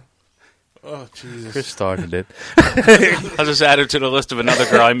on. Oh, Jesus. Chris started it. I'll just add her to the list of another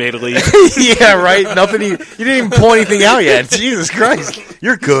girl I made leave. Yeah, right? Nothing. You didn't even point anything out yet. Jesus Christ.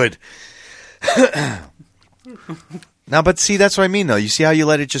 You're good. Now, but see, that's what I mean, though. You see how you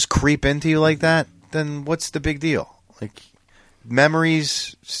let it just creep into you like that? Then what's the big deal? Like,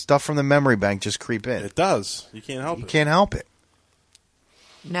 memories, stuff from the memory bank just creep in. It does. You can't help You it. can't help it.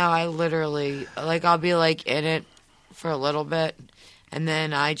 No, I literally, like, I'll be, like, in it for a little bit, and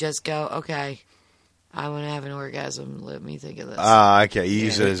then I just go, okay, I want to have an orgasm. Let me think of this. Okay. You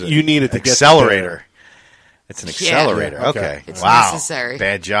use it as a You need it to get accelerator. It's an Yeah. accelerator. Yeah, okay. Okay. It's wow. necessary.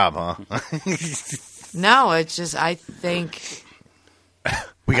 Bad job, huh? No, it's just, I think,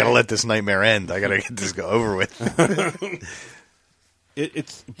 We got to let this nightmare end. I got to get this go over with.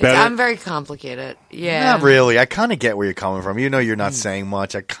 It's better. I'm very complicated. Yeah. Not really. I kind of get where you're coming from. You know, you're not saying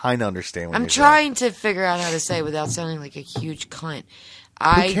much. I kind of understand what I'm you're trying to figure out how to say it without sounding like a huge cunt.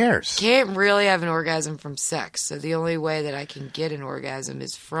 I cares? can't really have an orgasm from sex, so the only way that I can get an orgasm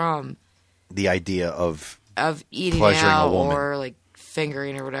is from saying. The idea of eating Pleasuring a out woman. or like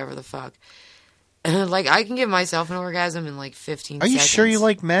fingering or whatever the fuck. Like I can give myself an orgasm in like 15 Are you seconds. sure you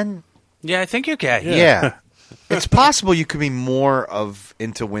like men? Yeah, I think you're gay. Yeah. It's possible you could be more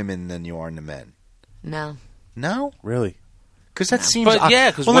into women than you are into men. No. No? Really? Because that seems... But yeah,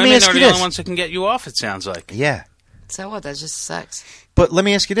 because well, let me women ask are you the this. only ones that can get you off, it sounds like. Yeah. So what? That's just sex. But let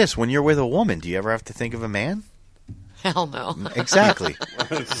me ask you this. When you're with a woman, do you ever have to think of a man? Hell no. Exactly.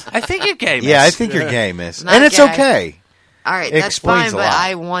 I think you're gay, miss. Yeah, I think you're gay, miss. Not And it's gay. okay. All right, It that's explains fine, a but lot.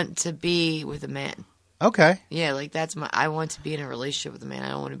 I want to be with a man. Okay. Yeah, like that's I want to be in a relationship with a man. I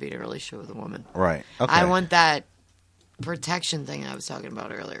don't want to be in a relationship with a woman. Right. Okay. I want that protection thing I was talking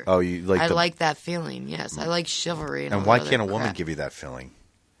about earlier. Oh, you like I the... like that feeling. Yes, I like chivalry. And And all why that can't a other woman crap. give you that feeling?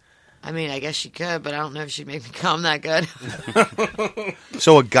 I mean, I guess she could, but I don't know if she'd make me come that good.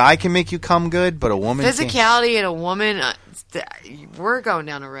 So a guy can make you come good, but a woman can't? Physicality in a woman, we're going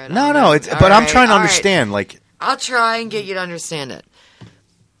down a road. No, no. It's, but I'm trying to understand. Like, I'll try and get you to understand it.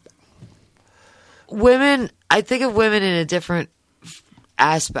 Women, I think of women in a different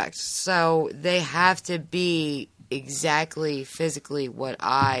aspect. So they have to be exactly physically what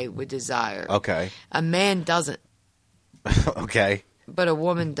I would desire. Okay. A man doesn't. Okay. But a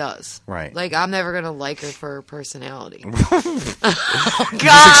woman does. Right. Like, I'm never going to like her for her personality. You just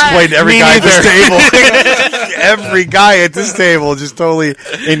explained every guy at this table. Every guy at this table just totally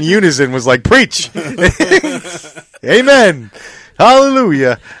in unison was like, preach. Amen.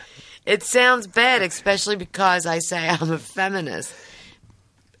 Hallelujah. It sounds bad, especially because I say I'm a feminist.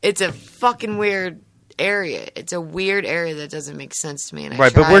 It's a fucking weird area. It's a weird area that doesn't make sense to me. And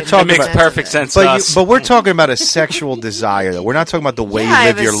Right, but we're talking makes about perfect sense to us. But we're talking about a sexual desire, though. We're not talking about the way you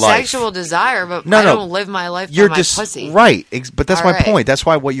live your life. I have a sexual desire, but I don't live my life by my pussy. Right, but that's All my point. That's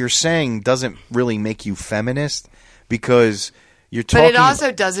why what you're saying doesn't really make you feminist, because you're talking... But it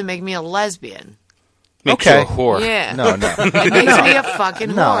also doesn't make me a lesbian. Makes you a whore. Yeah. No. It makes me a fucking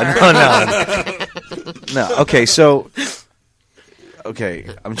whore. No. Okay, so... Okay,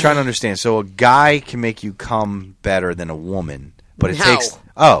 I'm trying to understand. So a guy can make you come better than a woman, but it takes...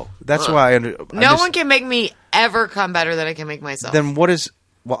 Oh, that's why No one can make me ever come better than I can make myself. Then what is...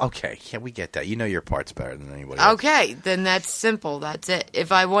 Well, okay, yeah, we get that. You know your part's better than anybody else. Okay, then that's simple. That's it.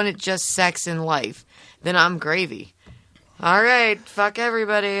 If I wanted just sex in life, then I'm gravy. All right, fuck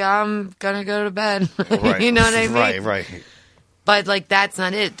everybody. I'm gonna go to bed. Right. You know what I mean? Right. But, like, that's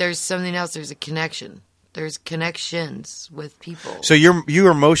not it. There's something else. There's a connection. There's connections with people. So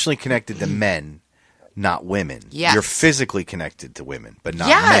you're emotionally connected to men, not women. Yes. You're physically connected to women, but not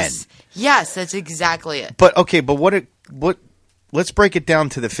men. Yes, that's exactly it. But okay, but what? Let's break it down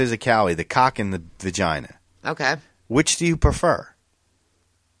to the physicality, the cock and the vagina. Okay. Which do you prefer?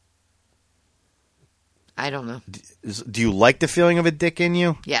 I don't know. Do you like the feeling of a dick in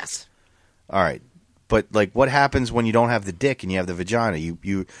you? Yes. All right. But like, what happens when you don't have the dick and you have the vagina?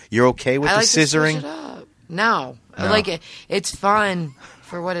 You're okay with I the like scissoring? To switch it up. No. I like it. It's fun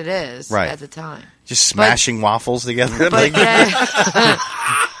for what it is at the time. Just smashing waffles together. But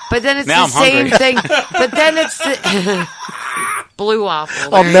then it's now the same thing. But then it's the blue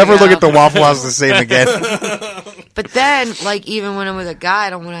waffle. I'll never look at the Waffle House the same again. But then, like, even when I'm with a guy, I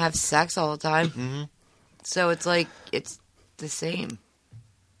don't want to have sex all the time. Mm-hmm. So it's like, it's the same.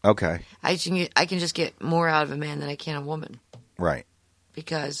 Okay. I can just get more out of a man than I can a woman. Right.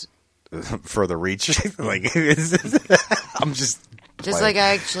 Because further reach. Like, I'm just like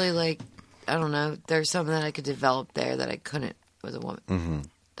I actually, like, I don't know, there's something that I could develop there that I couldn't with a woman. Mm-hmm.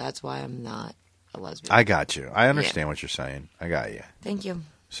 That's why I'm not a lesbian. I got you. I understand what you're saying. I got you. Thank you.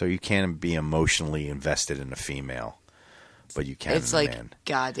 So you can be emotionally invested in a female, but you can't It's in a like man.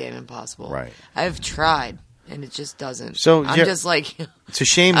 goddamn impossible. Right. I've tried, and it just doesn't. So I'm just like, it's a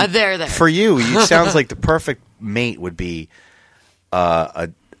shame. There. For you, it sounds like the perfect mate would be a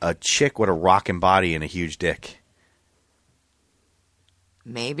chick with a rockin' body and a huge dick.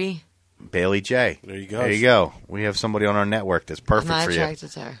 Maybe. Bailey J. There you go. There you go. We have somebody on our network that's perfect I'm not for you.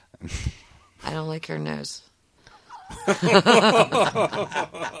 attracted to her. I don't like her nose.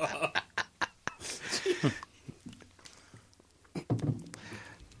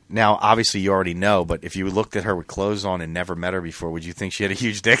 Now, obviously, you already know, but if you looked at her with clothes on and never met her before, would you think she had a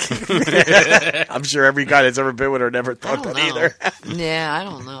huge dick? I'm sure every guy that's ever been with her never thought that either. Yeah, I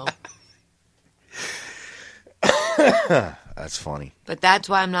don't know. That's funny. But that's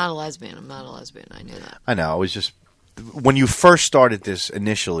why I'm not a lesbian. I'm not a lesbian. I knew that. I know. It was just when you first started this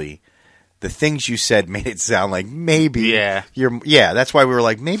initially, the things you said made it sound like maybe you're. Yeah, that's why we were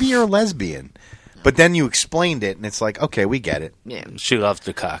like, maybe you're a lesbian. But then you explained it, and it's like, okay, we get it. Yeah. She loves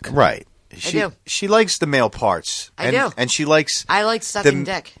the cock. Right. I do. She likes the male parts. I do. And she likes... I like sucking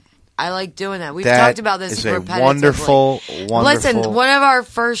dick. I like doing that. We've that talked about this is a repetitively. wonderful. Listen, one of our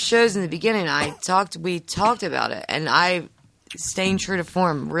first shows in the beginning, we talked about it, and I, staying true to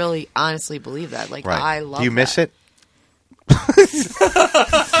form, really honestly believe that. Like, right. I love Do you miss that. it?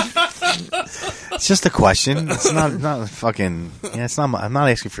 It's just a question. It's not fucking... Yeah, it's not. I'm not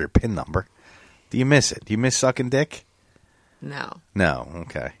asking for your PIN number. Do you miss it? Do you miss sucking dick? No. No.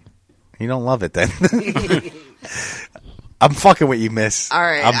 Okay. You don't love it then. I'm fucking with you, miss. All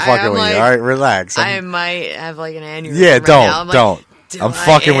right. I'm fucking with you. All right, relax. I might have like an aneurysm. Yeah, right don't. now. Don't. I'm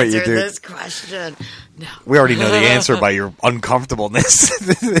fucking with you, answer dude. This question. No. We already know the answer by your uncomfortableness.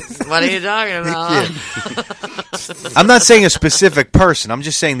 What are you talking about? Yeah. I'm not saying a specific person. I'm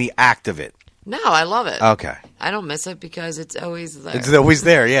just saying the act of it. No, I love it. Okay. I don't miss it because it's always there. It's always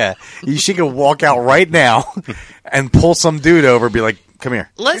there, yeah. She can walk out right now and pull some dude over and be like, come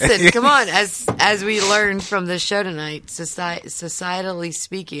here. Listen, come on. As we learned from the show tonight, societally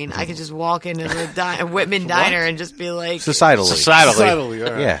speaking, I could just walk into the Whitman Diner and just be like... Societally.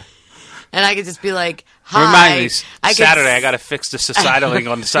 All right. Yeah. And I could just be like, hi. Remind me, Saturday I got to fix the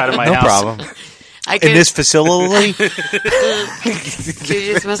societaling on the side of my house. No problem. I could, in this facility. Could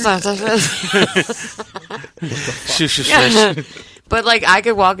you just massage Yeah. But like, I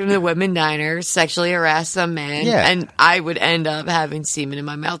could walk into the women diner, sexually harass some man, Yeah. and I would end up having semen in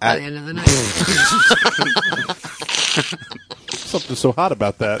my mouth by the end of the night. Something so hot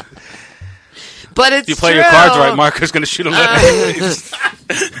about that. But it's If you play true. your cards right, Marco's going to shoot him.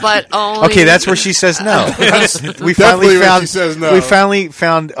 But only Okay, that's where she says no. We Definitely finally where found. she says no. We finally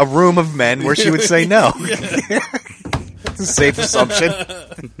found a room of men where she would say no. It's a safe assumption.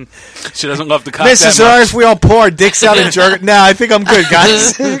 She doesn't love the cock Mrs. that much. Ernst, we all pull our dicks out and jerk. No, I think I'm good,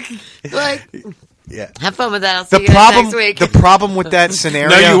 guys. like, Yeah. have fun with that. I'll see The you guys problem. next week. The problem with that scenario.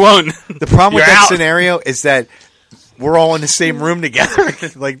 No, you won't. The problem with You're that out. scenario is that we're all in the same room together.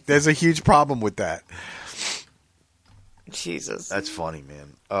 Like, there's a huge problem with that. Jesus. That's funny,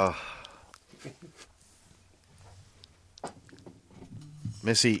 man.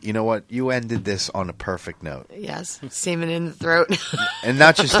 Missy, you know what? You ended this on a perfect note, Yes, semen in the throat. and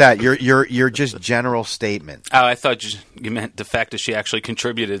not just that. Your just general statement. Oh, I thought you meant the fact that she actually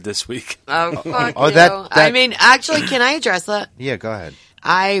contributed this week. Oh, fuck Oh, you. that- I mean, actually, can I address that? Yeah, go ahead.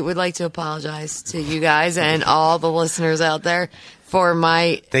 I would like to apologize to you guys and all the listeners out there for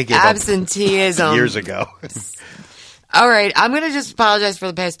my They gave up absenteeism. Years ago. All right, I'm going to just apologize for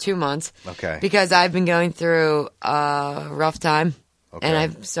the past 2 months. Okay. Because I've been going through a rough time. Okay. And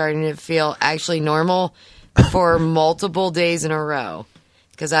I'm starting to feel actually normal for multiple days in a row.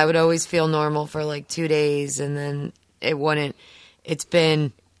 Because I would always feel normal for like 2 days and then it wouldn't. It's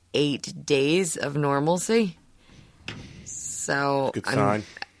been 8 days of normalcy. So Good sign.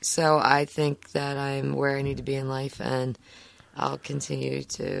 So I think that I'm where I need to be in life and I'll continue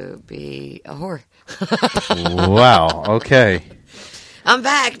to be a whore. Wow. Okay. I'm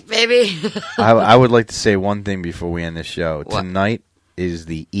back, baby. I would like to say one thing before we end the show. What? Tonight is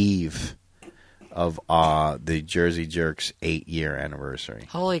the eve of the Jersey Jerks 8-year anniversary.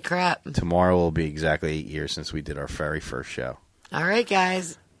 Holy crap. Tomorrow will be exactly 8 years since we did our very first show. All right,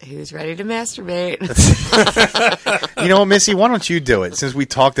 guys. Who's ready to masturbate? You know what, Missy? Why don't you do it? Since we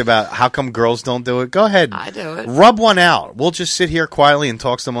talked about how come girls don't do it, go ahead. I do it. Rub one out. We'll just sit here quietly and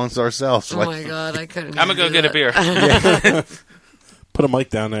talk amongst ourselves. Oh my God, I couldn't. I'm going to go get a beer. Put a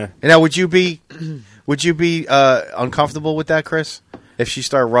mic down there. Now, would you be uncomfortable with that, Chris? If she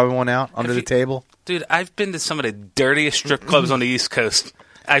started rubbing one out under the table? Dude, I've been to some of the dirtiest strip clubs on the East Coast.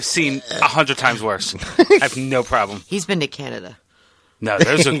 I've seen 100 times worse. I have no problem. He's been to Canada. No,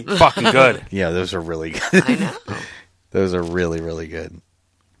 those are fucking good. Yeah, those are really good. I know. Those are really, really good.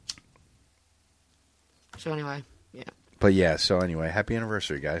 So anyway, yeah. But yeah, so anyway, happy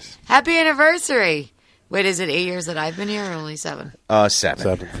anniversary, guys. Happy anniversary. Wait, is it 8 years that I've been here or only 7? 7.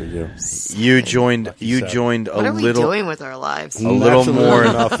 7 for you. You joined a What are we little doing with our lives? a little Absolutely more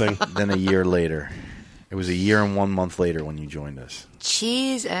nothing. than a year later. It was a year and 1 month later when you joined us.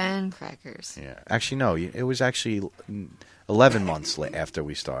 Cheese and crackers. Yeah. Actually, no. It was actually 11 months after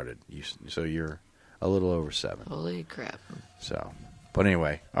we started. So you're a little over 7. Holy crap. So, but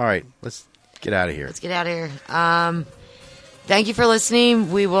anyway, all right. Let's get out of here. Let's get out of here. Thank you for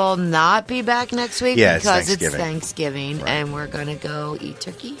listening. We will not be back next week Yeah, it's because it's Thanksgiving. Thanksgiving, Right. and we're going to go eat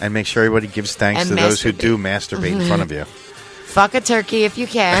turkey. And make sure everybody gives thanks And to those who masturbate. do masturbate in front of you. Fuck a turkey if you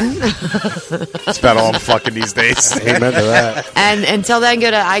can. That's about all I'm fucking these days. Amen to that. And until then, go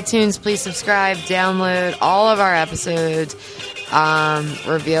to iTunes. Please subscribe, download all of our episodes,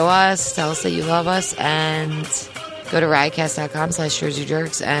 review us, tell us that you love us, and go to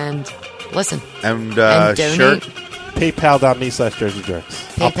riotcast.com/JerseyJerks and listen. And, And shirt. donate.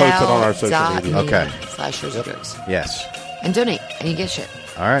 PayPal.me/JerseyJerks. I'll post it on our social media. Okay. /JerseyJerks. Yes. And donate, and you get shit.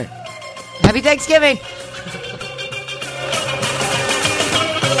 All right. Happy Thanksgiving.